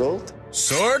 3 years old.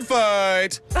 Sword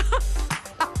fight.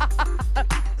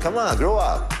 Come on, grow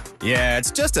up. Yeah, it's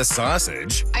just a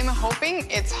sausage. I'm hoping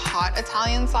it's hot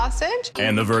Italian sausage.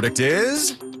 And the verdict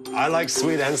is? I like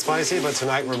sweet and spicy, but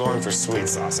tonight we're going for sweet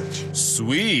sausage.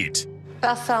 Sweet.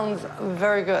 That sounds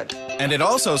very good. And it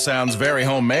also sounds very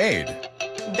homemade.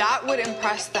 That would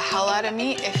impress the hell out of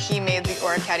me if he made the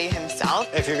orecchiette himself.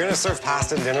 If you're gonna serve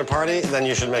pasta at dinner party, then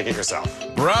you should make it yourself.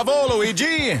 Bravo,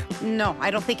 Luigi! No,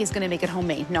 I don't think he's gonna make it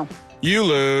homemade, no. You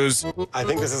lose. I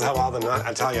think this is how all the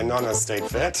Italian nonnas stayed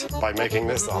fit, by making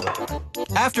this all the time.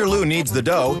 After Lou kneads the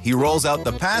dough, he rolls out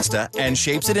the pasta and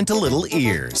shapes it into little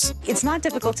ears. It's not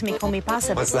difficult to make homemade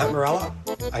pasta. What's that, Mirella?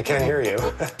 I can't hear you.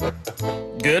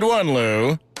 Good one,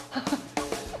 Lou.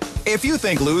 If you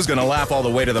think Lou's gonna laugh all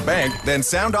the way to the bank, then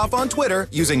sound off on Twitter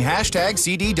using hashtag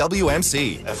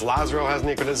CDWMC. If Lazzaro has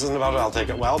any criticism about it, I'll take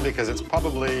it well, because it's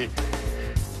probably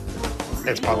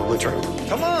true.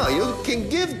 Come on, you can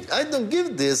give, I don't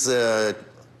give this to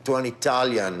an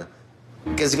Italian,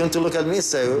 because he's going to look at me and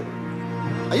say,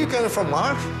 are you coming from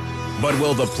Mars? But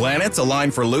will the planets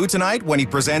align for Lou tonight when he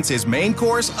presents his main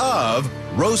course of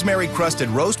rosemary-crusted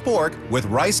roast pork with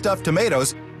rice-stuffed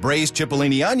tomatoes, braised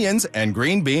cipollini onions, and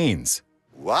green beans?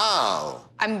 Wow.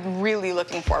 I'm really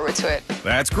looking forward to it.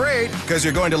 That's great, because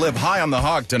you're going to live high on the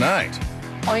hog tonight.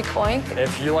 Oink, oink.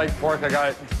 If you like pork, I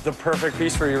got the perfect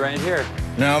piece for you right here.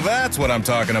 Now that's what I'm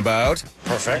talking about.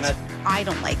 Perfect. I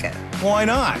don't like it. Why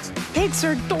not? Pigs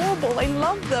are adorable. I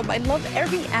love them. I love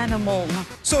every animal.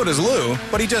 So does Lou,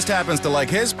 but he just happens to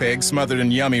like his pig smothered in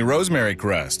yummy rosemary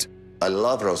crust. I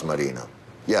love rosmarino.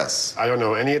 Yes. I don't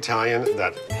know any Italian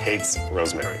that hates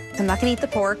rosemary. I'm not gonna eat the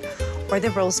pork or the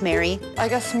rosemary. I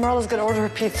guess Mirella's gonna order a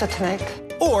pizza tonight.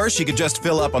 Or she could just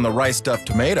fill up on the rice-stuffed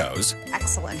tomatoes.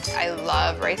 Excellent. I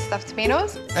love rice-stuffed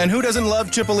tomatoes. And who doesn't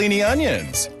love cipollini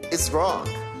onions? It's wrong,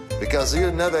 because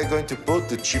you're never going to put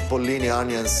the cipollini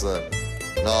onions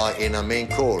in a main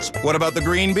course. What about the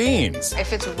green beans?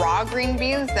 If it's raw green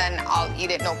beans, then I'll eat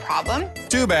it no problem.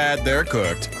 Too bad they're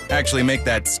cooked. Actually, make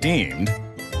that steamed.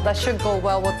 That should go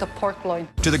well with the pork loin.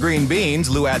 To the green beans,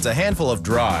 Lou adds a handful of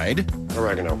dried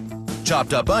oregano,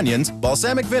 chopped up onions,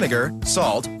 balsamic vinegar,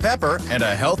 salt, pepper, and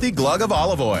a healthy glug of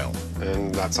olive oil.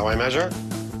 And that's how I measure.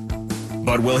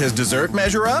 But will his dessert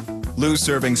measure up? Lou's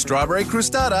serving strawberry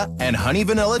crostata and honey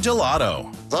vanilla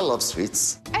gelato. I love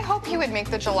sweets. I hope he would make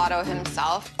the gelato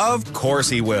himself. Of course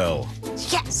he will.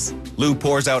 Yes. Lou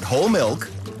pours out whole milk.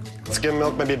 Skim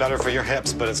milk may be better for your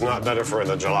hips, but it's not better for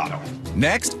the gelato.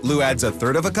 Next, Lou adds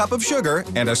 1/3 cup of sugar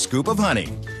and a scoop of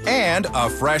honey. And a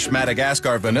fresh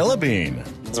Madagascar vanilla bean.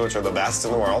 Which are the best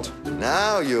in the world.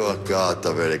 now you have got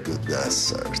a very good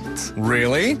dessert.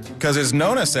 Really? Because his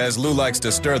Nona says Lou likes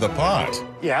to stir the pot.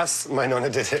 Yes, my Nona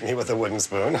did hit me with a wooden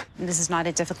spoon. This is not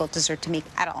a difficult dessert to make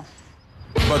at all.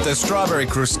 But the strawberry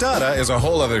crostata is a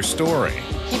whole other story.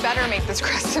 He better make this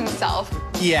crust himself.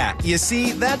 Yeah, you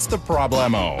see, that's the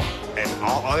problemo. In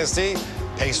all honesty,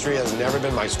 pastry has never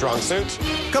been my strong suit.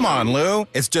 Come on, Lou.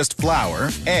 It's just flour,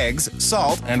 eggs,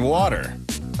 salt, and water.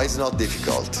 It's not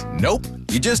difficult. Nope.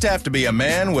 You just have to be a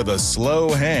man with a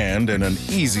slow hand and an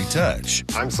easy touch.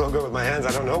 I'm so good with my hands,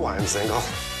 I don't know why I'm single.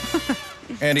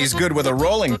 And he's good with a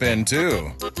rolling pin,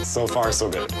 too. So far, so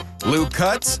good. Lou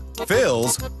cuts,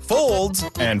 fills, folds,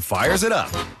 and fires it up.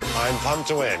 I'm pumped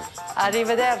to win.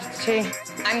 Arrivederci.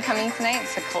 I'm coming tonight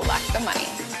to collect the money.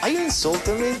 Are you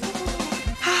insulting me?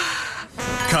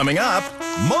 Coming up,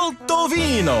 molto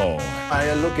vino.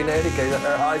 I look in Erika,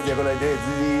 her eyes are like this.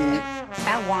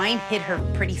 That wine hit her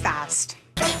pretty fast.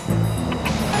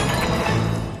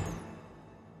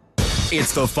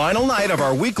 It's the final night of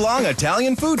our week-long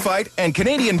Italian food fight, and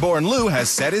Canadian-born Lou has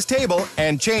set his table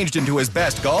and changed into his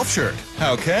best golf shirt.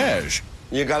 How cash?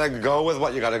 You gotta go with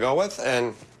what you gotta go with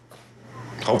and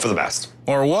hope for the best.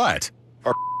 Or what?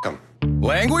 Or them.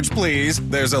 Language, please.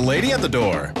 There's a lady at the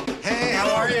door. Hey,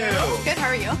 how are you? Good, how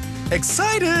are you?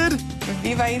 Excited!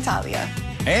 Viva Italia.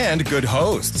 And good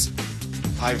hosts.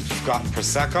 I've got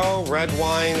Prosecco, red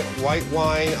wine, white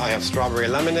wine. I have strawberry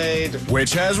lemonade.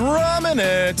 Which has rum in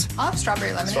it. I'll have strawberry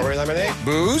lemonade. Strawberry lemonade?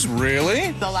 Booze?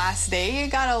 Really? The last day,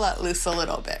 you gotta let loose a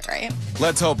little bit, right?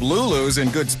 Let's hope Lulu's in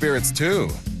good spirits, too.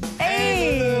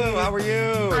 Hey, Lulu, how are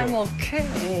you? I'm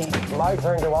okay. My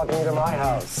turn to welcome you to my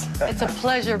house. It's a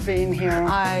pleasure being here.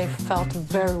 I felt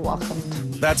very welcomed.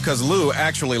 That's because Lou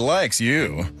actually likes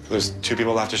you. There's 2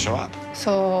 people left to show up.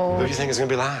 So... Who do you think is gonna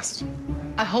be last?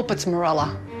 I hope it's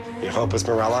Mirella. You hope it's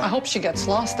Mirella? I hope she gets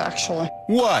lost, actually.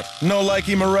 What? No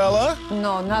likey Mirella?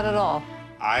 No, not at all.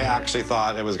 I actually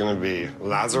thought it was gonna be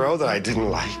Lazzaro that I didn't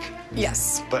like.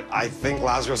 Yes. But I think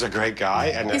Lazzaro's a great guy.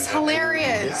 And he's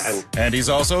hilarious. And he's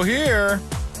also here.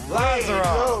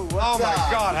 Lazzaro! Oh my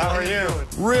God, how are you?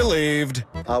 Relieved.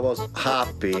 I was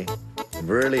happy,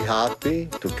 really happy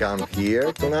to come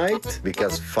here tonight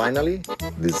because finally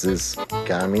this is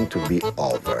coming to be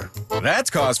over. That's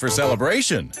cause for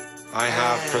celebration. I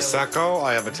have Prosecco,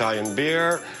 I have Italian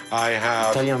beer, I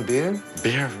have... Italian beer?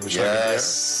 Beer? Would you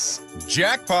Yes.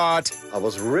 Jackpot. I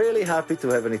was really happy to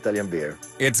have an Italian beer.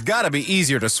 It's gotta be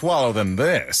easier to swallow than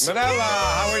this. Mirella,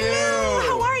 how are you?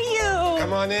 How are you?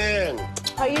 Come on in.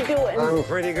 How you doing? I'm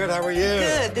pretty good, how are you?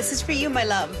 Good. This is for you, my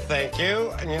love. Thank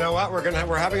you. And you know what? We're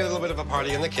having a little bit of a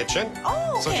party in the kitchen.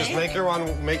 Oh, okay. So just make your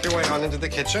way on into the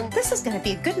kitchen. This is gonna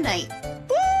be a good night.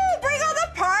 Woo! Bring on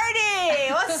the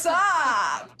party! What's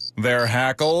up? Their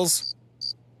hackles.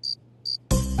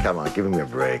 Come on, give me a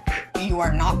break. You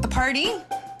are not the party.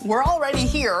 We're already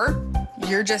here.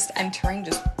 You're just entering,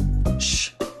 just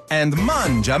shh. And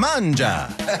manja.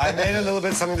 I made a little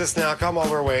bit something to snack on while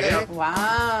we're waiting.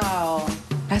 Wow.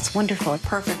 That's wonderful.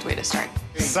 Perfect way to start.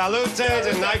 Salute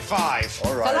to night 5.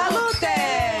 All right. Salute!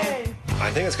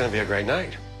 I think it's going to be a great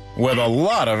night. With a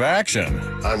lot of action.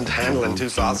 I'm handling 2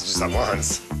 sausages at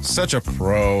once. Such a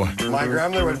pro. My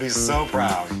grandmother would be so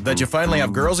proud. That you finally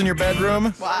have girls in your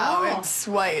bedroom? Wow, it's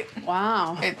white.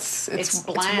 Wow. It's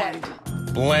bland.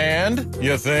 Bland,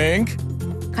 you think?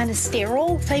 Kind of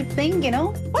sterile type thing, you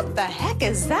know? What the heck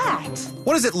is that?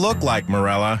 What does it look like,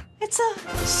 Mirella? It's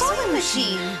a sewing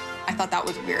machine. I thought that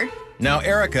was weird. Now,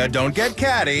 Erica, don't get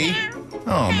catty.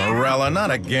 Oh, Mirella,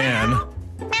 not again.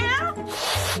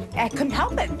 I couldn't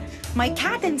help it. My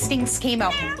cat instincts came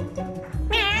out.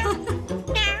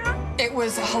 It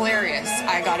was hilarious,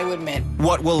 I got to admit.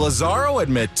 What will Lazzaro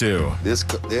admit to? This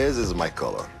is my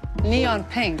color. Neon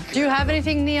pink. Do you have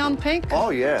anything neon pink?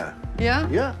 Oh, yeah. Yeah?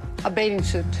 Yeah. A bathing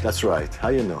suit. That's right. How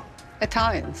you know?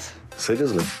 Italians.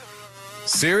 Seriously?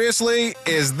 Seriously?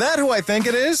 Is that who I think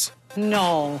it is?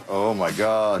 No. Oh, my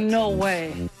God. No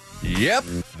way. Yep,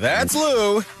 that's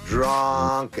Lou.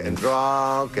 Drunk and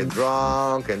drunk and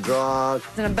drunk and drunk.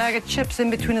 And a bag of chips in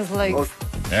between his legs. Oh.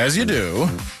 As you do.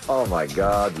 Oh, my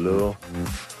God, Lou.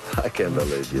 I can't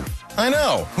believe you. I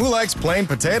know. Who likes plain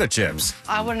potato chips?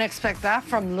 I wouldn't expect that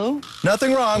from Lou.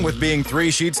 Nothing wrong with being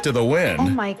 3 sheets to the wind. Oh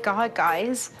my God,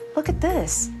 guys. Look at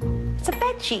this. It's a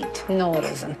bed sheet. No, it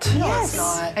isn't. Yes. It's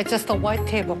not. It's just a white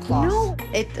tablecloth. No,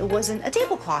 it wasn't a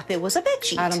tablecloth. It was a bed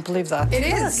sheet. I don't believe that. It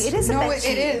is. Look, it is a no, bed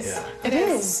sheet. it is. Yeah. It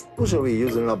is. Usually we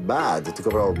use a bed to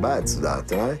cover our beds,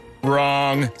 that, right?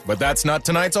 Wrong, but that's not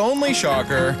tonight's only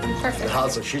shocker. Perfect.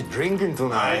 Also, she's drinking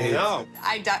tonight. I know.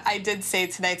 I did say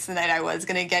tonight's the night I was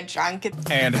gonna get drunk.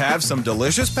 And have some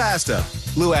delicious pasta.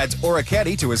 Lou adds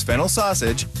orecchiette to his fennel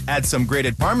sausage, adds some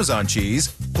grated Parmesan cheese,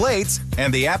 plates,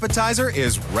 and the appetizer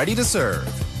is ready to serve.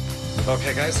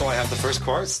 Okay, guys, so I have the first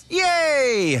course.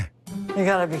 Yay! You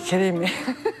gotta be kidding me.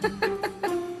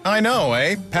 I know,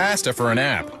 eh? Pasta for an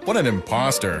app. What an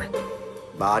imposter.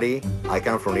 Buddy, I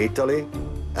come from Italy,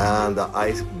 and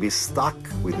I be stuck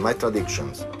with my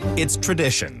traditions. It's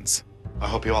traditions. I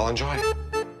hope you all enjoy.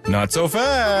 Not so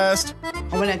fast. I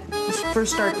want to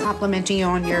first start complimenting you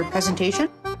on your presentation.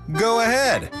 Go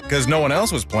ahead, because no one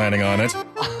else was planning on it.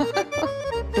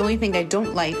 The only thing I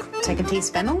don't like is I can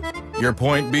taste fennel. Your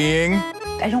point being?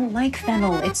 I don't like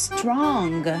fennel. It's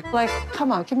strong. Like,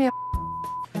 come on, give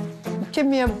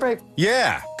me a break.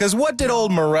 Yeah, because what did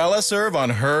old Mirella serve on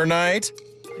her night?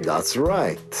 That's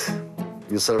right.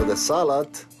 You serve the salad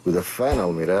with the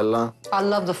fennel, Mirella. I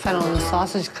love the fennel in the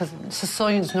sausage because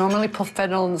Sicilians normally put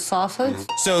fennel in the sausage.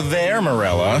 So there,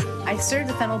 Mirella. I served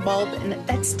the fennel bulb, and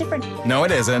that's different. No,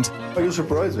 it isn't. Oh, you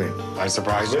surprised me. I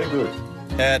surprised you. Very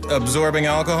good. At absorbing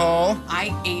alcohol?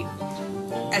 I ate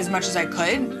as much as I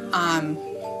could,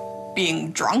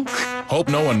 being drunk. Hope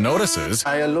no one notices.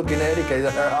 I am looking at Erika,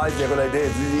 her eyes are like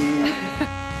this.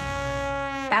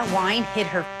 That wine hit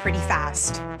her pretty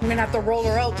fast. I'm gonna have to roll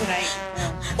her out tonight.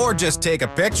 Or just take a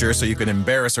picture so you can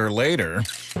embarrass her later.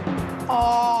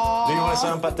 Oh. Do you want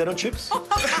some potato chips?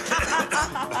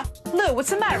 Lou, what's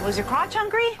the matter? Was your crotch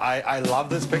hungry? I love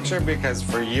this picture because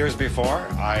for years before,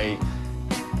 I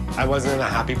wasn't in a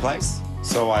happy place.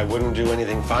 So I wouldn't do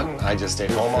anything fun. I just stayed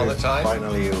home all the time.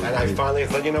 Finally, and I finally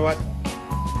thought, you know what?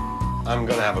 I'm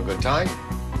gonna have a good time.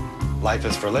 Life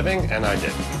is for living, and I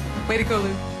did. Way to go,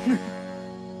 Lou.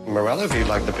 Mirella, if you'd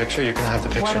like the picture, you can have the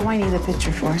picture. What do I need a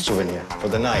picture for? Souvenir for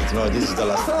the night. No, this is the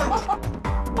last time.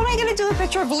 What am I gonna do with a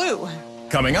picture of Lou?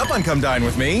 Coming up on Come Dine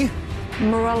With Me,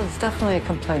 Mirella's definitely a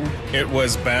complainer. it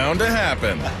was bound to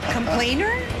happen.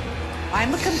 Complainer?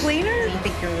 I'm a complainer? You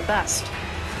think you're the best.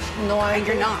 No,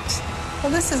 You're not.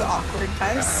 Well, this is awkward,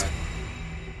 guys.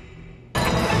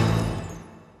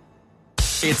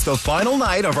 It's the final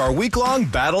night of our week-long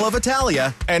Battle of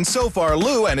Italia, and so far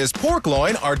Lou and his pork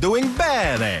loin are doing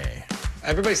bene.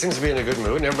 Everybody seems to be in a good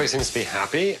mood, and everybody seems to be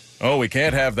happy. Oh, we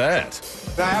can't have that.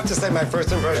 I have to say, my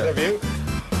first impression of you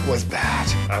was bad.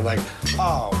 I'm like,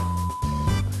 oh,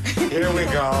 here we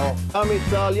go. I'm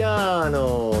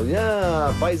Italiano.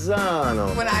 Yeah,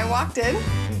 paisano. When I walked in,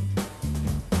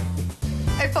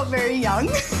 I felt very young.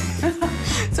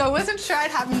 So I wasn't sure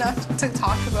I'd have enough to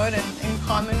talk about and in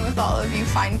common with all of you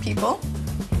fine people.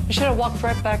 You should have walked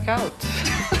right back out.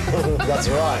 That's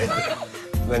right.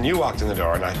 Then you walked in the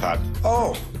door, and I thought,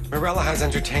 oh, Mirella has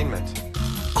entertainment.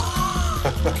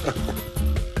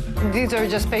 These are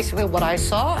just basically what I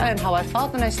saw and how I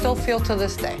felt, and I still feel to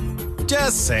this day.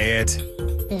 Just say it.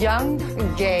 Young,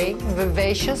 gay,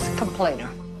 vivacious complainer.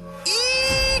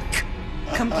 Eek!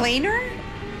 Complainer?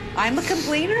 I'm a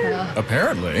complainer?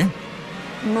 Apparently.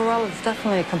 Mirella's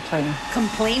definitely a complainer.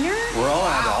 Complainer? We're all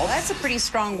Wow, adults. that's a pretty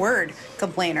strong word,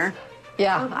 complainer.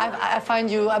 Yeah, I find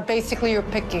you, basically you're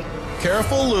picky.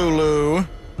 Careful, Lulu.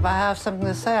 If I have something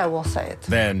to say, I will say it.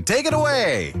 Then take it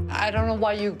away. I don't know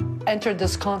why you entered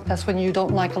this contest when you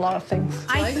don't like a lot of things.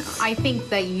 I think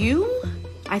that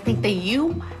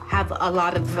you have a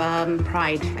lot of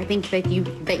pride. I think that you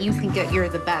think that you're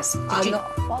the best.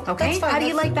 Well, Okay? that's fine. How do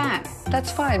you like that?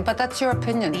 That's fine, but that's your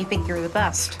opinion. You think you're the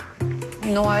best.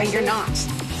 No, You're not.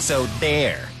 So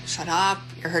there. Shut up.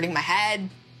 You're hurting my head.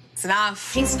 It's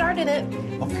enough. She started it.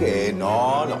 Okay,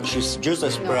 no, she's just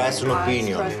expressed an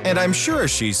opinion. And I'm sure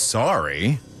she's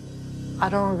sorry. I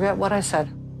don't regret what I said.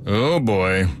 Oh,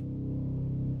 boy.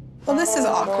 Well, this is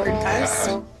awkward, guys.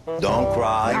 Don't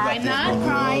cry. I'm not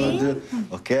crying.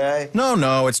 Okay?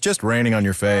 No, it's just raining on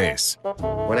your face.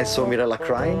 When I saw Mirella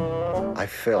crying, I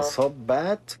felt so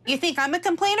bad. You think I'm a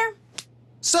complainer?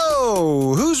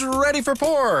 So, who's ready for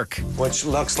pork? Which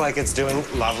looks like it's doing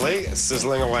lovely. It's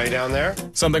sizzling away down there.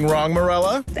 Something wrong,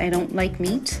 Mirella? I don't like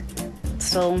meat,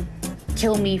 so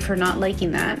kill me for not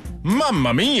liking that.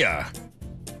 Mamma mia!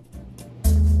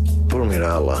 Poor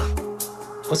Mirella.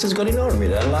 What is going on,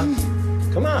 Mirella?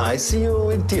 Come on, I see you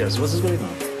in tears. What is going on?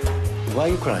 Why are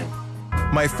you crying?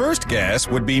 My first guess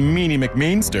would be Meanie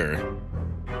McMeanster.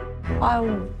 I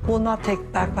will not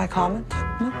take back my comment.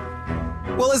 No.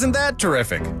 Well, isn't that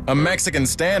terrific? A Mexican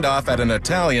standoff at an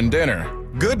Italian dinner.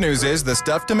 Good news is the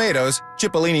stuffed tomatoes,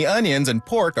 cipollini onions, and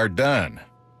pork are done.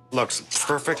 Looks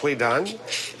perfectly done.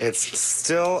 It's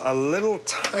still a little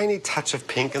tiny touch of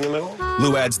pink in the middle.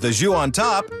 Lou adds the jus on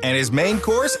top, and his main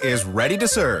course is ready to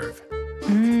serve.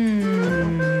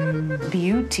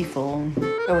 Beautiful.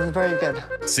 It was very good.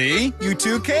 See? You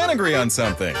two can agree on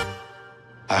something.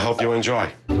 I hope you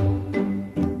enjoy.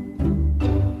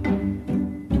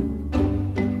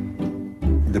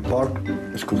 The pork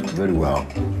is cooked very well.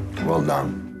 Well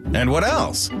done. And what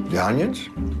else? The onions,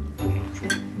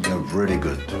 they're really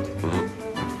good.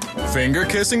 Finger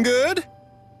kissing good?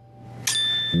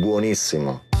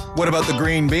 Buonissimo. What about the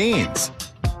green beans?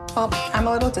 Well, I'm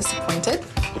a little disappointed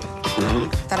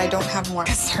that I don't have more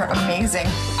because they're amazing.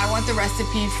 I want the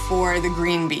recipe for the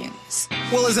green beans.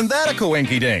 Well, isn't that a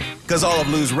coinky-dink? Because all of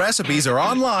Lou's recipes are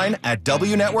online at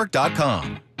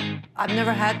WNetwork.com. I've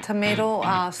never had tomato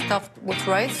stuffed with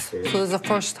rice, so this is the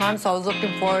first time, so I was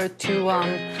looking forward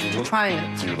to trying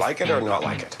it. Do you like it or not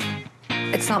like it?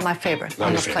 It's not my favorite Not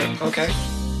on your the favorite. plate.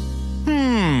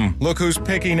 Okay. Look who's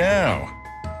picky now.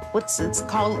 What's it's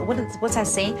called? What's that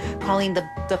saying? Calling the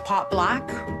pot black?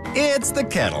 It's the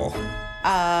kettle.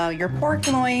 Your pork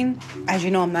loin. As you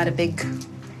know, I'm not a big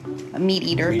meat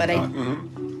eater, but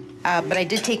I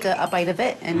did take a bite of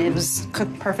it, and it was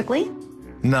cooked perfectly.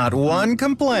 Not one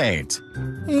complaint.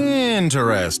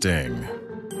 Interesting.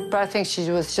 But I think she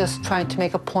was just trying to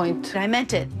make a point. I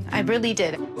meant it. I really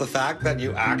did. The fact that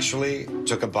you actually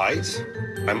took a bite,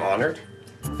 I'm honored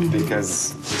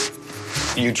because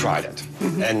you tried it.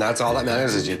 And that's all that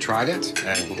matters is you tried it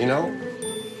and, you know,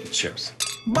 cheers.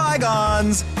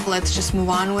 Bygones! Let's just move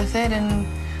on with it and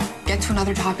get to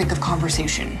another topic of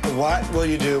conversation. What will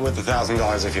you do with the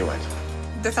 $1,000 if you win?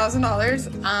 The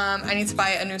 $1,000, I need to buy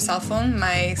a new cell phone.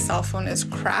 My cell phone is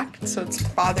cracked, so it's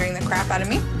bothering the crap out of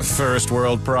me. First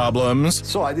world problems.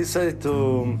 So I decided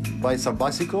to buy some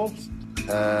bicycles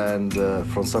and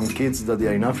from some kids that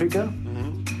are in Africa,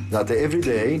 that every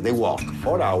day they walk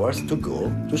 4 hours to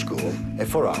go to school and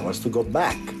 4 hours to go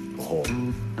back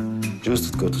home,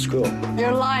 just to go to school.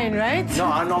 You're lying, right? No,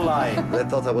 I'm not lying. They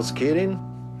thought I was kidding.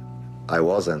 I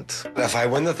wasn't. If I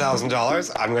win the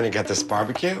 $1,000, I'm gonna get this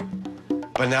barbecue.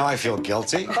 But now I feel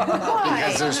guilty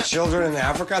because there's children in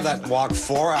Africa that walk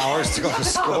 4 hours to go to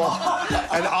school.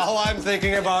 And all I'm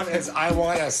thinking about is I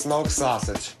want a smoked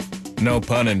sausage. No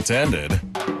pun intended.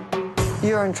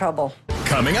 You're in trouble.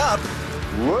 Coming up,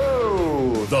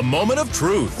 whoa, the moment of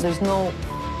truth. There's no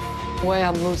way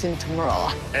I'm losing to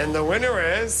Mirella. And the winner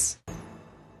is...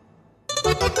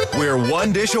 We're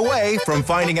one dish away from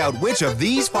finding out which of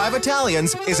these 5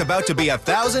 Italians is about to be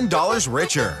 $1,000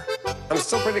 richer. I'm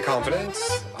still pretty confident.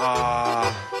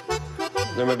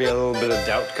 There may be a little bit of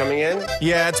doubt coming in.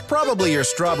 Yeah, it's probably your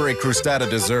strawberry crostata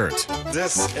dessert.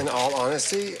 This, in all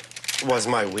honesty, was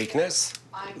my weakness.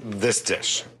 This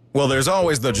dish. Well, there's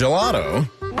always the gelato.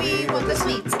 We want the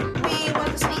sweets. We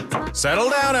want the sweets. Settle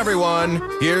down, everyone.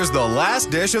 Here's the last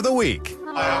dish of the week.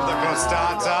 I have the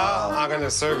crostata. I'm going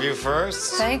to serve you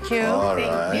first. Thank you. All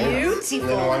right. Beautiful. And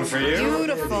then one for you.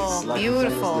 Beautiful.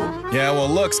 Beautiful. Yeah, well,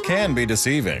 looks can be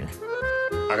deceiving.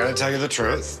 I'm going to tell you the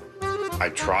truth. I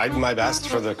tried my best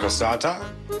for the crostata,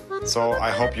 so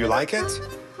I hope you like it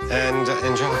and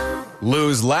enjoy.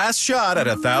 Lou's last shot at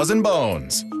 1,000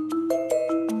 bones.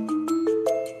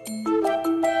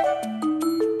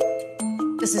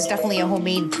 This is definitely a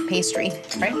homemade pastry,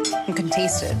 right? You can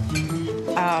taste it.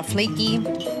 Flaky,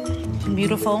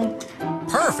 beautiful.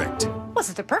 Perfect.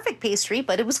 Wasn't a perfect pastry,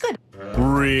 but it was good.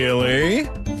 Really?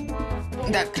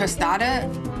 That crostata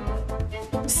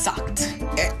sucked.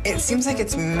 It seems like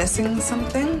it's missing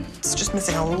something. It's just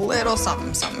missing a little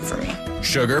something for me.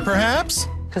 Sugar, perhaps?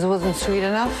 Because it wasn't sweet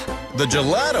enough? The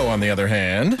gelato, on the other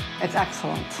hand. It's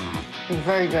excellent. It's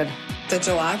very good. The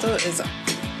gelato is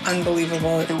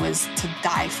unbelievable. It was to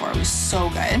die for. It was so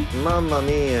good. Mamma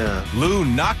mia. Lou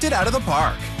knocked it out of the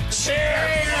park.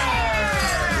 Cheers!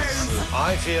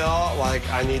 I feel like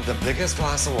I need the biggest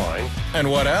glass of wine. And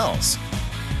what else?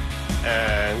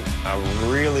 And a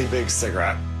really big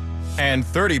cigarette. And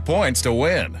 30 points to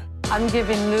win. I'm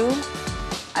giving Lou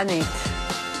an 8.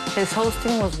 His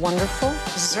hosting was wonderful.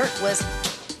 Dessert was,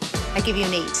 I give you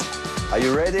an 8. Are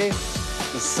you ready?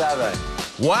 7.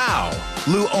 Wow.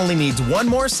 Lou only needs one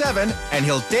more 7, and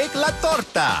he'll take la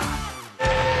torta.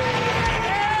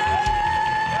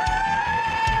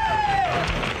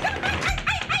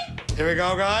 Here we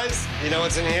go, guys. You know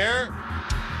what's in here?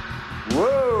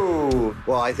 Whoa!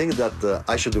 Well, I think that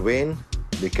I should win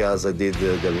because I did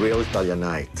the real Italian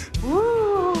night.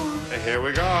 Woo! And here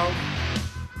we go.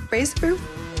 Raise the roof.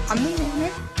 I'm the winner.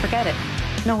 Forget it.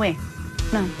 No way.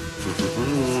 No.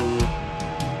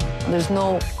 There's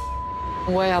no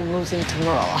way I'm losing to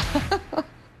Mirella.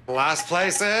 Last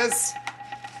place is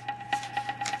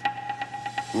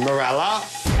Mirella.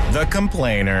 The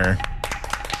complainer.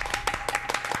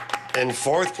 In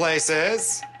fourth place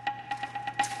is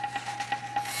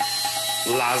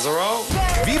Lazzaro.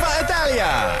 Viva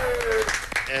Italia!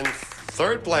 In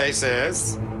third place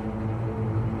is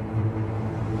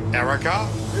Erica.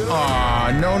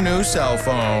 Aw, no new cell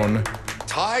phone.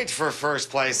 Tied for first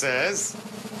place is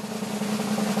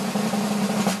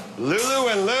Lulu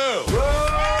and Lou.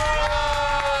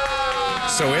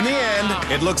 So in the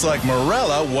end, it looks like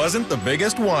Mirella wasn't the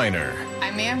biggest whiner.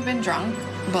 I may have been drunk,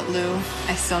 but Lou,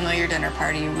 I still know your dinner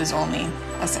party was only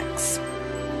a 6.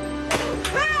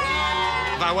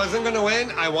 If I wasn't going to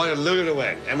win, I wanted Lulu to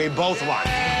win, and we both won.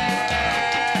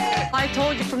 I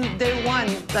told you from day one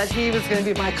that he was going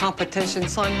to be my competition,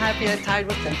 so I'm happy I tied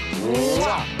with him.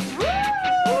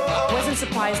 I wasn't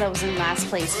surprised I was in last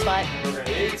place, but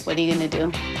what are you gonna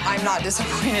do? I'm not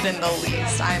disappointed in the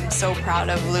least. I'm so proud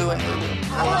of Lou and Lulu.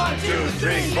 1, 2,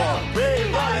 3, 4.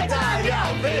 Viva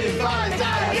Italia! Viva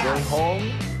Italia! Going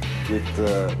home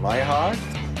with my heart,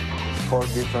 4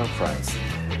 different friends,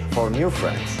 4 new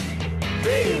friends.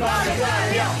 Viva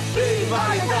Italia!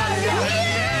 Viva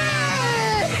Italia!